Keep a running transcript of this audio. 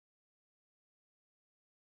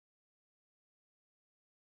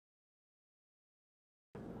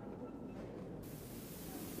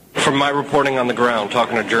From my reporting on the ground,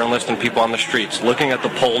 talking to journalists and people on the streets, looking at the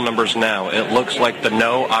poll numbers now, it looks like the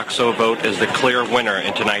no OXO vote is the clear winner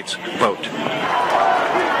in tonight's vote.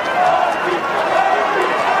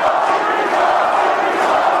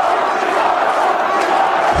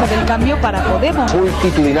 Del cambio para Podemos.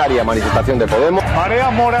 Multitudinaria manifestación de Podemos. Marea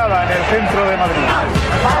morada en el centro de Madrid.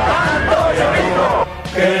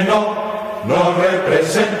 Que no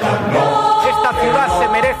representan, no. Esta ciudad se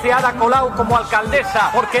merece a Ada Colau como alcaldesa,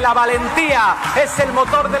 porque la valentía es el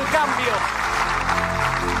motor del cambio.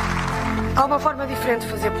 Há uma forma diferente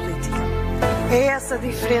de fazer política. É essa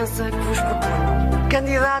diferença que vos proponho.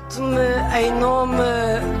 Candidato-me em nome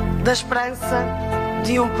da esperança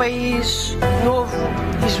de país novo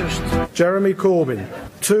e justo. Jeremy Corbyn,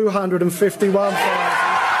 251,000.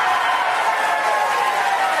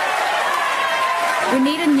 We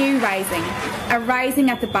need a new rising, a rising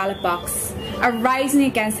at the ballot box, a rising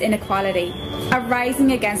against inequality, a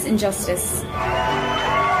rising against injustice.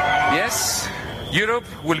 Yes, Europe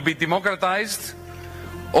will be democratized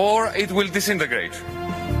or it will disintegrate.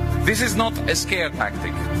 This is not a scare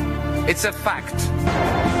tactic, it's a fact.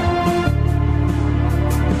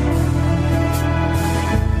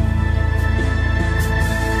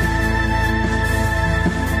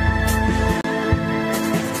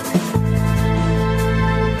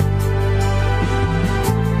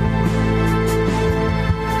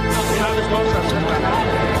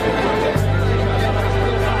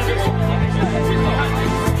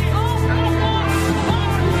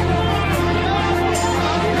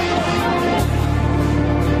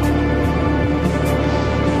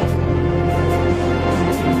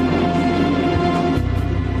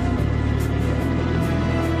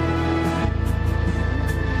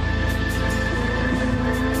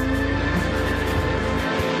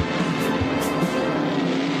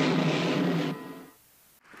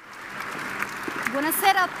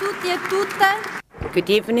 Good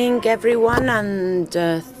evening, everyone, and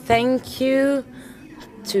thank you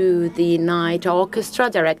to the night orchestra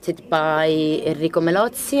directed by Enrico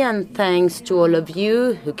Melozzi, and thanks to all of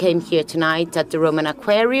you who came here tonight at the Roman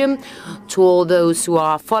Aquarium, to all those who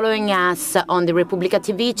are following us on the Repubblica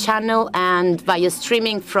TV channel and via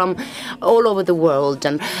streaming from all over the world.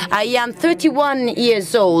 And I am 31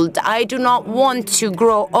 years old. I do not want to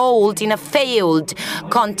grow old in a failed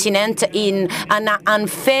continent, in an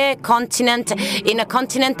unfair continent, in a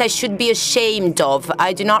continent I should be ashamed of.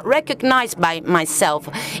 I do not recognize by myself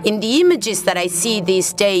in the images that I see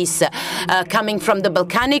these days coming from the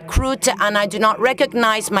Balkanic route, and I do not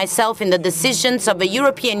recognize myself in the decisions of a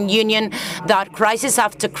European Union that crisis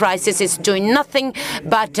after crisis is doing nothing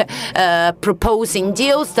but proposing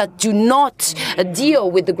deals that do not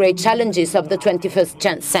deal with the great challenges of the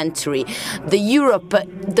 21st century. The Europe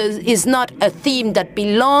is not a theme that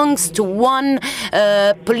belongs to one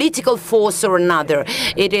political force or another.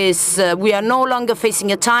 It is we are no longer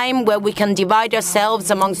facing a time where we can divide ourselves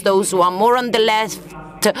amongst those who are more on the left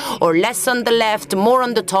or less on the left, more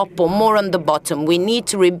on the top or more on the bottom. We need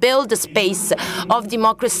to rebuild a space of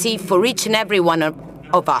democracy for each and every one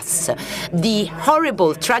of us. The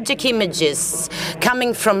horrible, tragic images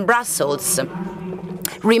coming from Brussels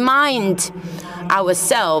remind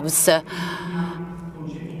ourselves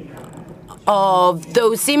of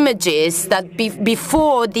those images that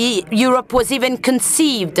before the Europe was even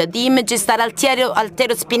conceived, the images that Altiero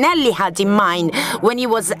Spinelli had in mind when he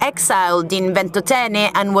was exiled in Ventotene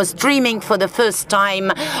and was dreaming for the first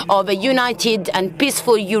time of a united and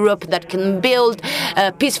peaceful Europe that can build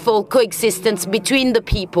a peaceful coexistence between the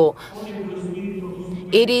people.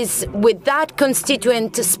 It is with that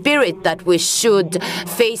constituent spirit that we should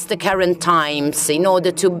face the current times in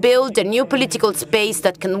order to build a new political space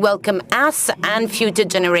that can welcome us and future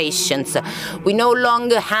generations. We no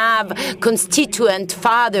longer have constituent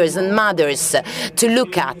fathers and mothers to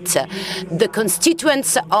look at. The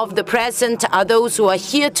constituents of the present are those who are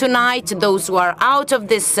here tonight, those who are out of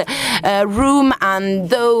this room,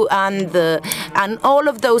 and all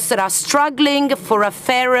of those that are struggling for a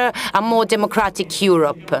fairer and more democratic Europe. It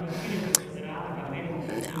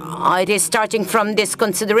is starting from this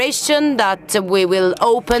consideration that we will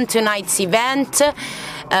open tonight's event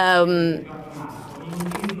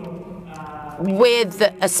with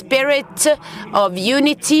a spirit of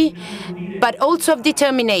unity, but also of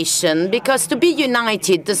determination, because to be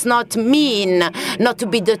united does not mean not to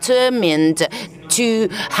be determined to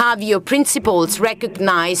have your principles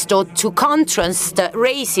recognized or to contrast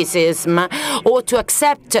racism or to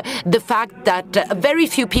accept the fact that very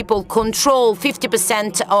few people control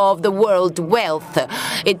 50% of the world wealth.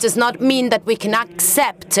 It does not mean that we can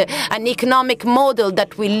accept an economic model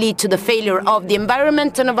that will lead to the failure of the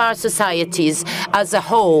environment and of our societies as a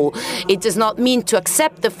whole. It does not mean to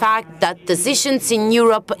accept the fact that decisions in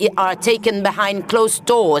Europe are taken behind closed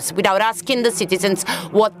doors without asking the citizens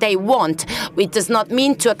what they want. It does not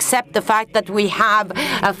mean to accept the fact that we have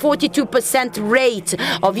a 42% rate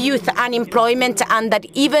of youth unemployment and that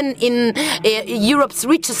even in Europe's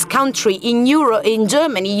richest country, in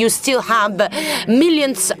Germany, you still have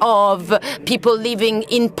millions of people living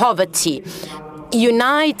in poverty.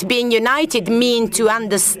 Being united means to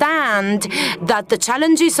understand that the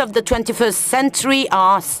challenges of the 21st century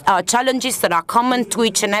are challenges that are common to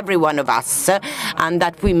each and every one of us, and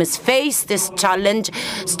that we must face this challenge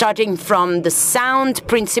starting from the sound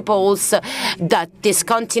principles that this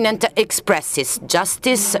continent expresses: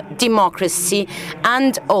 justice, democracy,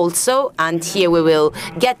 and also, and here we will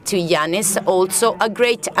get to Yanis, also a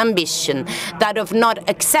great ambition, that of not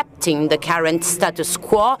accepting the current status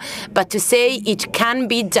quo, but to say it can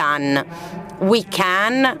be done. We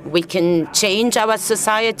can change our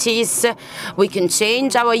societies, we can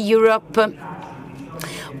change our Europe.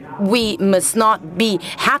 We must not be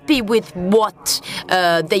happy with what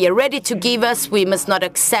they are ready to give us. We must not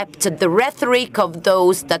accept the rhetoric of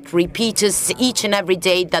those that repeat us each and every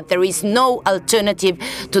day that there is no alternative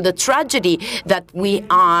to the tragedy that we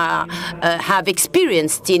have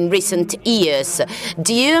experienced in recent years.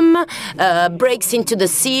 DiEM breaks into the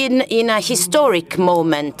scene in a historic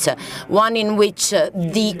moment, one in which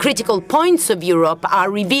the critical points of Europe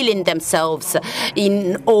are revealing themselves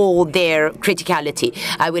in all their criticality.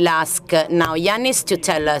 I will ask now Yanis to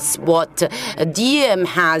tell us what DiEM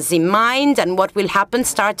has in mind and what will happen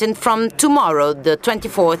starting from tomorrow, the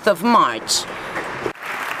 24th of March.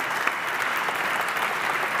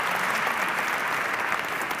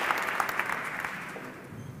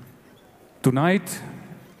 Tonight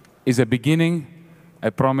is a beginning,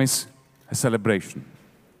 a promise, a celebration.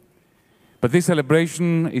 But this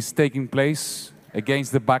celebration is taking place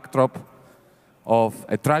against the backdrop of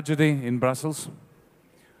a tragedy in Brussels.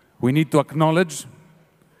 We need to acknowledge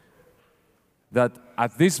that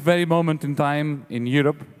at this very moment in time in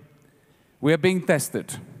Europe, we are being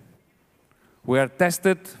tested. We are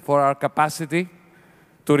tested for our capacity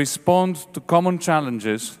to respond to common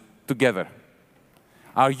challenges together.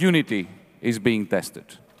 Our unity is being tested.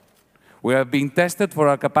 We are being tested for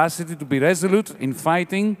our capacity to be resolute in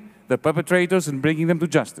fighting the perpetrators and bringing them to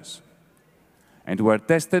justice. And we are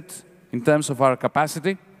tested in terms of our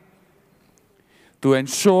capacity to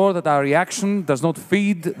ensure that our reaction does not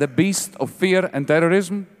feed the beast of fear and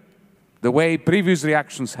terrorism, the way previous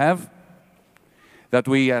reactions have, that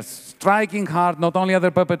we are striking hard not only at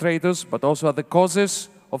the perpetrators, but also at the causes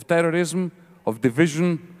of terrorism, of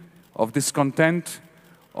division, of discontent,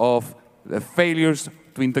 of the failures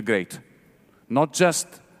to integrate. Not just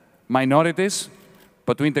minorities,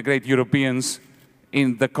 but to integrate Europeans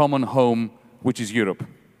in the common home, which is Europe.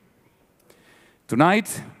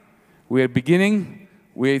 Tonight, we are beginning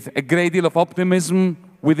with a great deal of optimism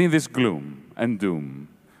within this gloom and doom.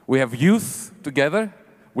 We have youth together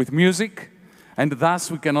with music, and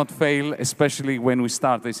thus we cannot fail, especially when we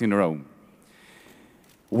start this in Rome.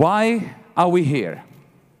 Why are we here?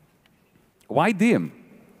 Why DiEM?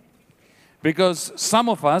 Because some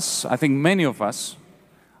of us, I think many of us,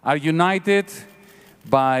 are united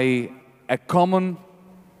by a common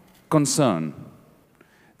concern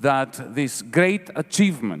that this great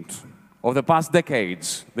achievement of the past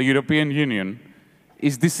decades, the European Union,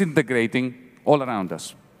 is disintegrating all around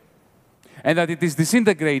us. And that it is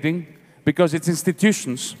disintegrating because its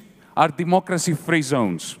institutions are democracy-free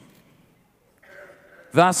zones.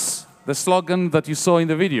 Thus, the slogan that you saw in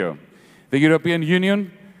the video, the European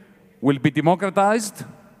Union will be democratized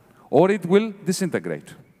or it will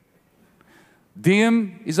disintegrate.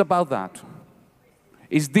 DiEM is about that.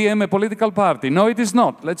 Is DiEM a political party? No, it is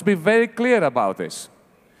not. Let's be very clear about this.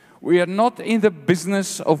 We are not in the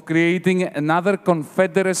business of creating another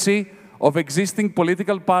confederacy of existing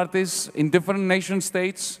political parties in different nation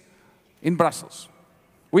states in Brussels.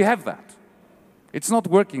 We have that. It's not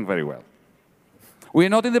working very well. We are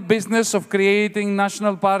not in the business of creating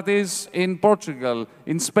national parties in Portugal,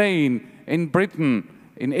 in Spain, in Britain,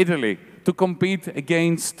 in Italy, to compete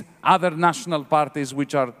against other national parties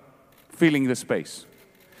which are filling the space.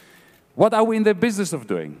 What are we in the business of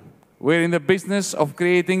doing? We're in the business of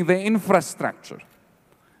creating the infrastructure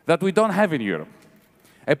that we don't have in Europe.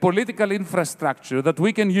 A political infrastructure that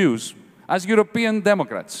we can use as European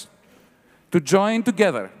democrats, to join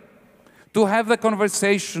together, to have the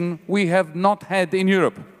conversation we have not had in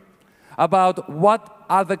Europe about what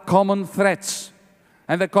are the common threats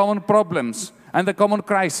and the common problems and the common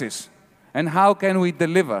crises, and how can we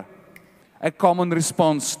deliver a common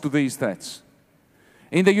response to these threats.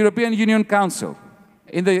 In the European Union Council,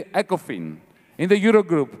 in the ECOFIN, in the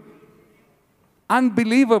Eurogroup,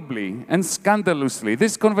 unbelievably and scandalously,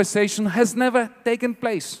 this conversation has never taken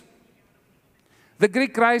place. The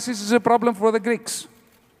Greek crisis is a problem for the Greeks.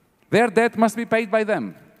 Their debt must be paid by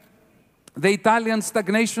them. The Italian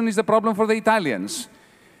stagnation is a problem for the Italians.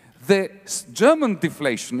 The German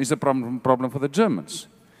deflation is a problem for the Germans.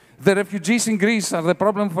 The refugees in Greece are the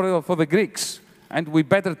problem for the Greeks, and we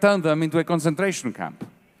better turn them into a concentration camp.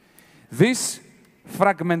 This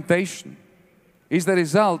fragmentation is the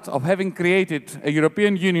result of having created a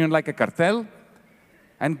European Union like a cartel,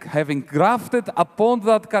 and having grafted upon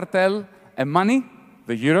that cartel a money,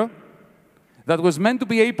 the euro, that was meant to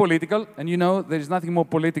be apolitical, and you know there is nothing more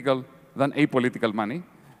political than apolitical money,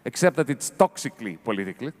 except that it's toxically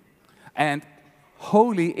political, and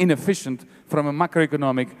wholly inefficient from a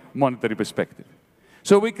macroeconomic monetary perspective.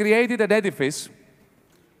 So we created an edifice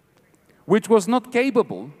which was not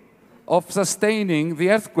capable of sustaining the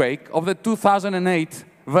earthquake of the 2008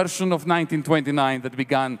 version of 1929 that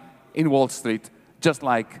began in Wall Street, just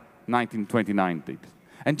like 1929 did.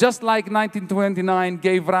 And just like 1929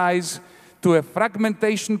 gave rise to a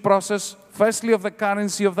fragmentation process, firstly of the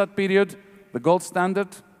currency of that period, the gold standard,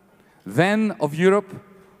 then of Europe,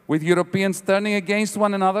 with Europeans turning against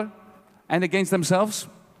one another and against themselves,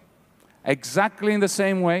 exactly in the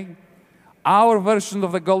same way, our version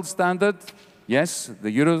of the gold standard, yes,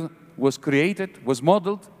 the euro was created, was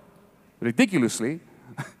modeled, ridiculously,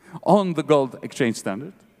 on the gold exchange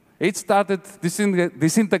standard. It started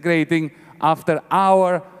disintegrating after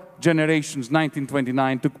our generation's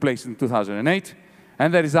 1929 took place in 2008,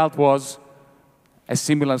 and the result was a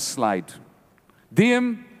similar slide.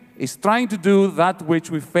 DiEM is trying to do that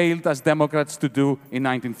which we failed as Democrats to do in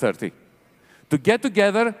 1930. To get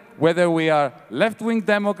together, whether we are left-wing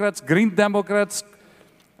Democrats, Green Democrats,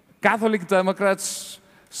 Catholic Democrats,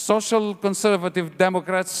 social conservative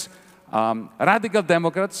Democrats, radical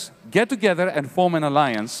Democrats, get together and form an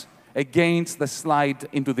alliance against the slide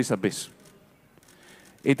into this abyss.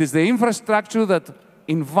 It is the infrastructure that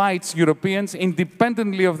invites Europeans,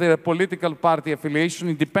 independently of their political party affiliation,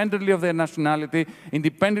 independently of their nationality,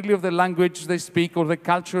 independently of the language they speak or the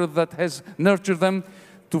culture that has nurtured them,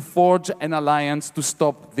 to forge an alliance to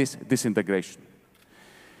stop this disintegration.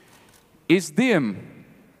 Is DiEM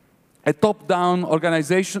a top-down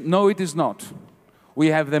organization? No, it is not. We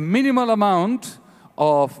have the minimal amount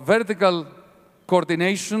of vertical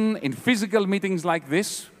coordination in physical meetings like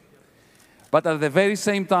this, but at the very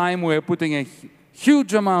same time, we're putting a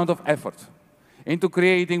huge amount of effort into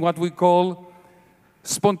creating what we call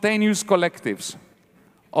spontaneous collectives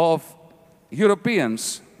of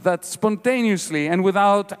Europeans that spontaneously and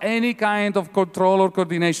without any kind of control or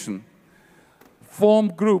coordination form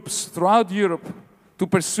groups throughout Europe to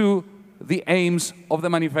pursue the aims of the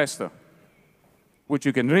manifesto, which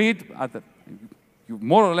you can read. You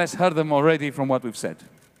more or less heard them already from what we've said.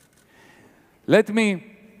 Let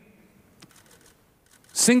me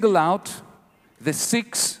single out the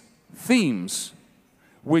 6 themes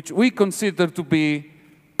which we consider to be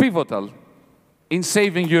pivotal in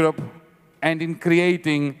saving Europe and in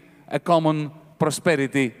creating a common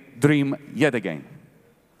prosperity dream yet again.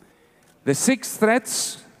 The 6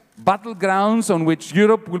 threats, battlegrounds on which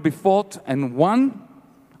Europe will be fought and won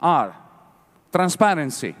are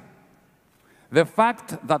transparency. The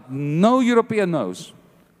fact that no European knows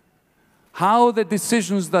how the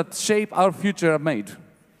decisions that shape our future are made.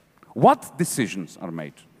 What decisions are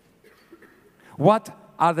made? What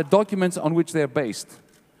are the documents on which they are based?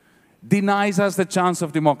 Denies us the chance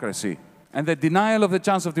of democracy. And the denial of the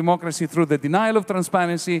chance of democracy through the denial of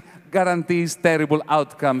transparency guarantees terrible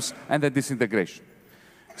outcomes and the disintegration.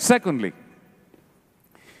 Secondly,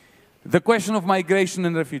 the question of migration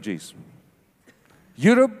and refugees.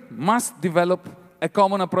 Europe must develop a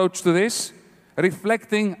common approach to this,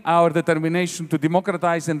 reflecting our determination to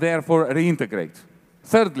democratize and therefore reintegrate.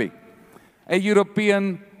 Thirdly, a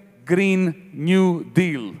European Green New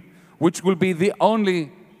Deal, which will be the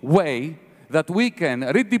only way that we can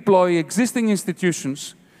redeploy existing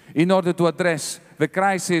institutions in order to address the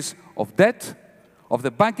crisis of debt, of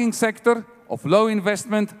the banking sector, of low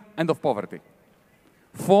investment, and of poverty.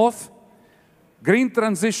 Fourth, green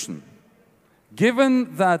transition.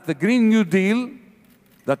 Given that the Green New Deal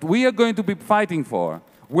that we are going to be fighting for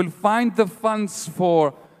will find the funds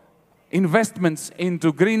for investments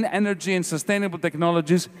into green energy and sustainable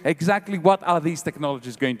technologies. Exactly what are these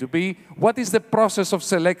technologies going to be? What is the process of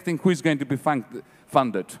selecting who is going to be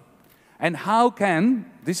funded? And how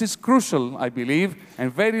can, this is crucial, I believe,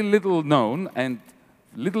 and very little known, and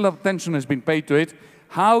little attention has been paid to it,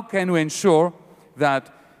 how can we ensure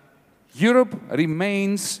that Europe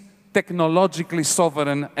remains technologically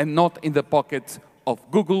sovereign and not in the pocket of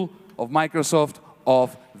Google, of Microsoft,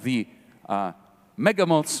 of the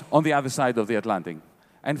megamoths on the other side of the Atlantic?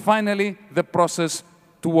 And finally, the process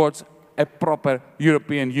towards a proper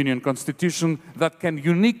European Union constitution that can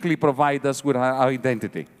uniquely provide us with our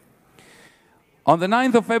identity. On the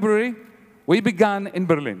 9th of February, we began in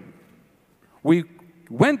Berlin. We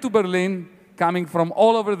went to Berlin coming from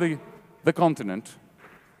all over the continent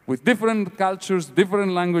with different cultures,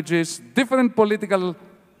 different languages, different political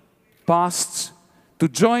pasts to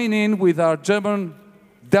join in with our German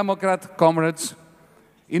Democrat comrades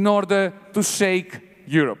in order to shake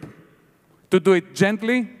Europe, to do it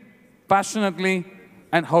gently, passionately,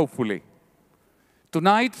 and hopefully.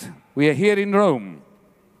 Tonight, we are here in Rome.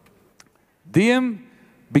 DiEM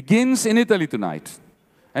begins in Italy tonight,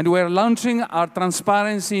 and we are launching our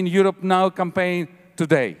Transparency in Europe Now campaign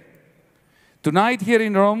today. Tonight here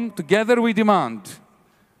in Rome, together we demand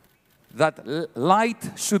that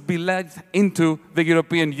light should be let into the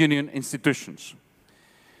European Union institutions.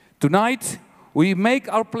 Tonight, we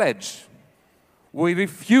make our pledge. We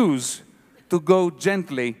refuse to go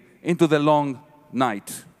gently into the long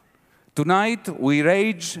night. Tonight, we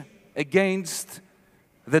rage against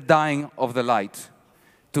the dying of the light.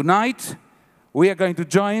 Tonight, we are going to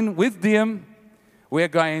join with DiEM. We are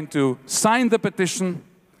going to sign the petition,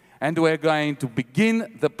 and we are going to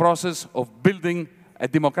begin the process of building a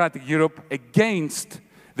democratic Europe against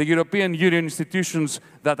the European Union institutions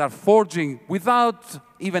that are forging, without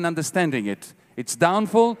even understanding it, its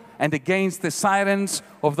downfall, and against the sirens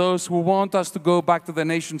of those who want us to go back to the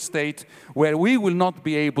nation state, where we will not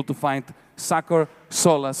be able to find succor,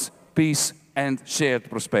 solace, peace, and shared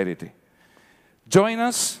prosperity. Join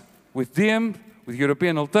us with DiEM, with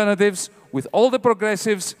European alternatives, with all the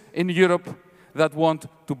progressives in Europe that want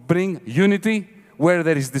to bring unity where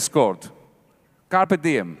there is discord. Carpe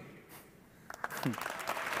diem.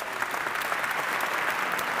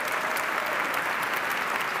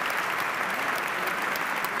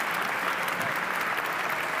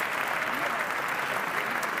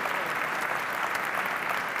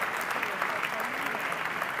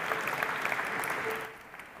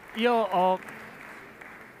 Io ho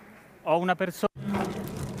una persona.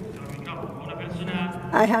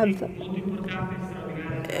 I have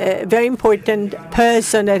a very important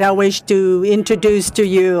person that I wish to introduce to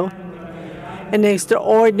you. An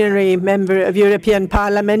extraordinary member of European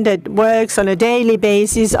Parliament that works on a daily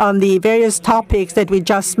basis on the various topics that we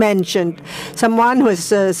just mentioned. Someone who has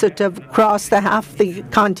sort of crossed half the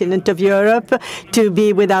continent of Europe to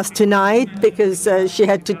be with us tonight because she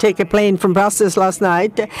had to take a plane from Brussels last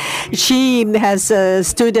night. She has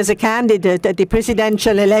stood as a candidate at the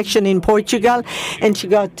presidential election in Portugal, and she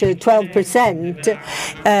got 12%.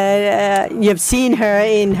 You've seen her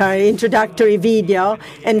in her introductory video,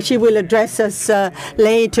 and she will address us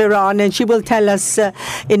later on, and she will tell us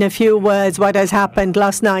in a few words what has happened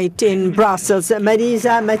last night in Brussels.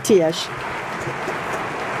 Marisa, Matias.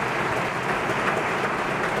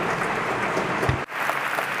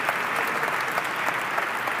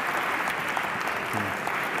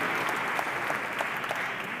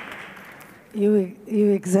 You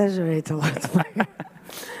exaggerate a lot.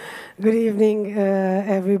 Good evening,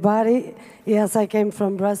 everybody. Yes, I came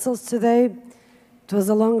from Brussels today. It was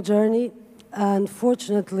a long journey.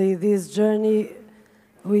 Unfortunately, this journey,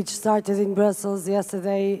 which started in Brussels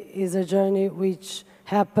yesterday, is a journey which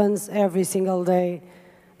happens every single day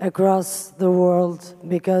across the world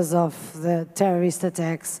because of the terrorist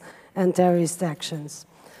attacks and terrorist actions.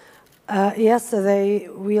 Yesterday,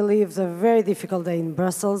 we lived a very difficult day in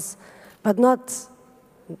Brussels, but not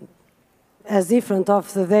as different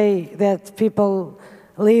of the day that people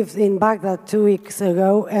lived in Baghdad 2 weeks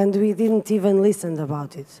ago, and we didn't even listen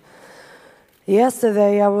about it.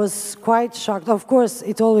 Yesterday, I was quite shocked. Of course,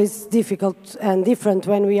 it's always difficult and different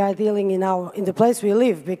when we are dealing in the place we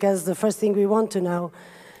live, because the first thing we want to know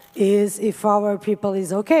is if our people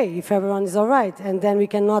is okay, if everyone is all right, and then we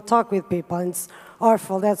cannot talk with people. And it's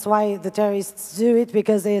awful. That's why the terrorists do it,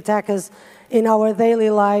 because they attack us in our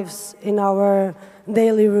daily lives, in our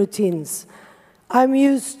daily routines. I'm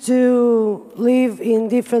used to live in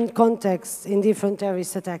different contexts, in different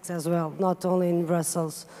terrorist attacks as well, not only in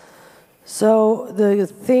Brussels. So the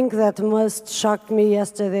thing that shocked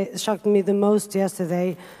me the most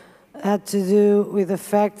yesterday had to do with the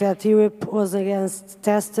fact that Europe was against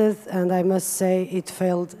tested, and I must say it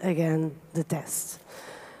failed again the test.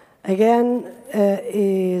 Again,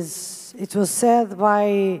 it was said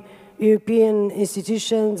by European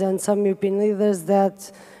institutions and some European leaders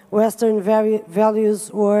that Western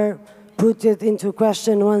values were put into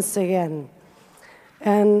question once again.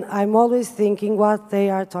 And I'm always thinking what they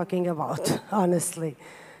are talking about, honestly.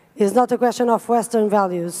 It's not a question of Western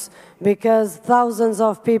values, because thousands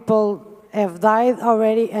of people have died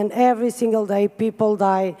already, and every single day people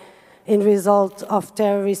die in result of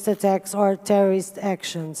terrorist attacks or terrorist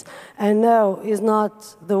actions. And no, it's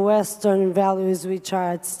not the Western values which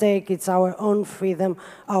are at stake, it's our own freedom,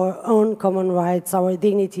 our own common rights, our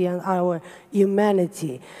dignity and our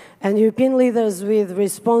humanity. And European leaders with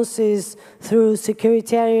responses through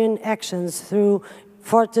securitarian actions, through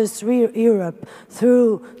Fortress Europe,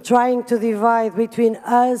 through trying to divide between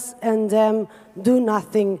us and them, do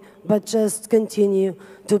nothing but just continue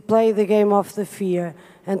to play the game of the fear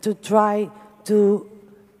and to try to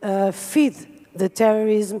feed the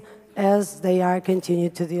terrorism as they are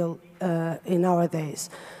continuing to deal in our days.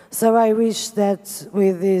 So I wish that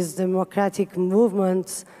with these democratic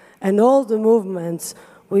movements and all the movements,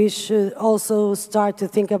 we should also start to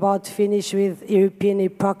think about finish with European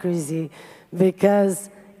hypocrisy, because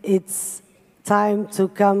it's time to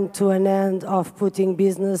come to an end of putting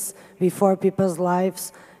business before people's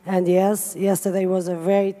lives. And yes, yesterday was a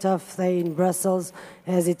very tough day in Brussels,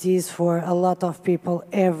 as it is for a lot of people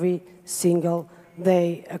every single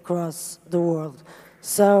day across the world.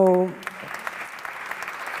 So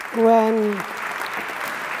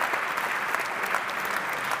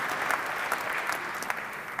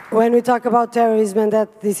when we talk about terrorism, and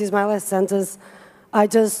that this is my last sentence, I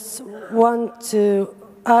just want to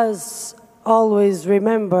us always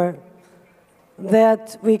remember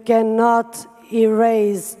that we cannot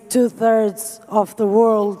erase 2/3 of the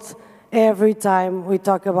world every time we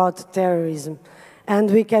talk about terrorism. And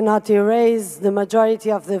we cannot erase the majority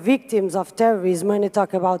of the victims of terrorism when we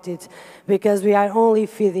talk about it, because we are only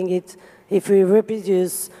feeding it if we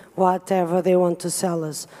reproduce whatever they want to sell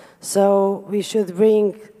us. So we should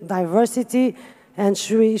bring diversity, and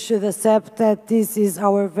we should accept that this is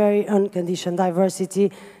our very unconditioned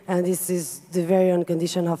diversity, and this is the very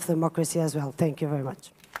unconditioned of democracy as well. Thank you very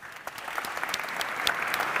much.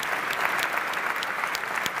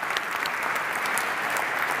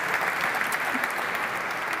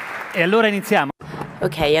 E allora iniziamo.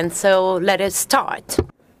 Okay, and so let us start.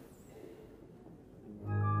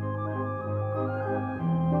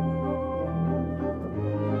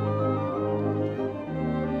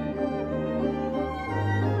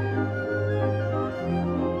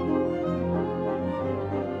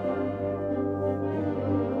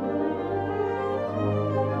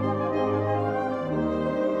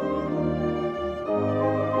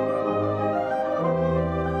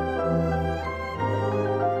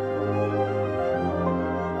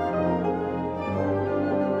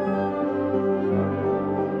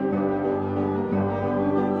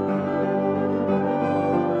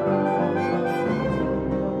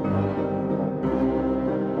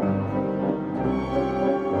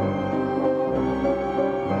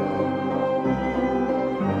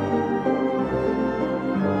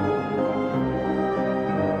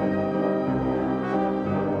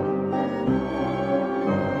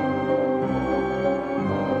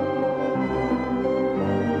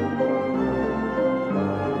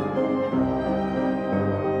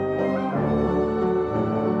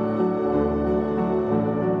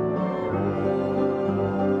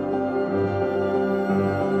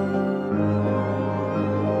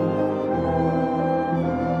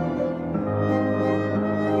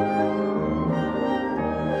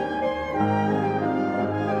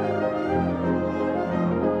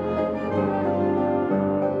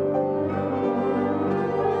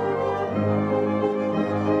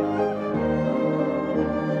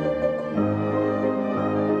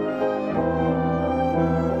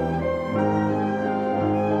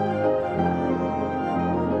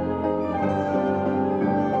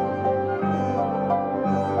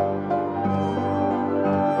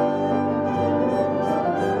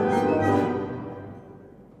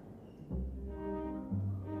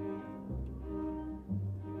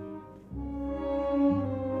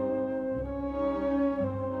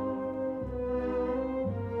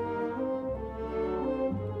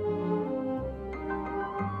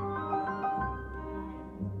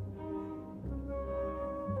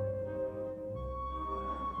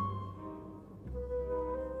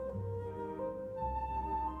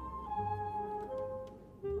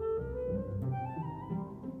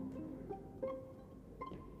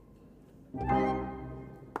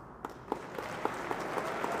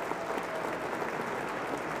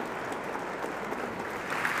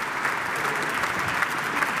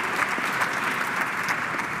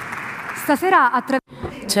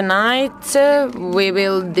 Tonight, we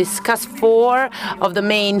will discuss 4 of the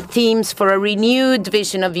main themes for a renewed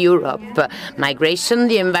vision of Europe: migration,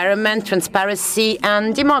 the environment, transparency,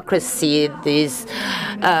 and democracy. These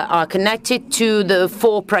are connected to the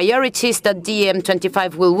 4 priorities that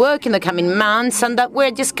DiEM25 will work in the coming months and that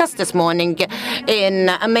were discussed this morning in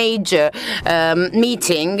a major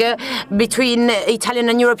meeting between Italian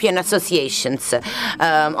and European associations.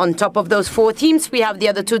 On top of those 4 themes, we have the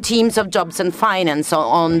other 2 themes of jobs and finance.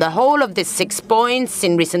 On the whole of these 6 points,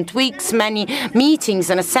 in recent weeks, many meetings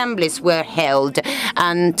and assemblies were held.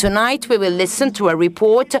 And tonight we will listen to a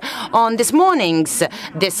report on this morning's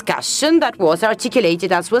discussion that was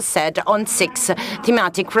articulated, as was said, on 6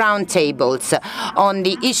 thematic roundtables. On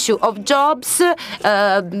the issue of jobs,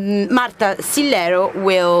 Marta Sillero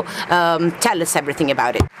will tell us everything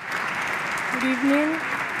about it. Good evening.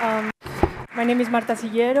 My name is Marta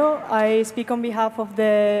Sillero. I speak on behalf of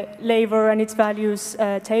the Labour and its Values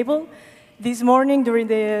table. This morning, during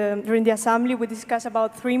the assembly, we discussed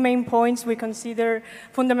about 3 main points we consider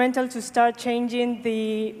fundamental to start changing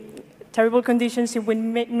the terrible conditions in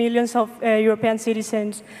which millions of European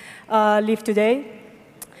citizens live today.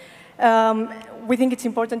 We think it's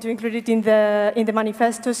important to include it in the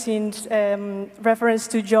manifesto, since reference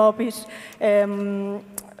to job is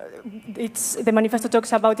the manifesto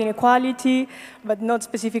talks about inequality, but not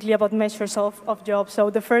specifically about measures of jobs.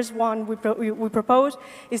 So the first one we propose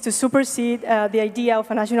is to supersede the idea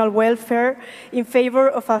of a national welfare in favor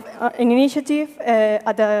of an initiative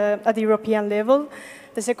at the European level.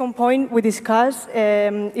 The second point we discuss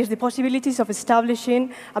is the possibilities of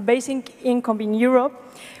establishing a basic income in Europe.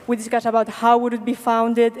 We discuss about how would it be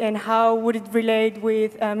founded and how would it relate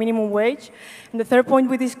with minimum wage. And the third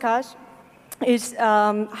point we discuss is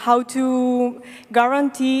how to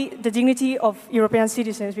guarantee the dignity of European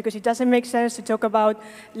citizens, because it doesn't make sense to talk about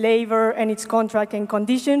labor and its contract and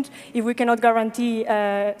conditions if we cannot guarantee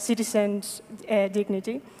citizens'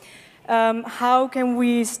 dignity. How can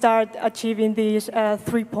we start achieving these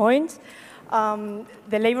 3 points?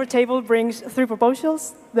 The Labour table brings 3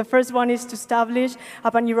 proposals. The first one is to establish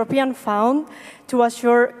a pan-European fund to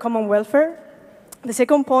assure common welfare. The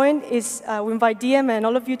second point is we invite DiEM and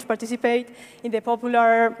all of you to participate in the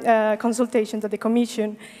popular consultation that the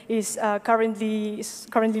Commission is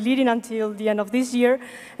currently leading until the end of this year.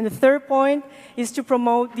 And the third point is to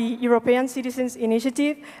promote the European Citizens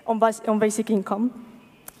Initiative on basic income.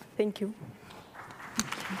 Thank you.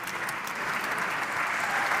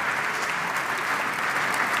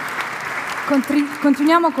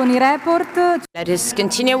 Continuiamo con I report. Let us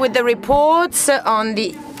continue with the reports on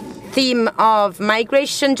the theme of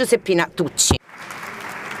migration. Giuseppina Tucci.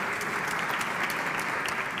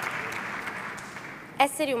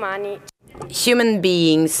 Esseri umani. Human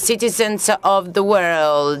beings, citizens of the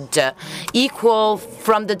world, equal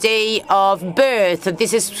from the day of birth.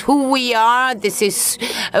 This is who we are. This is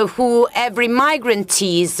who every migrant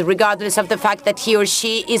is, regardless of the fact that he or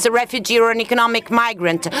she is a refugee or an economic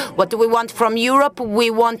migrant. What do we want from Europe? We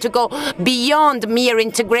want to go beyond mere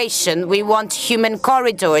integration. We want human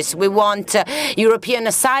corridors. We want European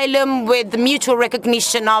asylum with mutual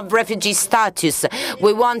recognition of refugee status.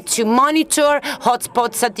 We want to monitor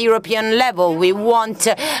hotspots at the European level. We want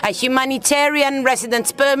a humanitarian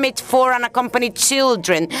residence permit for unaccompanied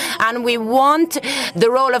children. And we want the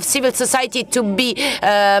role of civil society to be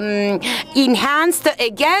enhanced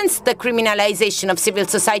against the criminalization of civil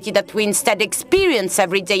society that we instead experience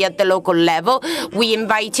every day at the local level. We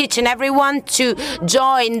invite each and everyone to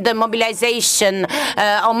join the mobilization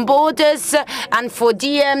on borders, and for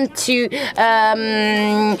DiEM to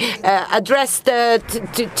address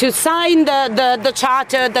to sign the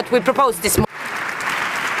charter that we proposed this morning.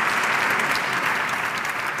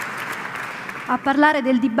 A parlare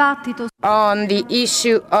del dibattito on the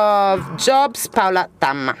issue of jobs, Paola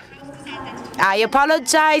Tamma. I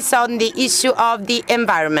apologize, on the issue of the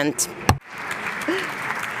environment.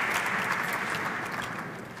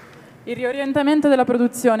 Il riorientamento della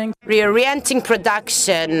produzione. Reorienting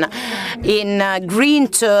production in green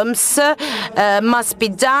terms must be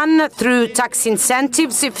done through tax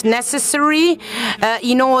incentives if necessary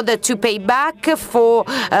in order to pay back for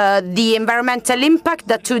the environmental impact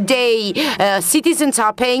that today citizens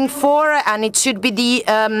are paying for, and it should be the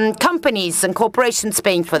companies and corporations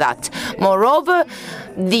paying for that. Moreover,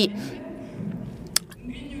 the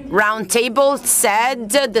roundtable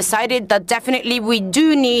decided that definitely we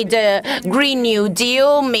do need a Green New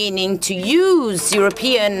Deal, meaning to use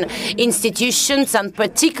European institutions and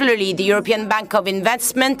particularly the European Bank of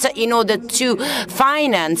Investment in order to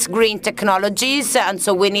finance green technologies. And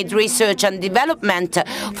so we need research and development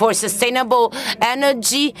for sustainable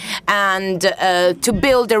energy and to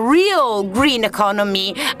build a real green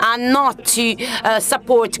economy and not to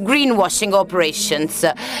support greenwashing operations.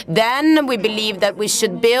 Then we believe that we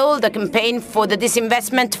should build a campaign for the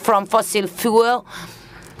disinvestment from fossil fuel.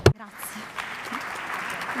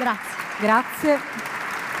 Grazie.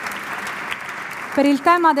 Per il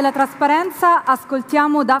tema della trasparenza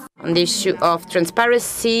ascoltiamo Daphne. On the issue of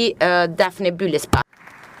transparency, Daphne Bühlesbach.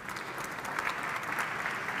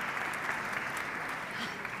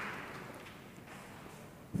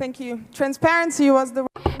 Thank you. Transparency was the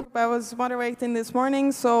group I was moderating this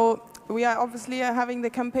morning, so we are obviously having the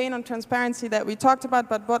campaign on transparency that we talked about,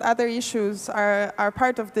 but what other issues are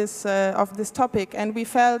part of this topic? And we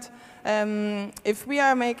felt if we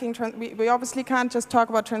are making, we obviously can't just talk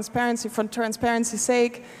about transparency for transparency's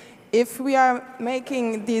sake. If we are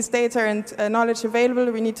making these data and knowledge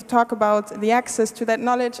available, we need to talk about the access to that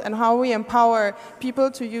knowledge and how we empower people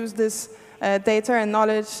to use this data and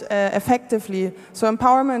knowledge effectively. So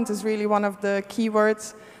empowerment is really one of the key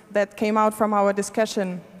words that came out from our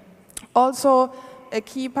discussion. Also, a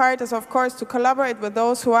key part is, of course, to collaborate with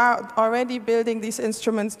those who are already building these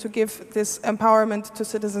instruments to give this empowerment to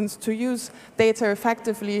citizens to use data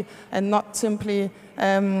effectively and not simply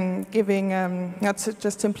not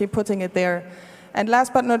just simply putting it there. And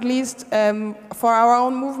last but not least, for our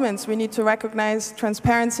own movements, we need to recognize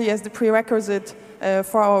transparency as the prerequisite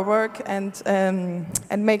for our work and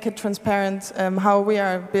make it transparent how we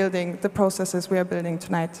are building the processes we are building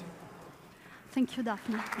tonight. Thank you,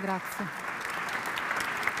 Daphne. Grazie.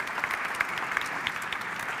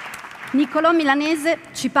 Niccolò Milanese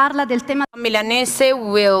ci parla del tema. Milanese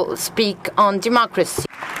will speak on democracy.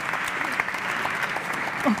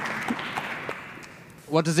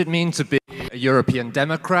 What does it mean to be a European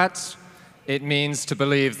Democrat? It means to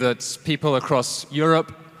believe that people across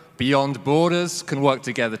Europe, beyond borders, can work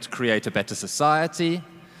together to create a better society,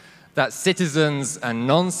 that citizens and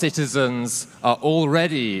non-citizens are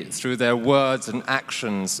already, through their words and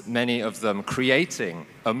actions, many of them creating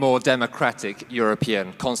a more democratic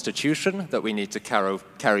European constitution that we need to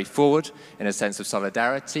carry forward in a sense of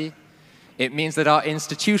solidarity. It means that our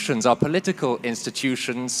institutions, our political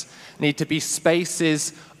institutions, need to be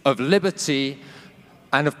spaces of liberty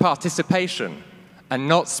and of participation, and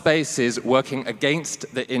not spaces working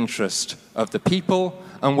against the interest of the people.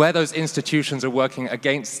 And where those institutions are working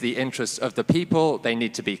against the interests of the people, they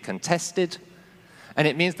need to be contested. And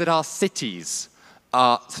it means that our cities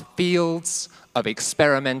are fields of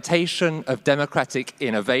experimentation, of democratic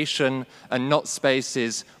innovation, and not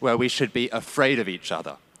spaces where we should be afraid of each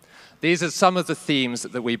other. These are some of the themes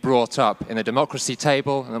that we brought up in the democracy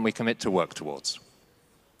table and that we commit to work towards.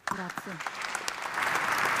 Grazie.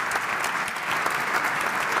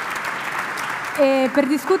 E per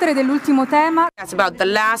discutere dell'ultimo tema. That's about the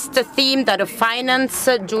last theme, that of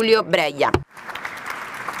finance, Giulio Breia.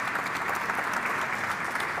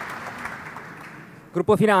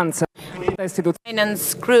 Gruppo Finanza.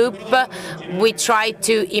 Finance group, we try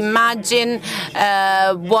to imagine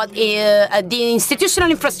what the institutional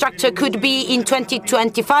infrastructure could be in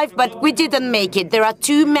 2025, but we didn't make it. There are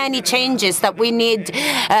too many changes that we need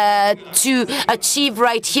to achieve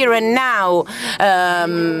right here and now.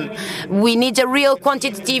 We need a real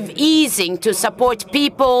quantitative easing to support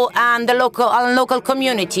people and the local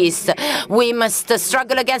communities. We must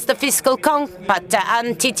struggle against the fiscal compact,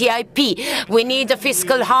 anti-TIP. We need a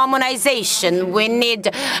fiscal harmonization. We need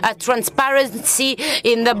transparency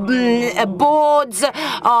in the boards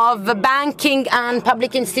of banking and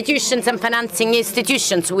public institutions and financing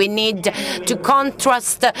institutions. We need to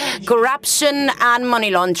contrast corruption and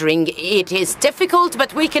money laundering. It is difficult,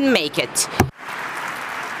 but we can make it.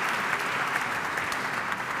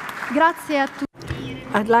 Grazie a tutti.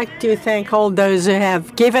 I'd like to thank all those who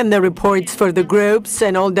have given the reports for the groups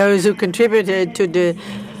and all those who contributed to the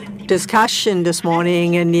discussion this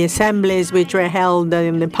morning and the assemblies which were held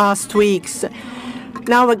in the past weeks.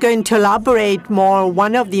 Now we're going to elaborate more.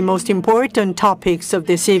 One of the most important topics of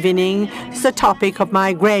this evening is the topic of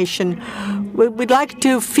migration. We'd like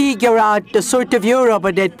to figure out the sort of Europe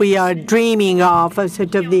that we are dreaming of, a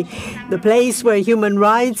sort of the place where human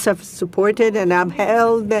rights are supported and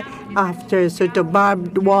upheld after sort of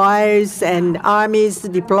barbed wires and armies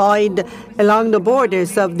deployed along the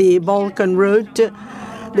borders of the Balkan route.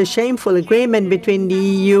 The shameful agreement between the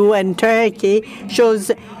EU and Turkey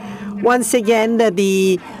shows once again that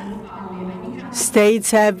the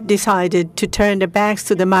states have decided to turn their backs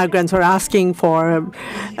to the migrants or asking for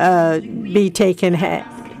be taken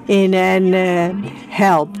in and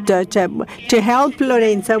helped. To help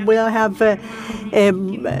Lorenzo, we'll have a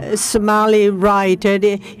Somali writer,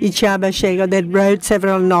 Igiaba Scego, that wrote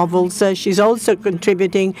several novels. She's also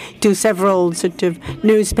contributing to several sort of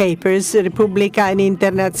newspapers, Repubblica and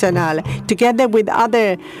Internazionale, together with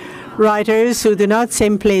other writers who do not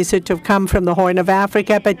simply sort of come from the Horn of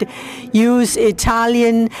Africa, but use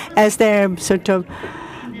Italian as their sort of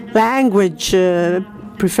language,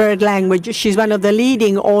 preferred language. She's one of the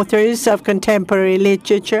leading authors of contemporary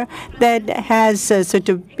literature that has sort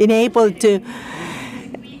of been able to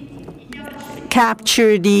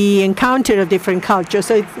capture the encounter of different cultures.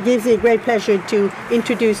 So it gives me great pleasure to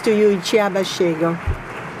introduce to you Igiaba Scego.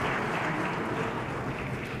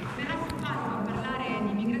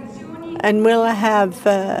 And we'll have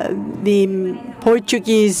the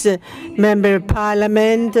Portuguese Member of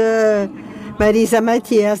Parliament, Marisa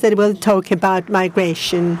Matias, that will talk about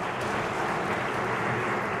migration.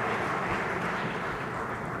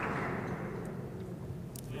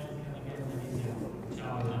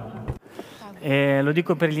 Lo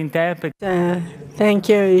dico per gli interpreti. Thank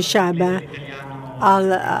you, Igiaba.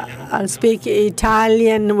 I'll speak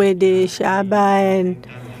Italian with Igiaba and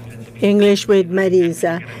English with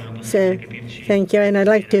Marisa. So, thank you, and I'd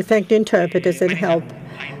like to thank the interpreters that help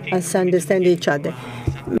us understand each other.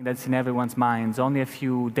 That's in everyone's minds. Only a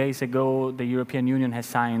few days ago, the European Union has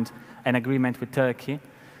signed an agreement with Turkey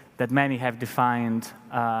that many have defined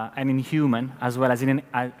an inhuman as well as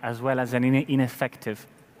an ineffective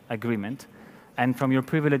agreement. And from your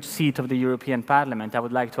privileged seat of the European Parliament, I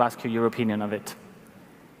would like to ask you your opinion of it.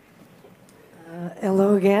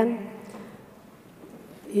 Hello again.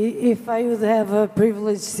 If I would have a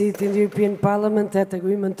privileged seat in the European Parliament, that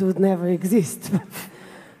agreement would never exist.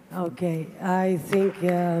 Okay, I think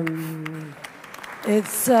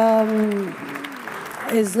it's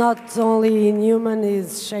not only inhuman,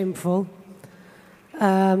 it's shameful.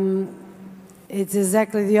 It's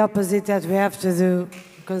exactly the opposite that we have to do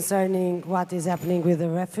concerning what is happening with the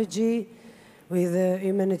refugee, with the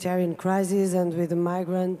humanitarian crisis, and with the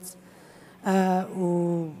migrants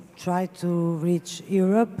who try to reach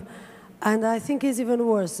Europe. And I think it's even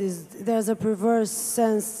worse, there's a perverse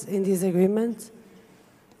sense in this agreement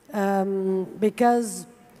because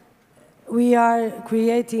we are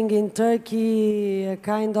creating in Turkey a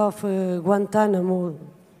kind of Guantanamo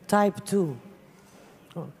type 2.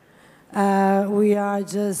 We are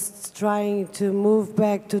just trying to move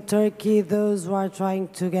back to Turkey those who are trying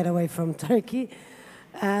to get away from Turkey,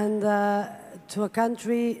 and to a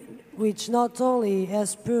country which not only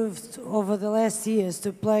has proved over the last years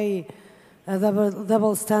to play a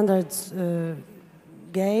double standards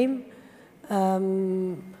game,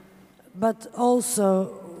 but also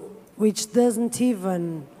which doesn't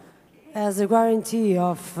even, as a guarantee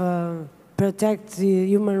of protect the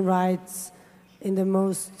human rights in the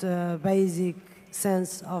most basic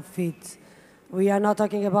sense of it. We are not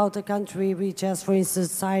talking about a country which has, for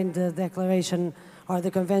instance, signed the Declaration or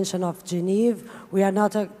the Convention of Geneva. We are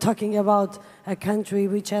not talking about a country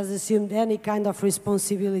which has assumed any kind of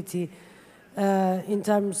responsibility in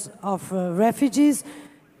terms of refugees.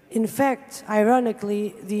 In fact,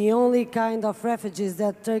 ironically, the only kind of refugees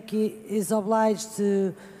that Turkey is obliged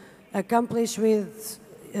to accomplish with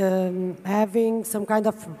having some kind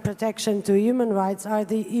of protection to human rights are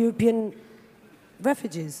the European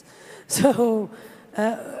refugees. So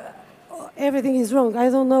everything is wrong. I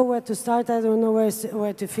don't know where to start. I don't know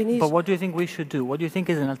where to finish. But what do you think we should do? What do you think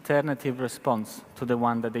is an alternative response to the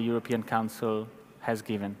one that the European Council has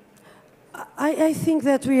given? I think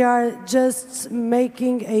that we are just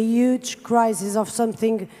making a huge crisis of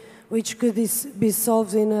something which could be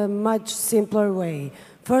solved in a much simpler way.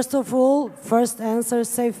 First of all, first answer,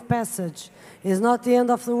 safe passage. It's not the end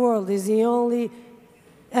of the world. It's the only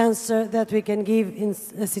answer that we can give in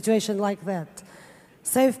a situation like that.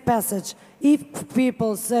 Safe passage. If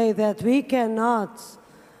people say that we cannot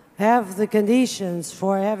have the conditions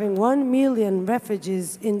for having 1 million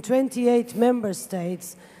refugees in 28 member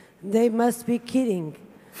states, they must be kidding.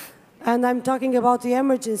 And I'm talking about the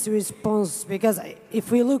emergency response, because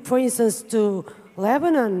if we look, for instance, to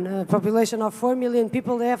Lebanon, a population of 4 million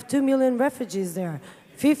people, they have 2 million refugees there,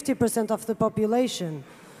 50% of the population.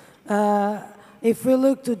 If we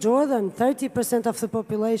look to Jordan, 30% of the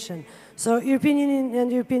population. So European Union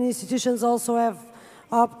and European institutions also have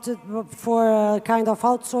opted for a kind of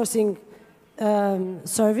outsourcing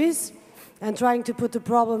service and trying to put the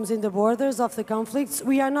problems in the borders of the conflicts.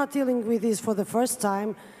 We are not dealing with this for the first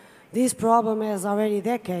time. this problem has already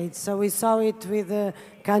decades. So we saw it with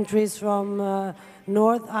countries from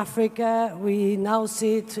North Africa, we now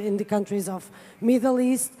see it in the countries of Middle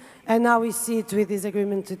East, and now we see it with this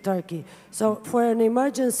agreement with Turkey. So for an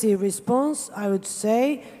emergency response, I would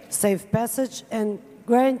say safe passage and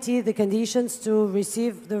guarantee the conditions to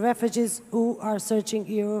receive the refugees who are searching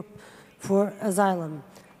Europe for asylum.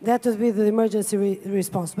 That would be the emergency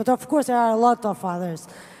response. But of course, there are a lot of others.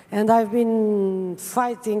 And I've been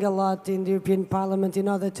fighting a lot in the European Parliament in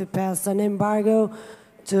order to pass an embargo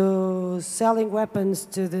to selling weapons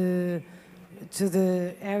to the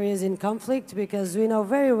areas in conflict, because we know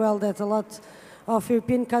very well that a lot of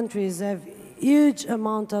European countries have huge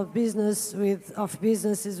amount of businesses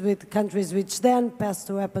with countries which then pass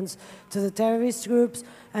the weapons to the terrorist groups,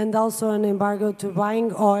 and also an embargo to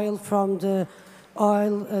buying oil from the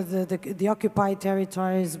occupied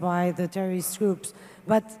territories by the terrorist groups.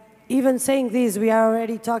 But even saying this, we are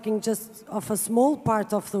already talking just of a small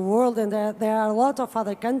part of the world, and there are a lot of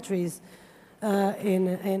other countries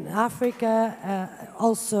in Africa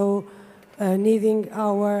also needing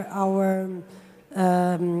our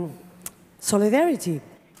solidarity.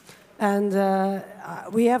 And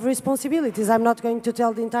we have responsibilities. I'm not going to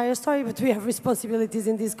tell the entire story, but we have responsibilities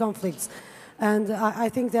in these conflicts. And I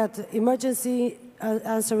think that emergency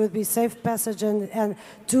answer would be safe passage and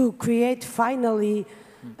to create finally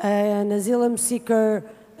an asylum seeker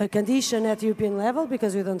condition at European level,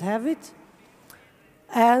 because we don't have it.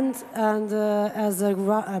 And as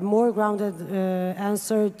a more grounded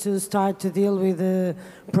answer to start to deal with the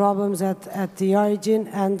problems at the origin,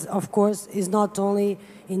 and of course is not only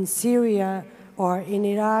in Syria or in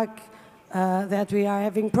Iraq that we are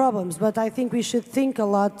having problems, but I think we should think a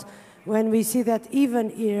lot when we see that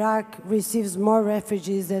even Iraq receives more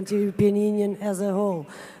refugees than the European Union as a whole.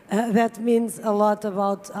 That means a lot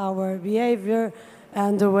about our behavior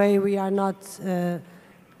and the way we are not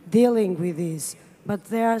dealing with this. But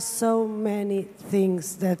there are so many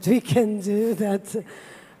things that we can do that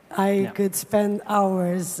I could spend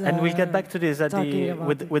hours. And we'll get back to this at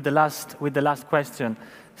with the last question.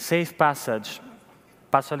 Safe passage,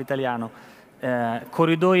 passo all'italiano,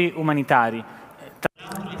 corridoi umanitari.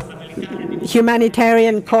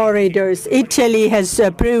 Humanitarian corridors. Italy has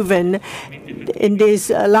proven in these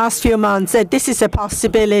last few months that this is a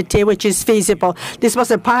possibility which is feasible. This was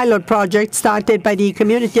a pilot project started by the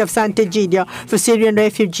community of Sant'Egidio for Syrian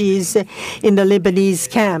refugees in the Lebanese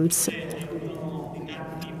camps.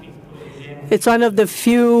 It's one of the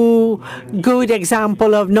few good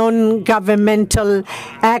examples of non-governmental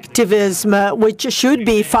activism which should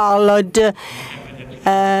be followed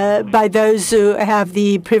by those who have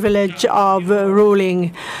the privilege of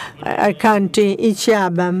ruling a country.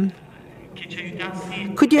 Igiaba,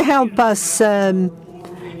 could you help us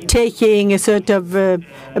taking a sort of a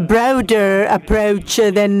broader approach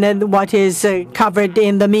than what is covered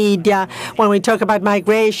in the media? When we talk about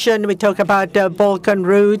migration, we talk about the Balkan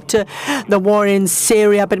route, the war in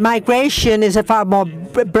Syria, but migration is a far more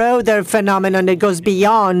broader phenomenon that goes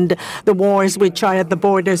beyond the wars which are at the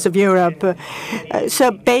borders of Europe.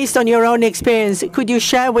 So based on your own experience, could you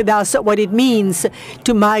share with us what it means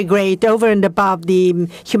to migrate over and above the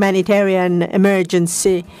humanitarian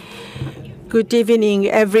emergency? Good evening,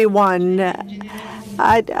 everyone.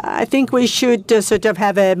 I think we should sort of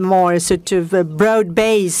have a more sort of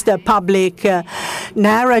broad-based public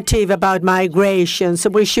narrative about migration. So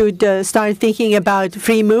we should start thinking about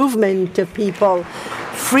free movement of people,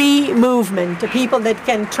 free movement of people that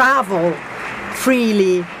can travel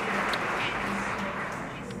freely.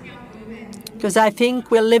 Because I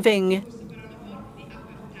think we're living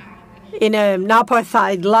in an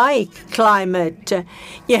apartheid-like climate.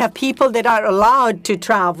 You have people that are allowed to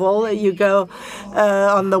travel. You go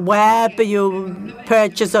on the web, you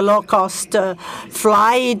purchase a low-cost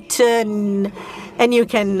flight, and you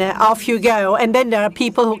can, off you go. And then there are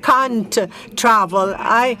people who can't travel.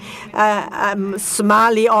 I'm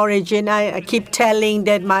Somali origin. I keep telling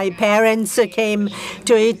that my parents came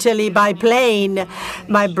to Italy by plane.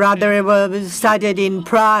 My brother studied in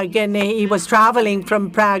Prague, and he was traveling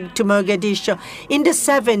from Prague to Mogadishu. In the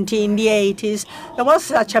 70s, in the 80s, there was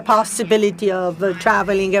such a possibility of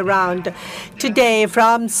traveling around. Today,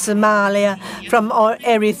 from Somalia, from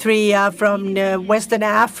Eritrea, from Western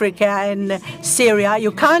Africa and Syria,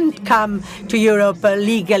 you can't come to Europe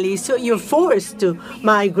legally, so you're forced to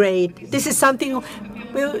migrate. This is something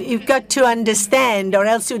Well, you've got to understand, or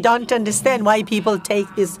else you don't understand why people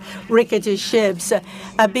take these rickety ships.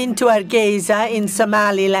 I've been to Hargeisa in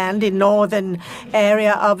Somaliland, in northern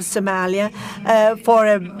area of Somalia, for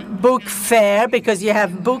a book fair, because you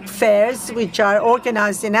have book fairs which are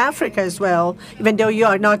organized in Africa as well, even though you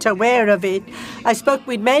are not aware of it. I spoke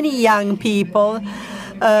with many young people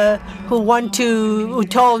who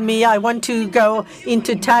told me, I want to go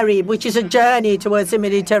into Tarib, which is a journey towards the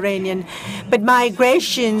Mediterranean. But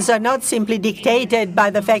migrations are not simply dictated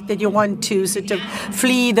by the fact that you want to sort of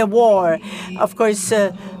flee the war. Of course,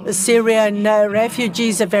 Syrian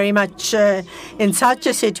refugees are very much in such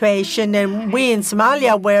a situation, and we in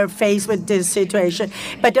Somalia were faced with this situation.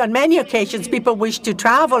 But on many occasions, people wish to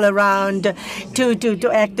travel around to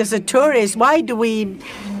act as a tourist. Why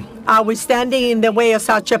are we standing in the way of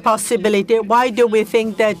such a possibility? Why do we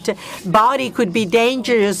think that body could be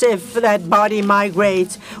dangerous if that body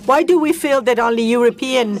migrates? Why do we feel that only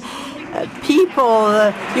European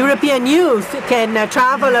people, European youth can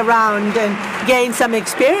travel around and gain some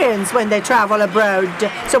experience when they travel abroad?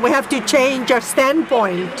 So we have to change our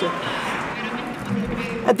standpoint.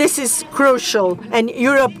 This is crucial, and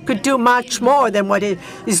Europe could do much more than what it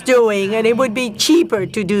is doing, and it would be cheaper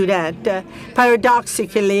to do that.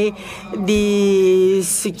 Paradoxically, the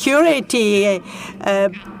security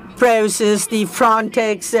process, the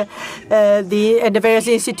Frontex, and the various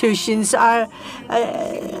institutions are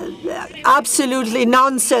absolutely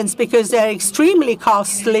nonsense because they're extremely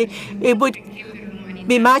costly. It would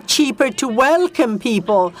be much cheaper to welcome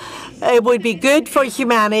people. It would be good for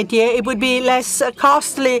humanity. It would be less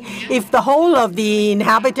costly if the whole of the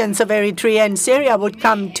inhabitants of Eritrea and Syria would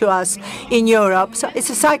come to us in Europe. So it's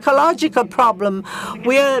a psychological problem.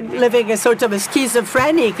 We're living a sort of a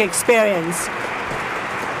schizophrenic experience.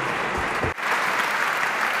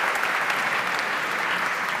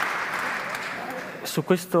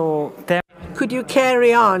 Could you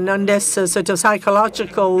carry on this sort of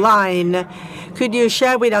psychological line? Could you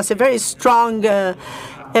share with us a very strong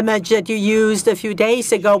image that you used a few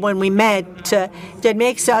days ago when we met that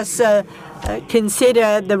makes us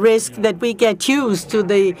consider the risk that we get used to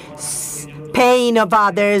the pain of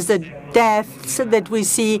others, the deaths that we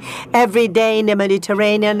see every day in the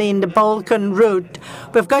Mediterranean, in the Balkan route?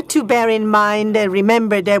 We've got to bear in mind and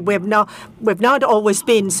remember that we've not always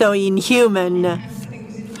been so inhuman.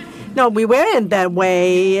 No, we weren't that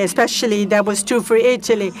way, especially that was true for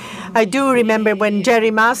Italy. I do remember when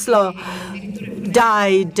Jerry Maslow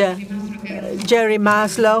died. Jerry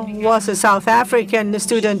Maslow was a South African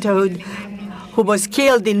student who was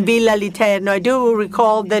killed in Villa Literno. I do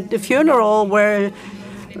recall that the funeral were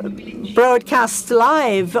broadcast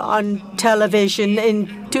live on television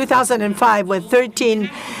in 2005 when 13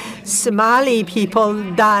 Somali people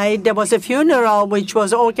died. There was a funeral which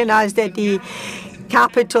was organized at the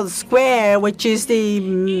Capitol Square, which is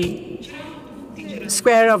the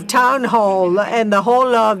square of town hall, and the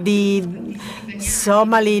whole of the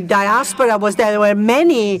Somali diaspora was there. There were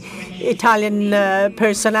many Italian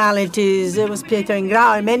personalities. It was Pietro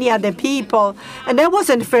Ingrao and many other people, and that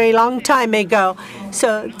wasn't a very long time ago.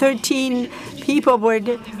 So 13 people were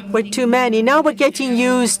too many. Now we're getting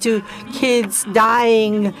used to kids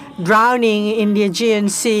dying, drowning in the Aegean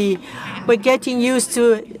Sea. We're getting used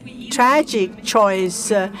to tragic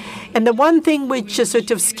choice. And the one thing which sort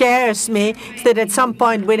of scares me is that at some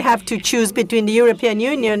point we'd have to choose between the European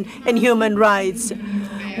Union and human rights.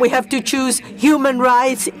 We have to choose human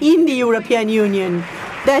rights in the European Union.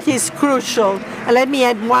 That is crucial. And let me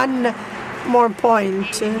add one more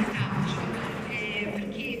point.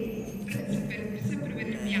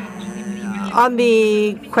 On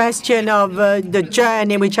the question of the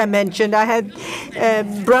journey, which I mentioned,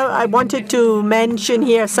 I wanted to mention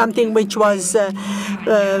here something which was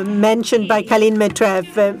mentioned by Khalil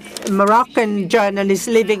Metreff, a Moroccan journalist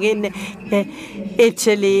living in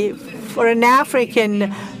Italy. For an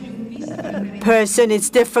African person, it's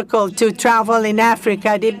difficult to travel in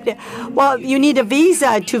Africa. Well, you need a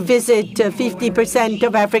visa to visit 50%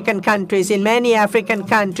 of African countries. In many African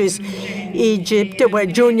countries, Egypt, where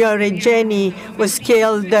Junior Regeni was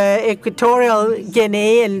killed, Equatorial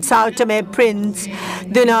Guinea and Sao Tome Prince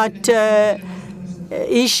do not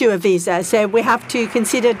issue a visa. So we have to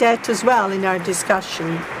consider that as well in our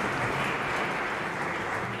discussion.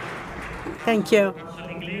 Thank you.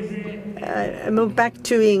 I move back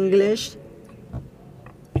to English.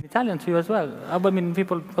 Italian to you as well. I mean,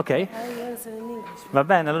 people, okay. Va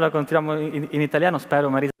bene, allora continuiamo in italiano, spero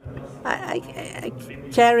Marisa.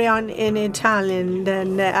 carry on in Italian,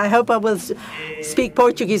 and I hope I will speak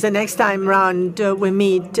Portuguese the next time round we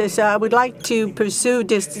meet. So I would like to pursue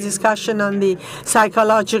this discussion on the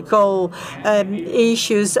psychological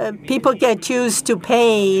issues. People get used to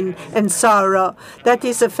pain and sorrow. That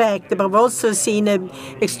is a fact, but I've also seen an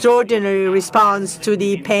extraordinary response to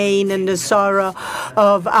the pain and the sorrow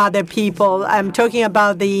of other people. I'm talking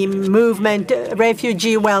about the movement,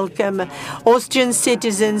 Refugee Welcome. Austrian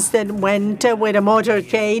citizens that went with a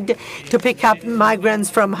motorcade to pick up migrants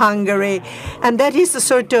from Hungary. And that is the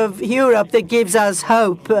sort of Europe that gives us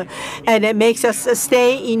hope, and it makes us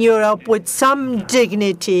stay in Europe with some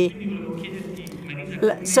dignity.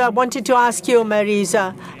 So I wanted to ask you,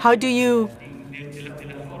 Marisa, how do you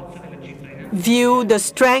view the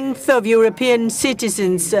strength of European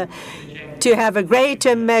citizens to have a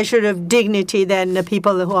greater measure of dignity than the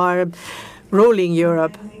people who are ruling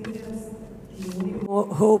Europe?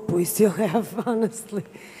 Hope we still have, honestly.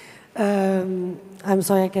 I'm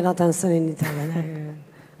sorry I cannot answer in Italian.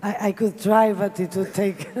 I could try, but it would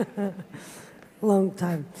take a long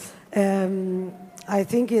time. I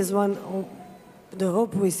think is one the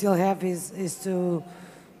hope we still have is to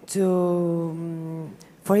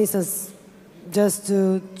for instance, just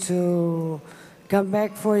to come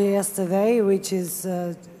back for yesterday, which is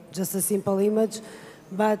just a simple image,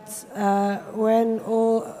 but when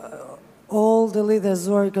all the leaders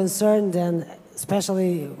were concerned, and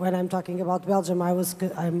especially when I'm talking about Belgium,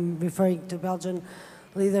 I'm referring to Belgian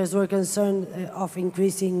leaders were concerned of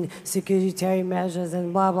increasing security measures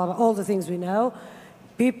and blah, blah, blah, all the things we know.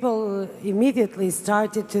 People immediately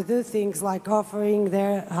started to do things like offering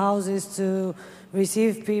their houses to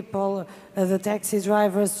receive people. The taxi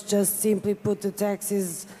drivers just simply put the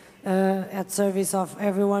taxis at service of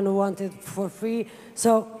everyone who wanted for free.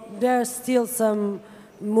 So there's still some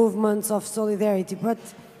movements of solidarity, but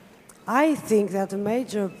I think that a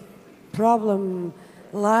major problem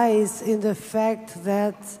lies in the fact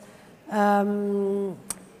that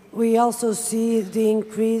we also see the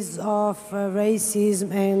increase of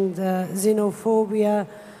racism and xenophobia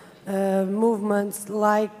movements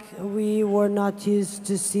like we were not used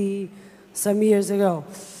to see some years ago.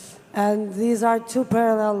 And these are two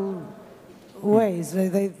parallel ways.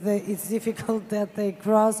 It's difficult that they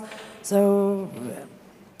cross, so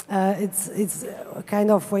it's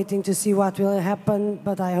kind of waiting to see what will happen,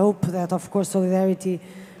 but I hope that, of course, solidarity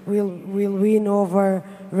will win over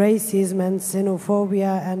racism and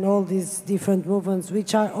xenophobia and all these different movements,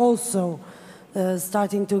 which are also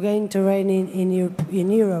starting to gain terrain in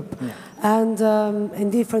Europe. Yeah. And in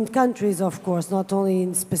different countries, of course, not only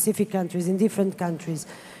in specific countries, in different countries.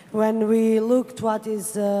 When we looked what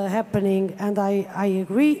is happening, and I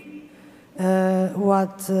agree to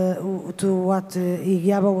what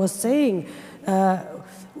Igiaba was saying.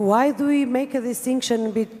 Why do we make a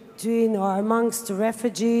distinction between or amongst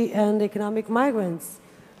refugee and economic migrants?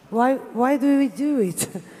 Why do we do it?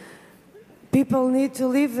 People need to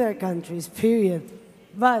leave their countries, period.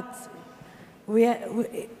 But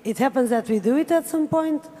it happens that we do it at some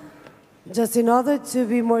point just in order to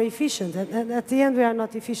be more efficient. And at the end, we are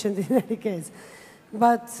not efficient in any case.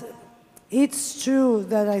 But it's true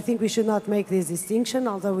that I think we should not make this distinction,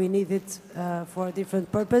 although we need it for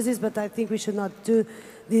different purposes, but I think we should not do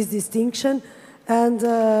this distinction. And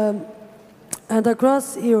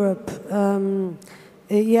across Europe,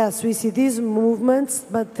 yes, we see these movements,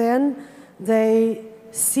 but then they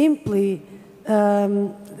simply,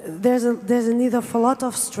 there's a need of a lot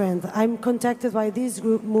of strength. I'm contacted by these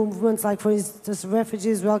group movements, like for instance,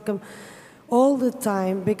 Refugees Welcome, all the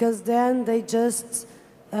time, because then they just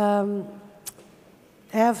have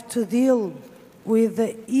to deal with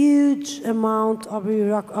the huge amount of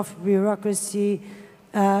bureaucracy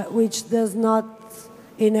which does not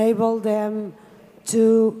enable them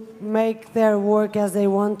to make their work as they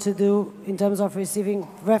want to do in terms of receiving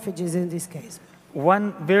refugees in this case.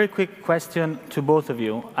 One very quick question to both of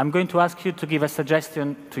you. I'm going to ask you to give a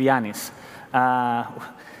suggestion to Yanis.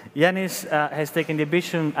 Yanis has taken the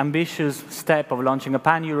ambitious step of launching a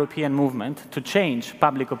pan-European movement to change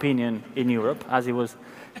public opinion in Europe, as he was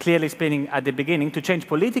clearly explaining at the beginning, to change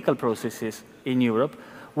political processes in Europe.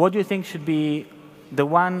 What do you think should be the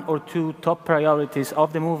one or two top priorities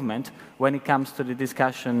of the movement when it comes to the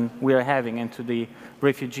discussion we are having and to the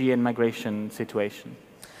refugee and migration situation?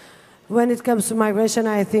 When it comes to migration,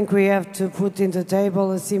 I think we have to put in the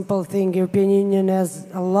table a simple thing. European Union has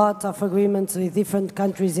a lot of agreements with different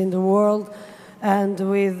countries in the world, and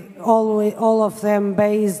with all of them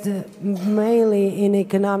based mainly in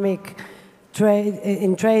economic trade,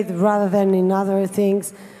 in trade rather than in other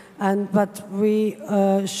things. But we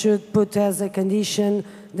should put as a condition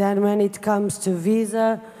then when it comes to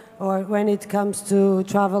visa or when it comes to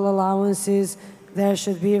travel allowances, there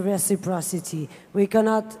should be reciprocity. We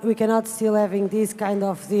cannot still having these kind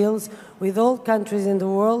of deals with all countries in the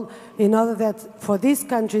world in order that for these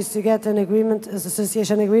countries to get an agreement, an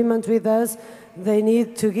association agreement with us, they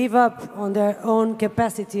need to give up on their own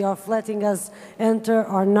capacity of letting us enter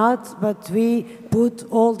or not, but we put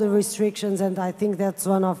all the restrictions, and I think that's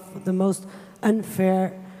one of the most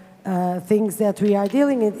unfair things that we are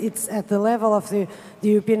dealing with. It's at the level of the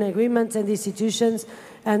European agreements and institutions,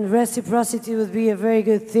 and reciprocity would be a very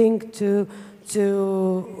good thing to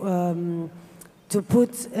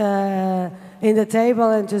put in the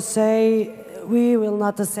table and to say we will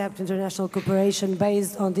not accept international cooperation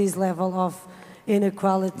based on this level of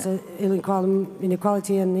inequality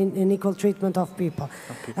and unequal treatment of people.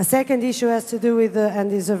 Okay. A second issue has to do with,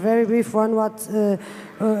 and is a very brief one, what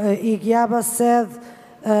Igiaba said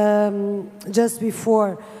just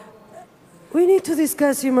before. We need to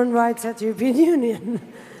discuss human rights at the European Union.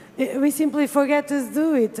 We simply forget to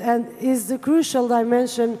do it, and is the crucial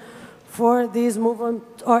dimension for this movement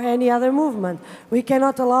or any other movement. We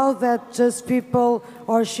cannot allow that just people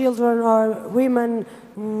or children or women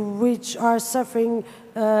which are suffering,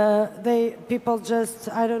 people just,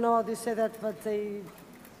 I don't know how to say that, but they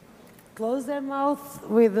close their mouth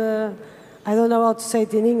with, I don't know how to say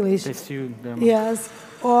it in English. They sue them. Yes,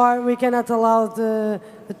 or we cannot allow to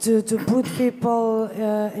put people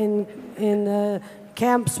in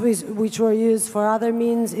camps which were used for other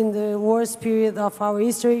means in the worst period of our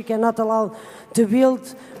history. We cannot allow to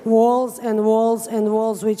build walls and walls and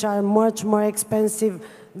walls which are much more expensive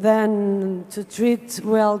than to treat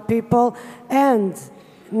well people. And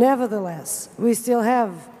nevertheless, we still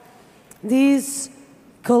have this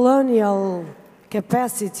colonial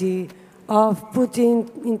capacity of putting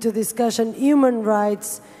into discussion human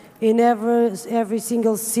rights in every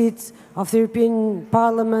single seat of the European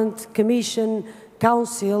Parliament, Commission,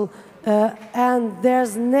 Council, and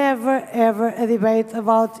there's never ever a debate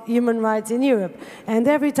about human rights in Europe. And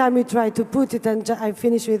every time we try to put it, and I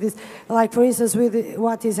finish with this, like for instance with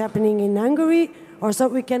what is happening in Hungary, or so,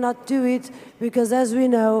 we cannot do it because, as we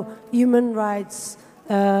know, human rights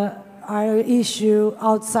are an issue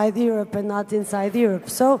outside Europe and not inside Europe.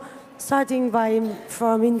 So starting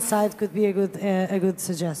from inside could be a good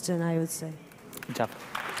suggestion, I would say. Good job.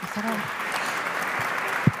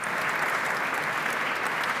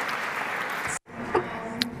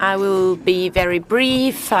 I will be very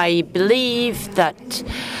brief. I believe that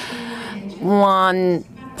one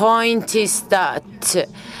point is that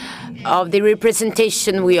of the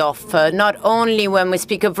representation we offer, not only when we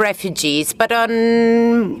speak of refugees, but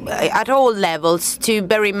at all levels, to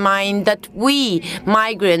bear in mind that we,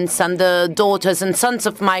 migrants and the daughters and sons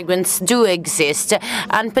of migrants, do exist,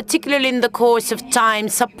 and particularly in the course of time,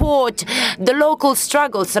 support the local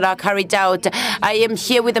struggles that are carried out. I am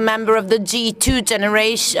here with a member of the G2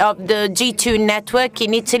 generation, of the G2 network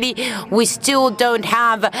in Italy. We still don't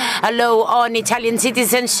have a law on Italian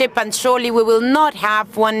citizenship, and surely we will not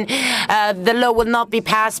have one. The law will not be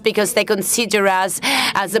passed because they consider us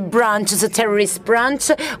as a branch, as a terrorist branch.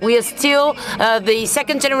 We are still, the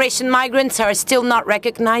second-generation migrants are still not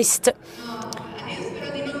recognized.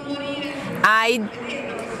 I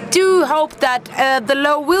do hope that the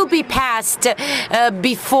law will be passed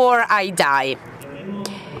before I die.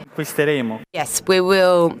 Yes, we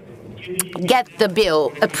will get the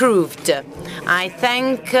bill approved. I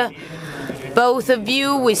thank both of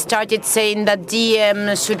you. We started saying that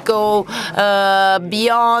DiEM should go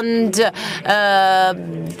beyond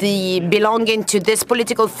the belonging to this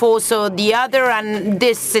political force or the other, and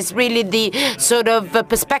this is really the sort of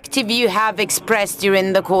perspective you have expressed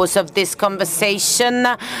during the course of this conversation.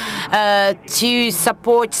 To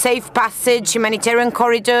support safe passage, humanitarian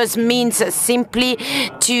corridors means simply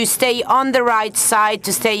to stay on the right side,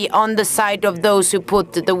 to stay on the side of those who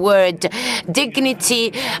put the word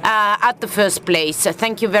dignity at the first place.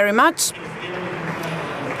 Thank you very much.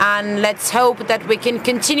 And let's hope that we can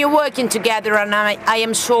continue working together, and I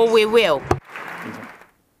am sure we will.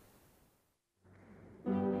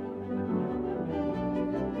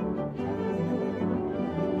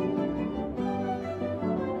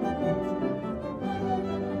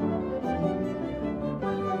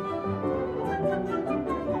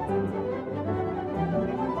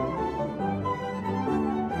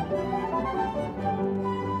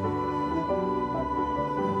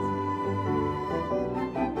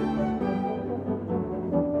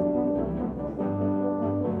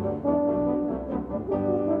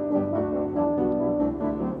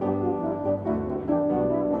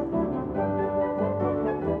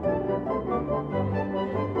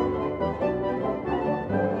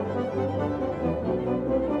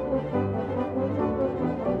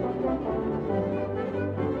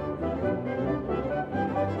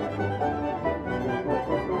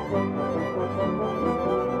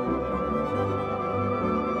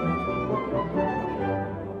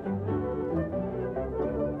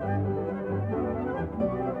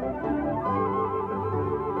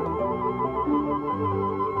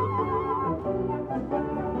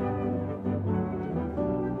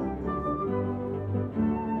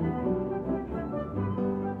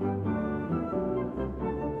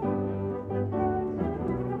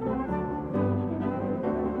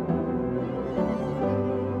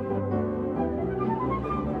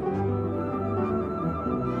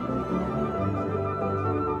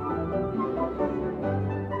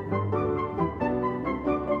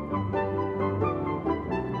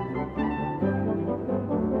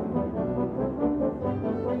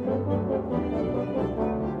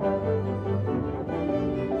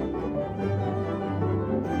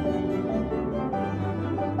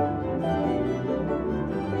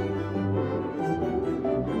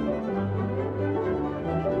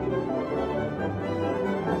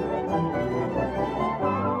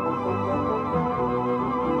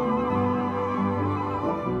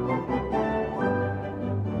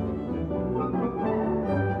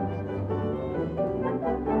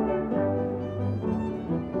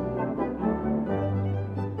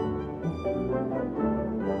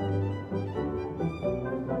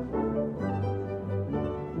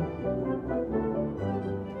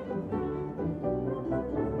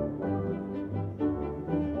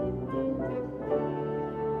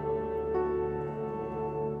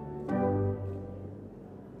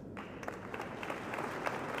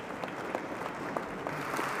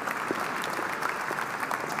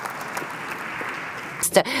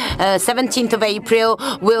 next 17th of April,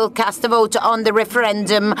 will cast a vote on the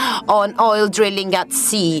referendum on oil drilling at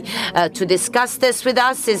sea. To discuss this with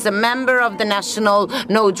us is a member of the National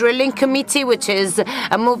No Drilling Committee, which is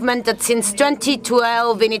a movement that since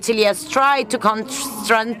 2012 in Italy has tried to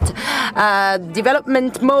construct a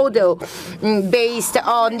development model based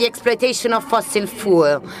on the exploitation of fossil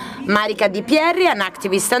fuel. Marica di Pierri, an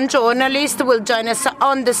activist and journalist, will join us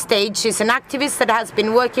on the stage. She's an activist that has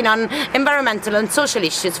been working on environmental and social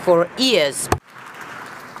issues for years.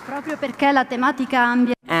 Proprio perché la tematica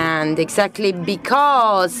ambientale. And exactly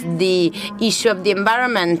because the issue of the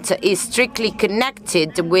environment is strictly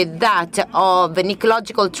connected with that of an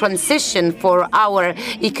ecological transition for our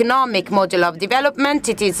economic model of development,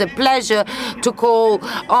 it is a pleasure to call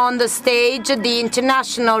on the stage the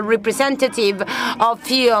international representative of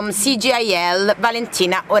FIOM CGIL,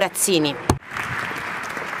 Valentina Orazzini.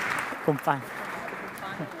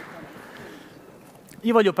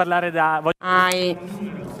 Io voglio parlare I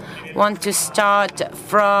want to start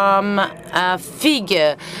from a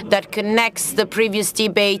figure that connects the previous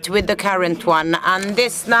debate with the current one, and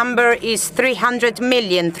this number is 300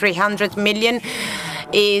 million. 300 million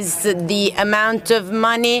is the amount of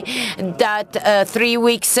money that 3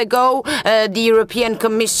 weeks ago the European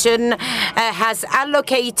Commission has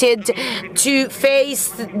allocated to face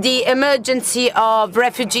the emergency of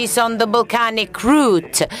refugees on the Balkanic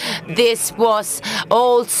route. This was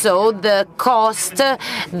also the cost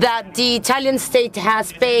that the Italian state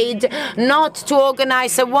has paid not to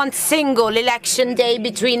organize one single election day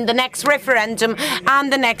between the next referendum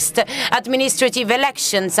and the next administrative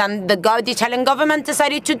elections, and the Italian government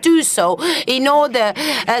decided to do so in order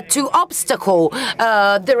to obstacle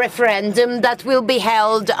the referendum that will be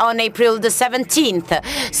held on April the 17th.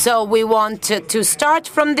 So we want to start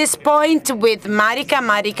from this point with Marica,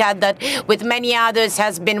 that with many others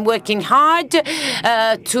has been working hard for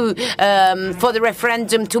the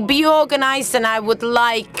referendum to be organized, and I would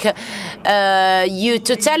like you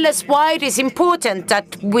to tell us why it is important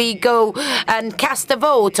that we go and cast a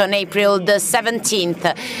vote on April the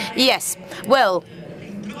 17th. Yes, well,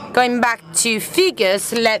 going back to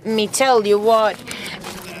figures, let me tell you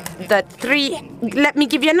let me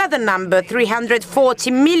give you another number,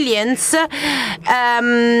 340 millions,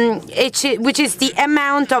 which is the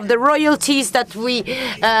amount of the royalties that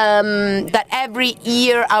that every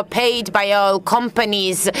year are paid by oil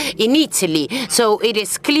companies in Italy. So it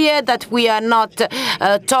is clear that we are not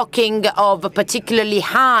talking of particularly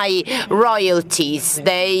high royalties.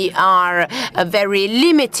 They are a very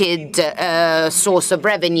limited source of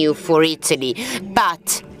revenue for Italy.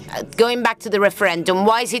 But going back to the referendum,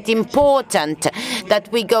 why is it important that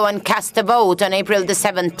we go and cast a vote on April the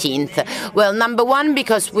 17th? Well, number one,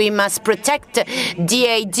 because we must protect the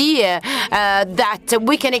idea that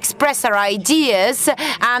we can express our ideas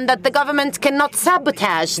and that the government cannot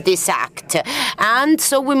sabotage this act. And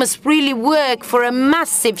so we must really work for a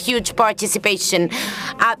massive, huge participation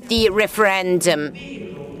at the referendum.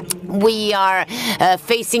 We are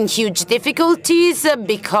facing huge difficulties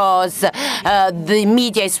because the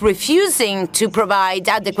media is refusing to provide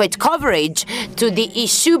adequate coverage to the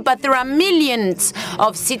issue, but there are millions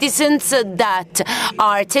of citizens that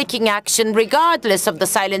are taking action regardless of the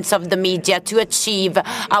silence of the media to achieve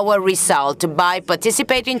our result. By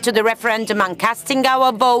participating to the referendum and casting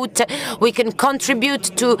our vote, we can contribute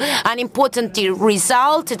to an important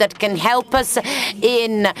result that can help us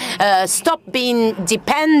in stop being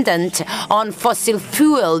dependent on fossil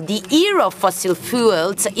fuel. The era of fossil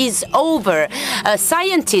fuels is over.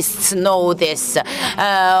 Scientists know this.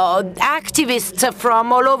 Activists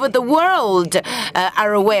from all over the world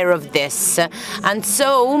are aware of this. And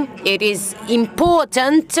so it is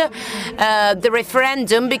important, the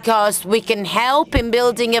referendum, because we can help in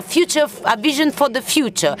building a vision for the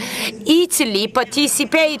future. Italy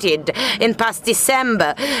participated in past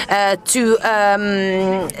December to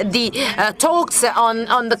the talks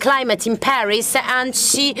on the climate in Paris, and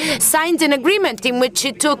she signed an agreement in which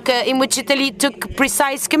Italy took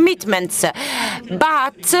precise commitments.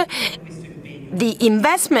 But the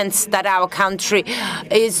investments that our country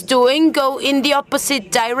is doing go in the opposite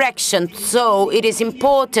direction. So it is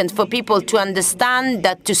important for people to understand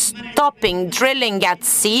that stopping drilling at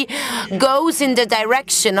sea goes in the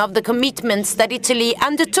direction of the commitments that Italy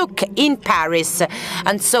undertook in Paris.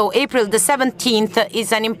 And so April the 17th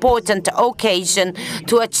is an important occasion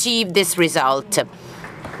to achieve this result.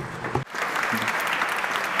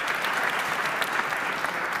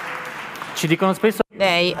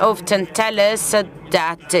 They often tell us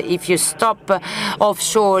that if you stop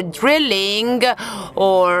offshore drilling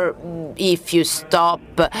or if you stop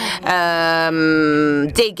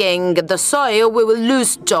digging the soil, we will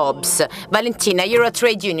lose jobs. Valentina, you're a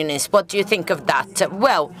trade unionist. What do you think of that?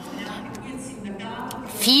 Well,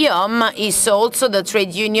 FIOM is also the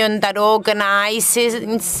trade union that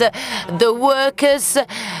organizes the workers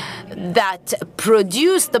that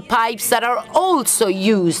produce the pipes that are also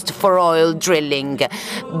used for oil drilling.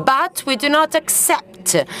 But we do not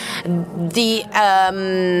accept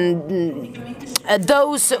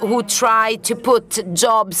those who try to put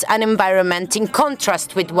jobs and environment in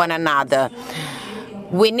contrast with one another.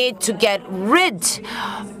 We need to get rid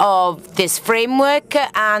of this framework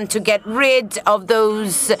and to get rid of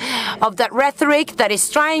that rhetoric that is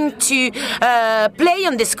trying to play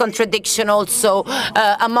on this contradiction also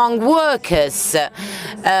among workers.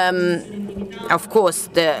 Of course,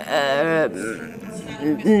 the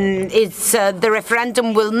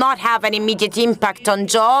referendum will not have an immediate impact on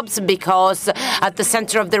jobs because at the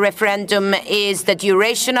center of the referendum is the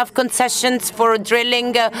duration of concessions for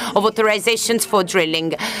drilling, of authorizations for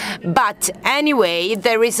drilling. But anyway,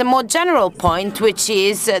 there is a more general point, which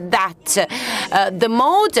is that the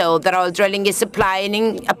model that oil drilling is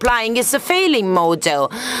applying is a failing model.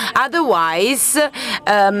 Otherwise,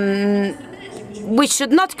 we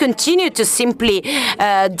should not continue to simply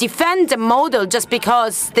defend a model just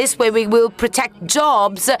because this way we will protect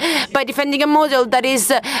jobs by defending a model that is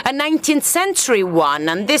a 19th century one,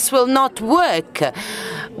 and this will not work.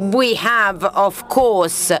 We have, of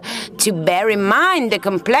course, to bear in mind the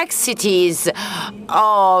complexities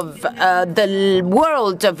of the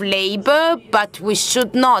world of labor, but we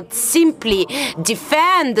should not simply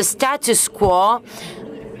defend the status quo,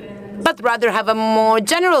 but rather have a more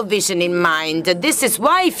general vision in mind. This is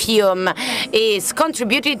why FIOM is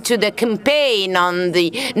contributing to the campaign on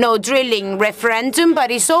the no drilling referendum, but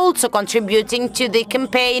is also contributing to the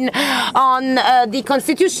campaign on the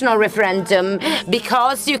constitutional referendum,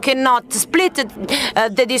 because you cannot split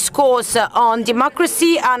the discourse on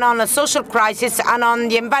democracy and on a social crisis and on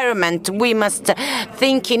the environment. We must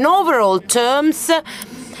think in overall terms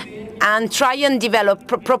and try and develop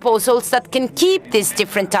proposals that can keep these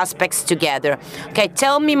different aspects together. Okay,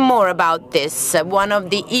 tell me more about this. One of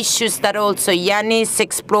the issues that also Yanis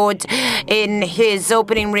explored in his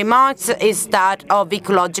opening remarks is that of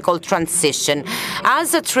ecological transition.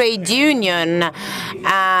 As a trade union,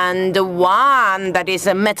 and one that is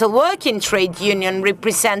a metalworking trade union,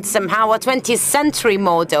 represents somehow a 20th century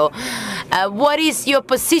model. What is your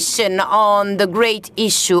position on the great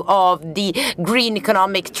issue of the green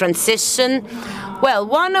economic transition? Well,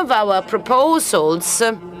 one of our proposals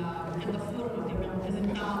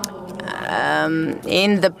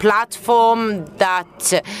in the platform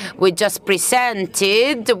that we just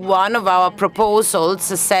presented, one of our proposals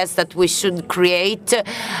says that we should create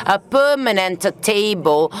a permanent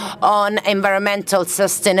table on environmental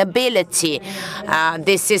sustainability.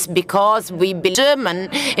 This is because we believe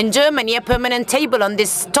in Germany a permanent table on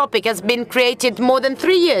this topic has been created more than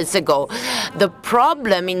 3 years ago. The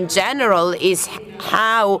problem in general is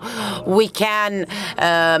how we can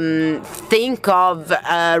think of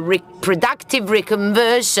productive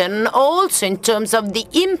reconversion also in terms of the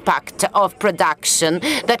impact of production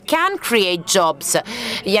that can create jobs.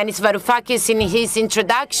 Yanis Varoufakis in his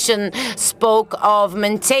introduction spoke of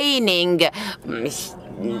maintaining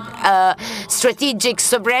strategic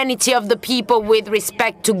sovereignty of the people with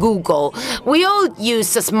respect to Google. We all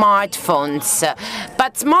use smartphones,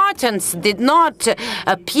 but smartphones did not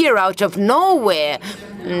appear out of nowhere.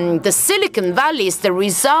 The Silicon Valley is the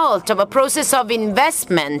result of a process of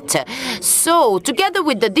investment. So, together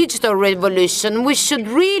with the digital revolution, we should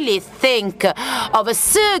really think of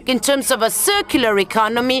in terms of a circular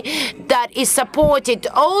economy that is supported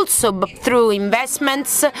also through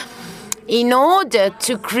investments in order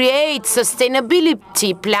to create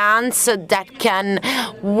sustainability plans that can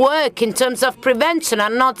work in terms of prevention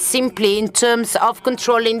and not simply in terms of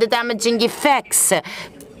controlling the damaging effects.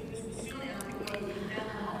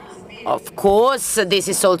 Of course, this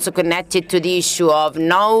is also connected to the issue of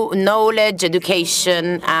knowledge,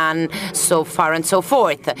 education, and so far and so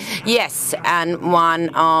forth. Yes, and one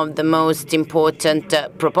of the most important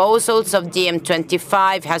proposals of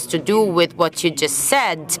DiEM25 has to do with what you just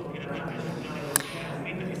said,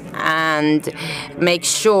 and make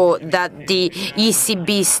sure that the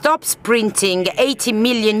ECB stops printing 80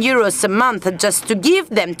 million euros a month just to give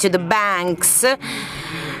them to the banks.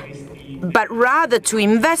 but rather to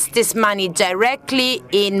invest this money directly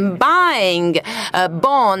in buying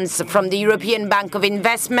bonds from the European Bank of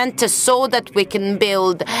Investment so that we can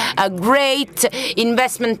build a great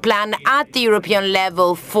investment plan at the European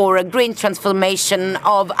level for a green transformation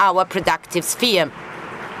of our productive sphere.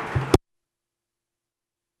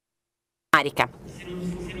 Marica.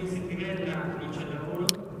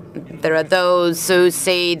 There are those who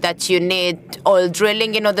say that you need oil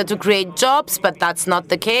drilling in order to create jobs, but that's not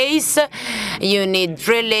the case. You need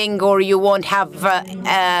drilling or you won't have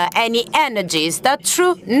any energy. Is that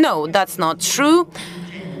true? No, that's not true.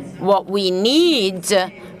 What we need,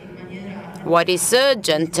 what is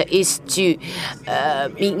urgent, is to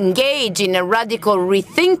engage in a radical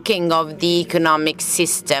rethinking of the economic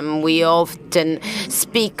system. We often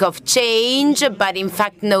speak of change, but in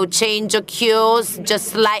fact no change occurs, just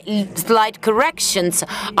slight corrections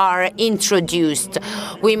are introduced.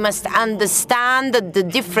 We must understand the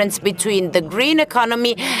difference between the green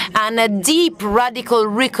economy and a deep radical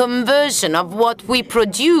reconversion of what we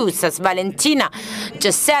produce. As Valentina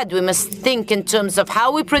just said, we must think in terms of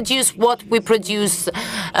how we produce what we produce,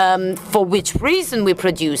 for which reason we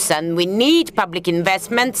produce, and we need public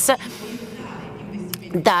investments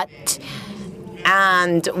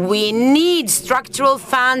and we need structural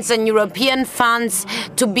funds and European funds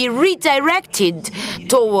to be redirected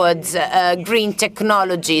towards green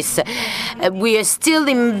technologies. We are still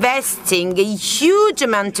investing a huge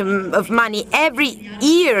amount of money every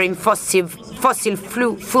year in fossil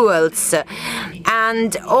fuels,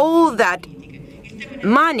 and all that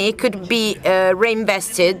money could be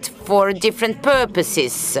reinvested for different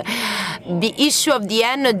purposes. The issue of the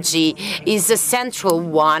energy is a central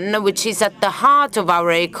one, which is at the heart of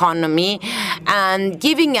our economy, and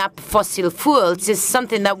giving up fossil fuels is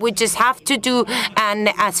something that we just have to do, and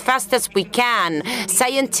as fast as we can.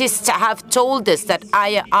 Scientists have told us that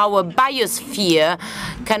our biosphere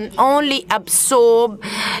can only absorb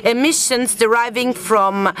emissions deriving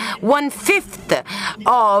from 1/5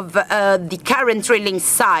 of the current drilling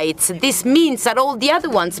sites. This means that all the other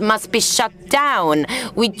ones must be shut down.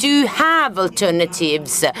 We do have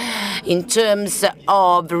alternatives in terms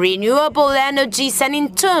of renewable energies and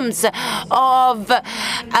in terms of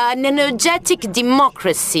an energetic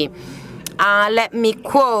democracy. Let me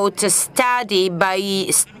quote a study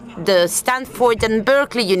by the Stanford and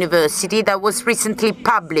Berkeley University that was recently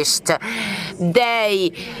published.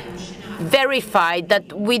 They verified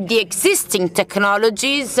that with the existing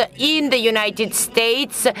technologies in the United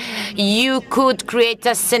States, you could create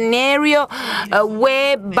a scenario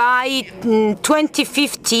where by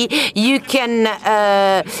 2050 you can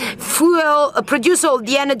produce all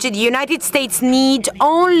the energy the United States need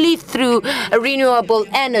only through renewable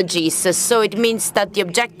energies. So it means that the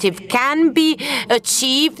objective can be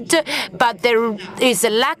achieved, but there is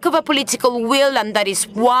a lack of a political will, and that is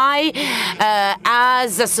why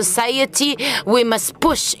as a society we must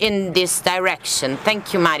push in this direction.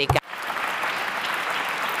 Thank you, Marica.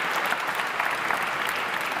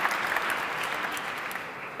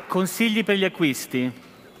 Consigli per gli acquisti.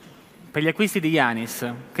 Per gli acquisti di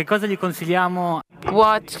Yanis. Che cosa gli consigliamo?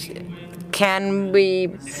 What can we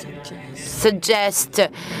suggest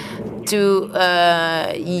to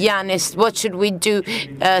Yanis? What should we do?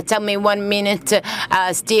 Tell me 1 minute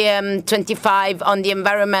as DiEM25 on the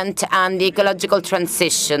environment and the ecological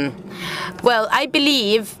transition. Well, I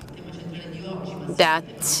believe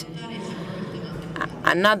that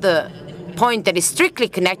another point that is strictly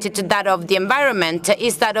connected to that of the environment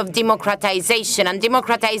is that of democratization. And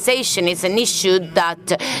democratization is an issue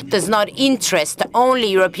that does not interest only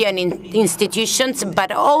European institutions,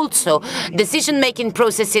 but also decision-making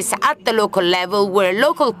processes at the local level, where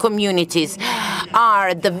local communities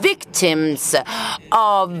are the victims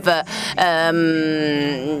of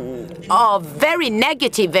very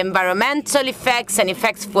negative environmental effects and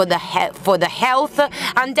effects for the health,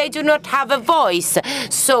 and they do not have a voice.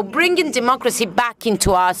 So bringing democracy back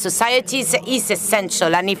into our societies is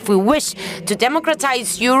essential, and if we wish to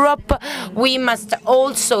democratize Europe, we must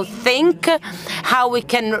also think how we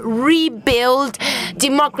can rebuild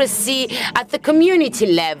democracy at the community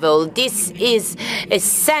level. This is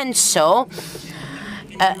essential,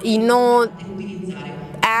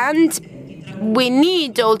 and we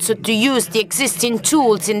need also to use the existing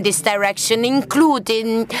tools in this direction,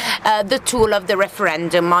 including the tool of the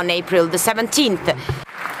referendum on April the 17th.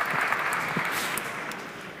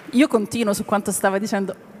 Io continuo su quanto stava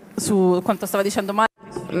dicendo Marica.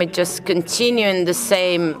 Let me just continue in the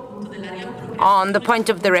same on the point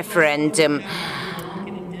of the referendum.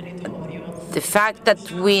 The fact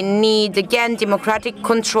that we need, again, democratic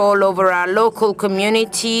control over our local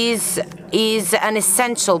communities is an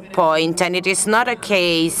essential point, and it is not a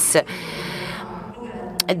case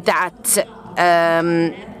that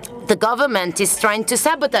the government is trying to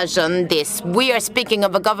sabotage on this. We are speaking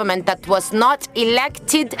of a government that was not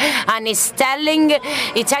elected and is telling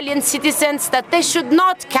Italian citizens that they should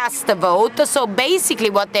not cast a vote. So basically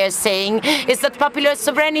what they're saying is that popular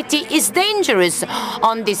sovereignty is dangerous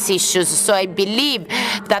on these issues. So I believe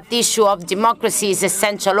that the issue of democracy is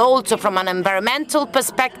essential also from an environmental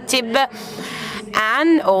perspective.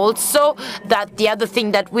 And also that the other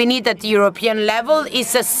thing that we need at the European level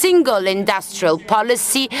is a single industrial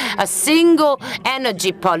policy, a single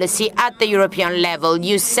energy policy at the European level.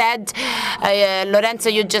 You said, Lorenzo,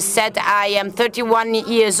 you just said, I am 31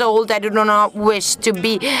 years old. I do not wish to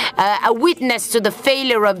be a witness to the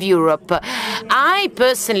failure of Europe. I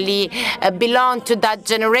personally belong to that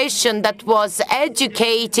generation that was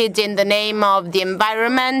educated in the name of the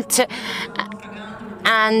environment,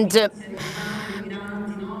 and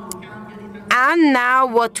now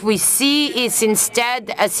what we see is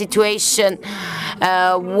instead a situation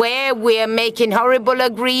where we are making horrible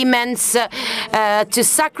agreements to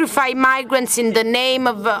sacrifice migrants in the name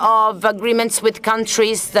of agreements with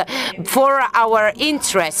countries for our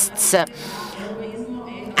interests.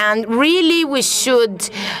 And really we should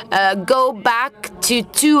go back to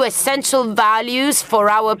two essential values for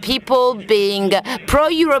our people, being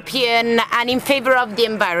pro-European and in favor of the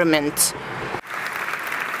environment.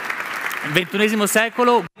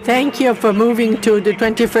 Thank you for moving to the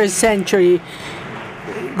 21st century.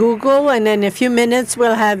 Google, and in a few minutes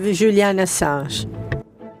we'll have Julian Assange.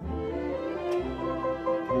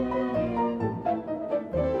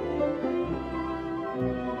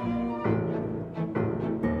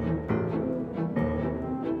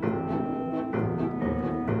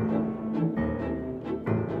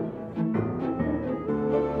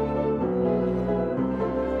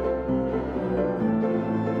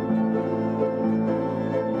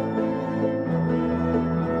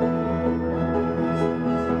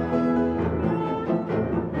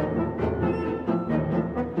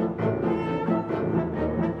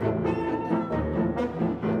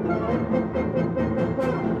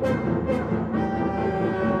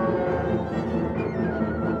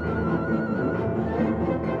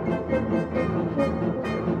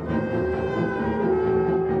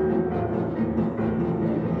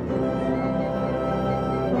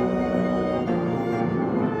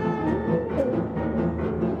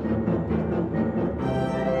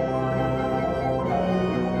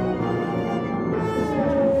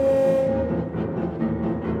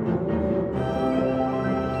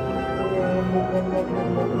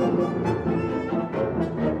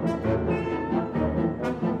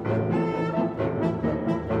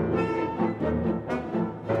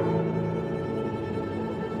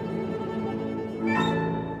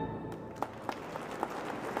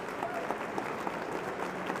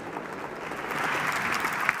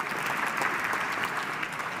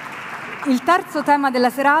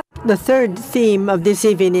 The third theme of this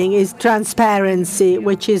evening is transparency,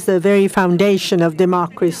 which is the very foundation of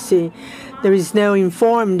democracy. There is no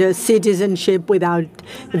informed citizenship without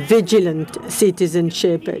vigilant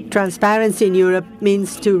citizenship. Transparency in Europe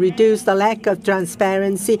means to reduce the lack of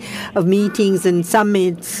transparency of meetings and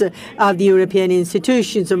summits of the European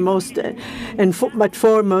institutions, but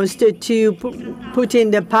foremost to put in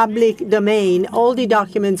the public domain all the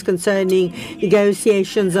documents concerning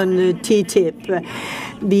negotiations on TTIP,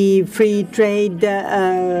 the free trade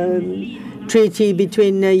treaty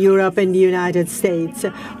between Europe and the United States.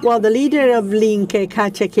 Well, the leader of Linke,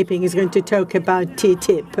 Katja Kipping, is going to talk about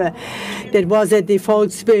TTIP. That was a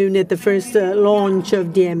default spoon at the first launch of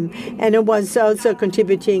DiEM, and it was also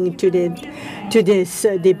contributing to this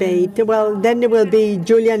debate. Well, then there will be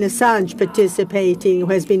Julian Assange participating, who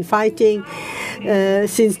has been fighting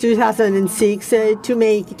since 2006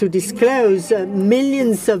 to disclose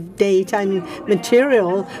millions of data and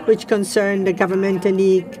material which concern the government and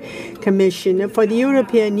the Commission. For the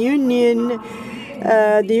European Union,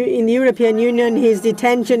 in the European Union, his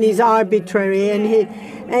detention is arbitrary, and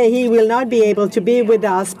he will not be able to be with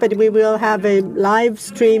us, but we will have a live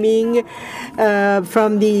streaming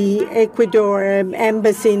from the Ecuador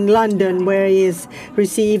embassy in London, where he has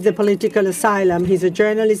received the political asylum. He's a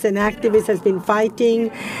journalist and activist, has been fighting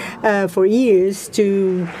for years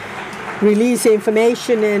to release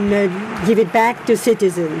information and give it back to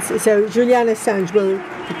citizens. So Julian Assange will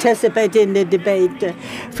participate in the debate.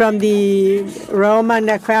 From the Roman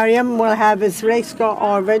Aquarium, we'll have Srecko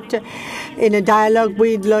Horvat in a dialogue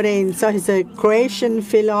with Lorenzo. He's a Croatian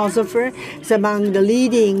philosopher. He's among the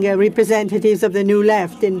leading representatives of the New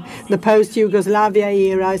Left in the post-Yugoslavia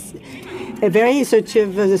era. A very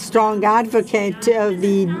strong advocate of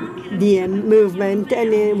the DiEM movement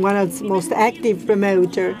and one of its most active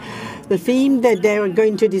promoter. The theme that they are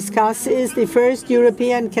going to discuss is the first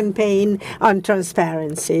European campaign on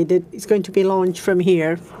transparency that is going to be launched from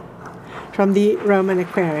here, from the Roman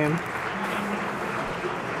Aquarium.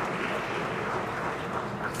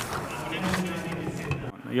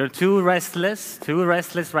 You're too restless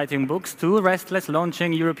writing books, too restless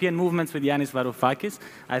launching European movements with Yanis Varoufakis.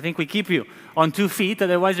 I think we keep you on 2 feet,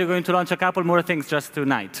 otherwise you're going to launch a couple more things just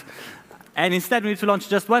tonight. And instead we need to launch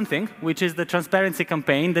just one thing, which is the transparency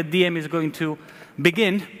campaign that DiEM is going to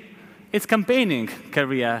begin its campaigning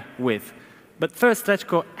career with. But first,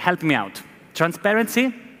 Srecko, help me out.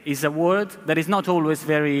 Transparency is a word that is not always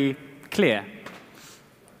very clear.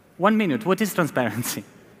 1 minute, what is transparency?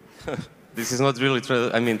 This is not really,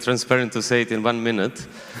 transparent to say it in 1 minute,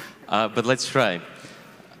 but let's try.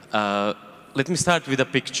 Let me start with a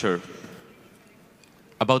picture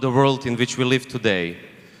about the world in which we live today.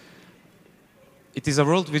 It is a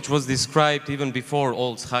world which was described even before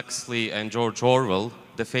Aldous Huxley and George Orwell,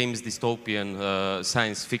 the famous dystopian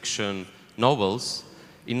science fiction novels.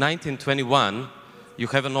 In 1921, you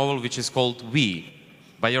have a novel which is called We,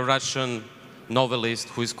 by a Russian novelist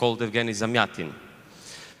who is called Evgeny Zamyatin.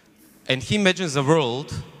 And he imagines a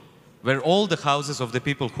world where all the houses of the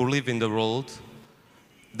people who live in the world,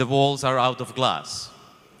 the walls are out of glass.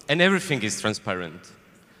 And everything is transparent.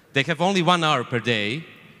 They have only 1 hour per day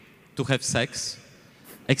to have sex,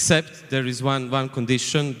 except there is one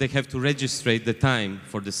condition: they have to register the time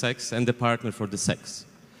for the sex and the partner for the sex.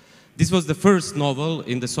 This was the first novel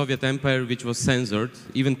in the Soviet Empire which was censored,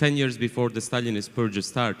 even 10 years before the Stalinist purge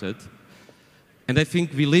started. And I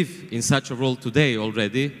think we live in such a world today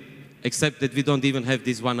already, except that we don't even have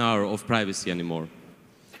this 1 hour of privacy anymore.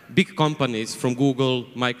 Big companies from Google,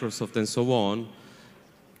 Microsoft, and so on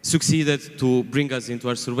succeeded to bring us into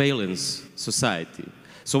our surveillance society.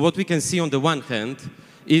 So what we can see on the one hand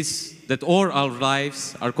is that all our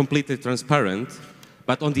lives are completely transparent,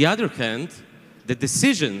 but on the other hand, the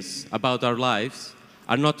decisions about our lives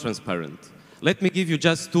are not transparent. Let me give you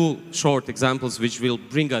just 2 short examples which will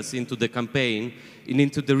bring us into the campaign and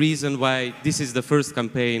into the reason why this is the first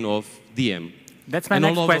campaign of DiEM. That's my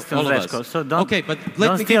next question, Srecko, so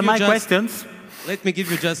don't steal my questions. Let me give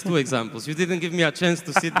you just 2 examples. You didn't give me a chance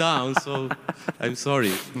to sit down, so I'm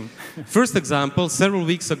sorry. First example, several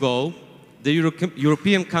weeks ago, the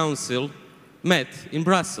European Council met in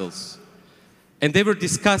Brussels. And they were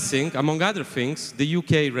discussing, among other things, the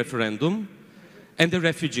UK referendum and the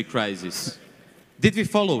refugee crisis. Did we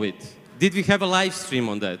follow it? Did we have a live stream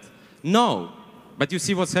on that? No. But you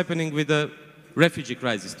see what's happening with the refugee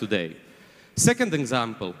crisis today. Second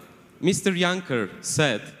example, Mr. Juncker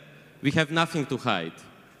said, we have nothing to hide.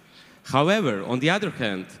 However, on the other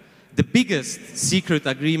hand, the biggest secret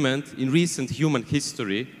agreement in recent human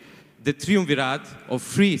history, the triumvirate of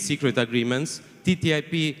 3 secret agreements,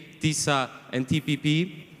 TTIP, TISA, and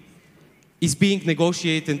TPP, is being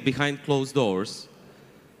negotiated behind closed doors.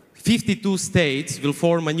 52 states will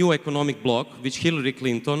form a new economic bloc, which Hillary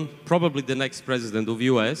Clinton, probably the next president of the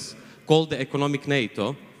US, called the economic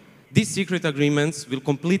NATO. These secret agreements will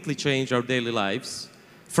completely change our daily lives,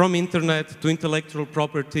 from internet to intellectual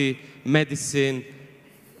property, medicine.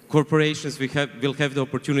 Corporations will have the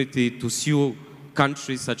opportunity to sue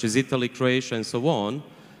countries such as Italy, Croatia, and so on.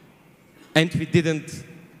 And we didn't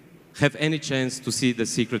have any chance to see the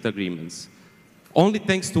secret agreements. Only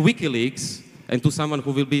thanks to WikiLeaks and to someone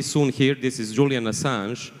who will be soon here, this is Julian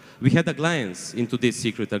Assange, we had a glance into these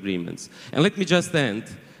secret agreements. And let me just end,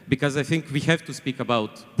 because I think we have to speak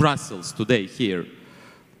about Brussels today here.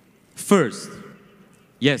 First,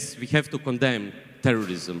 yes, we have to condemn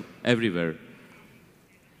terrorism everywhere.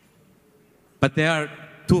 But there are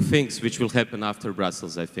 2 things which will happen after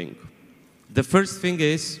Brussels, I think. The first thing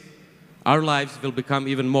is our lives will become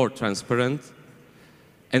even more transparent.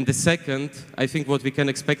 And the second, I think what we can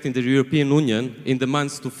expect in the European Union in the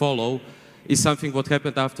months to follow is something what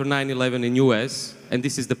happened after 9/11 in US, and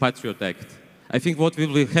this is the Patriot Act. I think what we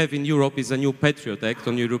will have in Europe is a new Patriot Act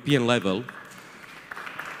on European level.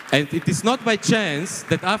 And it is not by chance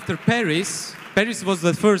that after Paris was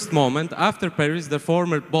the first moment. After Paris, the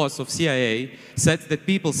former boss of CIA said that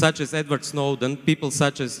people such as Edward Snowden, people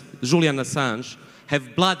such as Julian Assange,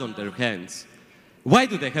 have blood on their hands. Why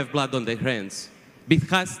do they have blood on their hands?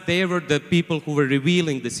 because they were the people who were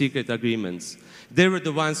revealing the secret agreements. They were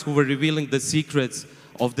the ones who were revealing the secrets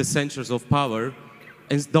of the centers of power,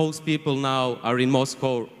 and those people now are in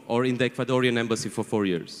Moscow or in the Ecuadorian embassy for 4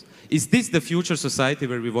 years. Is this the future society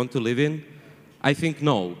where we want to live in? I think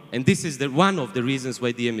no. And this is one of the reasons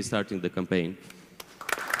why DiEM is starting the campaign.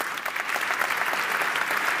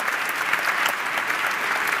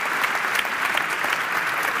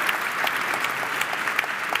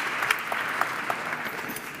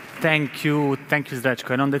 Thank you,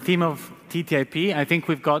 Srecko. And on the theme of TTIP, I think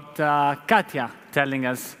we've got Katja telling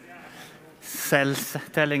us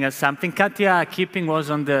something. Katja Kipping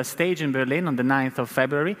was on the stage in Berlin on the 9th of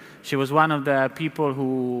February. She was one of the people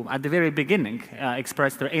who, at the very beginning,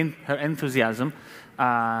 expressed her enthusiasm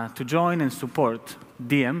to join and support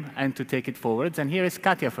DiEM and to take it forwards. And here is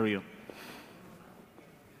Katja for you.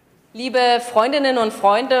 Liebe Freundinnen und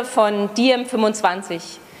Freunde von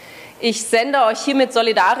DiEM25, ich sende euch hiermit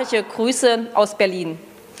solidarische Grüße aus Berlin.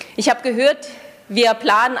 Ich habe gehört, wir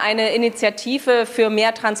planen eine Initiative für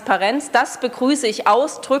mehr Transparenz. Das begrüße ich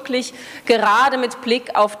ausdrücklich, gerade mit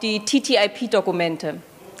Blick auf die TTIP-Dokumente.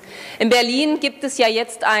 In Berlin gibt es ja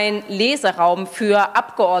jetzt einen Leseraum für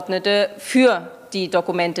Abgeordnete für die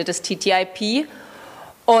Dokumente des TTIP.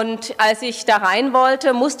 Und als ich da rein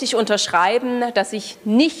wollte, musste ich unterschreiben, dass ich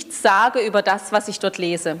nichts sage über das, was ich dort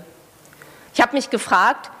lese. Ich habe mich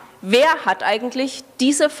gefragt, wer hat eigentlich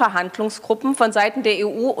diese Verhandlungsgruppen von Seiten der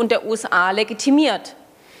EU und der USA legitimiert?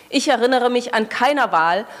 Ich erinnere mich an keiner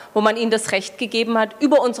Wahl, wo man ihnen das Recht gegeben hat,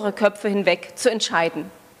 über unsere Köpfe hinweg zu entscheiden.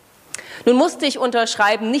 Nun musste ich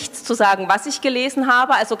unterschreiben, nichts zu sagen, was ich gelesen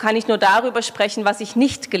habe, also kann ich nur darüber sprechen, was ich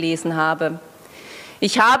nicht gelesen habe.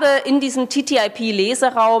 Ich habe in diesem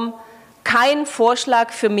TTIP-Leseraum keinen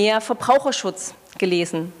Vorschlag für mehr Verbraucherschutz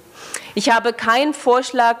gelesen. Ich habe keinen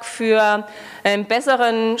Vorschlag für einen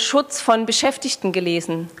besseren Schutz von Beschäftigten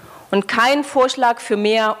gelesen und keinen Vorschlag für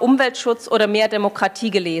mehr Umweltschutz oder mehr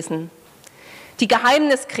Demokratie gelesen. Die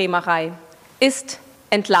Geheimniskrämerei ist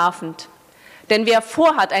entlarvend. Denn wer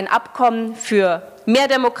vorhat, ein Abkommen für mehr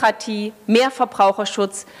Demokratie, mehr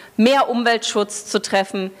Verbraucherschutz, mehr Umweltschutz zu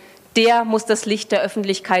treffen, der muss das Licht der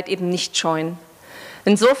Öffentlichkeit eben nicht scheuen.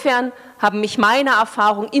 Insofern haben mich meine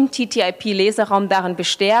Erfahrungen im TTIP-Leseraum darin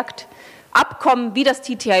bestärkt, Abkommen wie das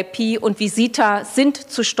TTIP und wie CETA sind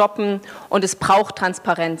zu stoppen und es braucht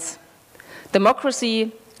Transparenz.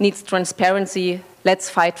 Democracy needs transparency. Let's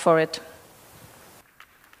fight for it.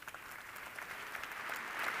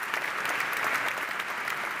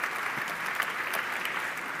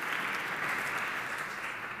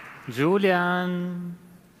 Julian,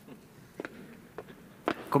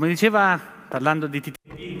 come diceva, parlando di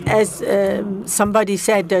TTIP. As somebody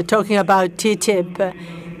said, talking about TTIP,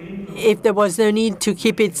 if there was no need to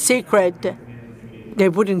keep it secret, they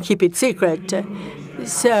wouldn't keep it secret.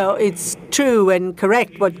 So it's true and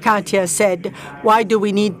correct what Katja said. Why do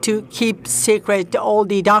we need to keep secret all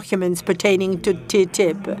the documents pertaining to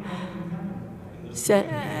TTIP? So,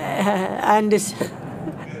 and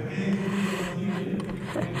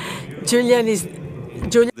Julian is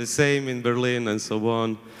the same in Berlin and so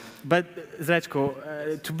on. But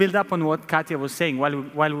Srecko, to build up on what Katja was saying, while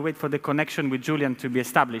we wait for the connection with Julian to be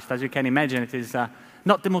established, as you can imagine, it is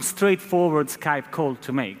not the most straightforward Skype call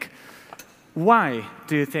to make. Why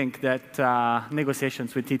do you think that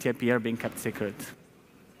negotiations with TTIP are being kept secret?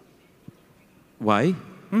 Why?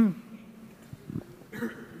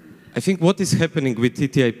 I think what is happening with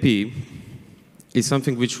TTIP is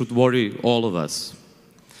something which should worry all of us.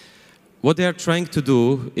 What they are trying to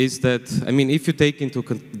do is that, I mean, if you take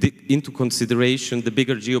into consideration the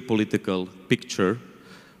bigger geopolitical picture,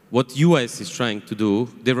 what US is trying to do,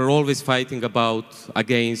 they were always fighting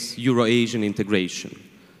against Euro-Asian integration.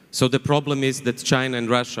 So the problem is that China and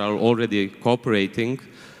Russia are already cooperating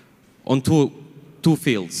on two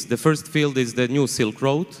fields. The first field is the new Silk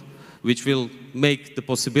Road, which will make the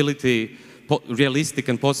possibility realistic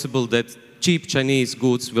and possible that cheap Chinese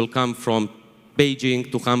goods will come from Beijing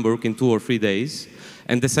to Hamburg in 2 or 3 days.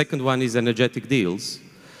 And the second one is energetic deals.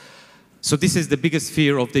 So this is the biggest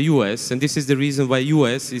fear of the US, and this is the reason why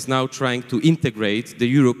US is now trying to integrate the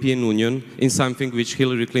European Union in something which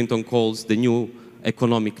Hillary Clinton calls the new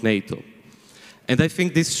economic NATO. And I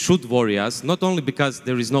think this should worry us, not only because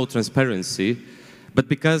there is no transparency, but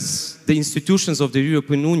because the institutions of the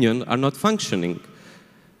European Union are not functioning.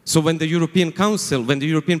 So when the European Council, when the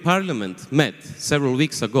European Parliament met several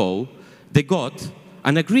weeks ago, they got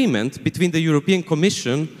an agreement between the European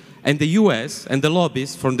Commission and the US and the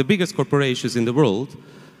lobbyists from the biggest corporations in the world.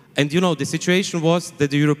 And you know, the situation was that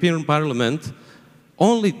the European Parliament,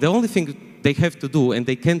 the only thing they have to do and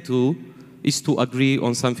they can do is to agree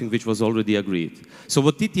on something which was already agreed. So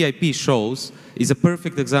what TTIP shows is a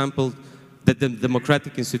perfect example that the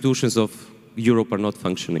democratic institutions of Europe are not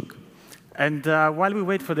functioning. And while we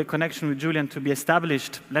wait for the connection with Julian to be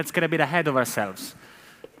established, let's get a bit ahead of ourselves.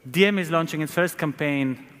 DiEM is launching its first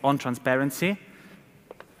campaign on transparency.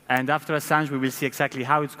 And after Assange, we will see exactly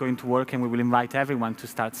how it's going to work, and we will invite everyone to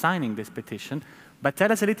start signing this petition. But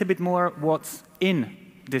tell us a little bit more what's in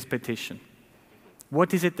this petition.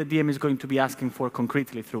 What is it that DiEM is going to be asking for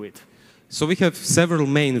concretely through it? So we have several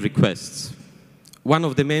main requests. One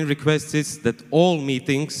of the main requests is that all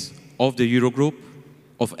meetings of the Eurogroup,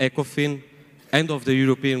 of ECOFIN, and of the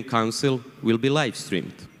European Council will be live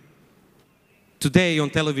streamed. Today on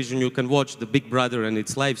television you can watch the Big Brother and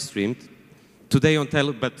it's live streamed. Today on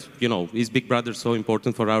but you know, is Big Brother so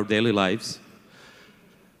important for our daily lives?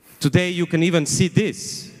 Today you can even see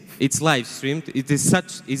this. It's live streamed.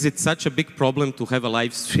 Is it such a big problem to have a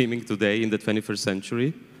live streaming today in the 21st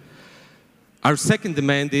century? Our second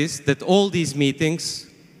demand is that all these meetings,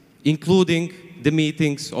 including the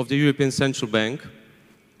meetings of the European Central Bank,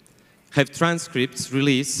 have transcripts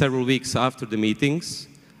released several weeks after the meetings,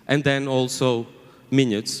 and then also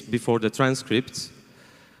minutes before the transcripts.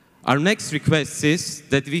 Our next request is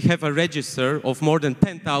that we have a register of more than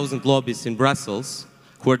 10,000 lobbyists in Brussels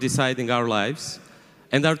who are deciding our lives.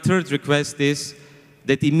 And our third request is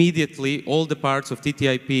that immediately all the parts of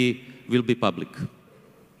TTIP will be public.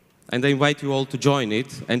 And I invite you all to join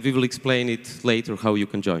it, and we will explain it later how you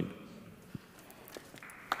can join.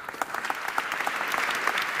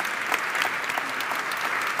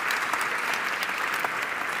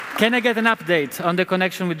 Can I get an update on the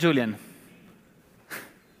connection with Julian?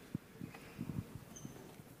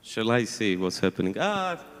 Shall I see what's happening?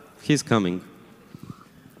 Ah, he's coming.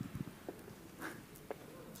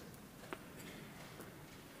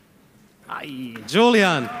 Aye.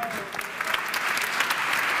 Julian!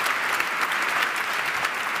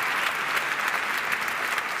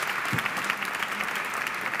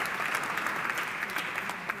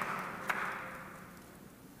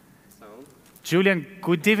 Julian,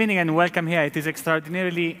 good evening and welcome here. It is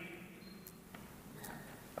extraordinarily...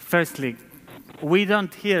 Firstly, we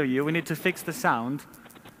don't hear you. We need to fix the sound.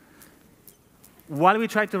 While we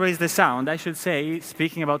try to raise the sound, I should say,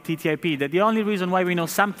 speaking about TTIP, that the only reason why we know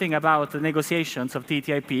something about the negotiations of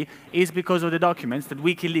TTIP is because of the documents that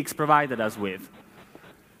WikiLeaks provided us with.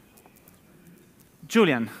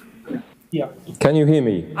 Julian. Yeah. Can you hear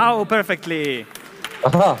me? Oh, perfectly.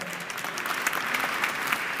 Aha.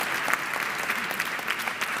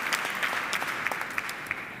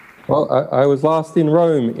 Well, I was last in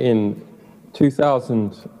Rome in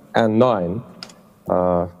 2009,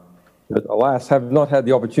 but alas, have not had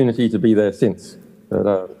the opportunity to be there since.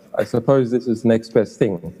 But I suppose this is the next best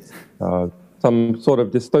thing, some sort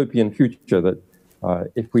of dystopian future that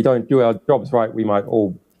if we don't do our jobs right, we might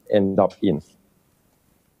all end up in.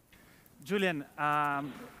 Julian,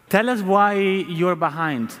 tell us why you're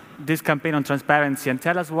behind this campaign on transparency, and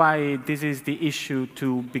tell us why this is the issue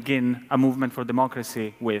to begin a movement for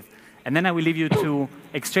democracy with. And then I will leave you to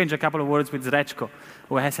exchange a couple of words with Srecko,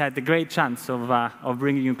 who has had the great chance of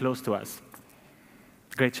bringing you close to us.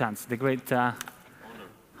 Great chance, the great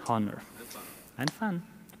honor. And fun.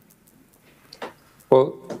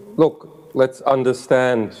 Well, look, let's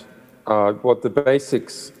understand what the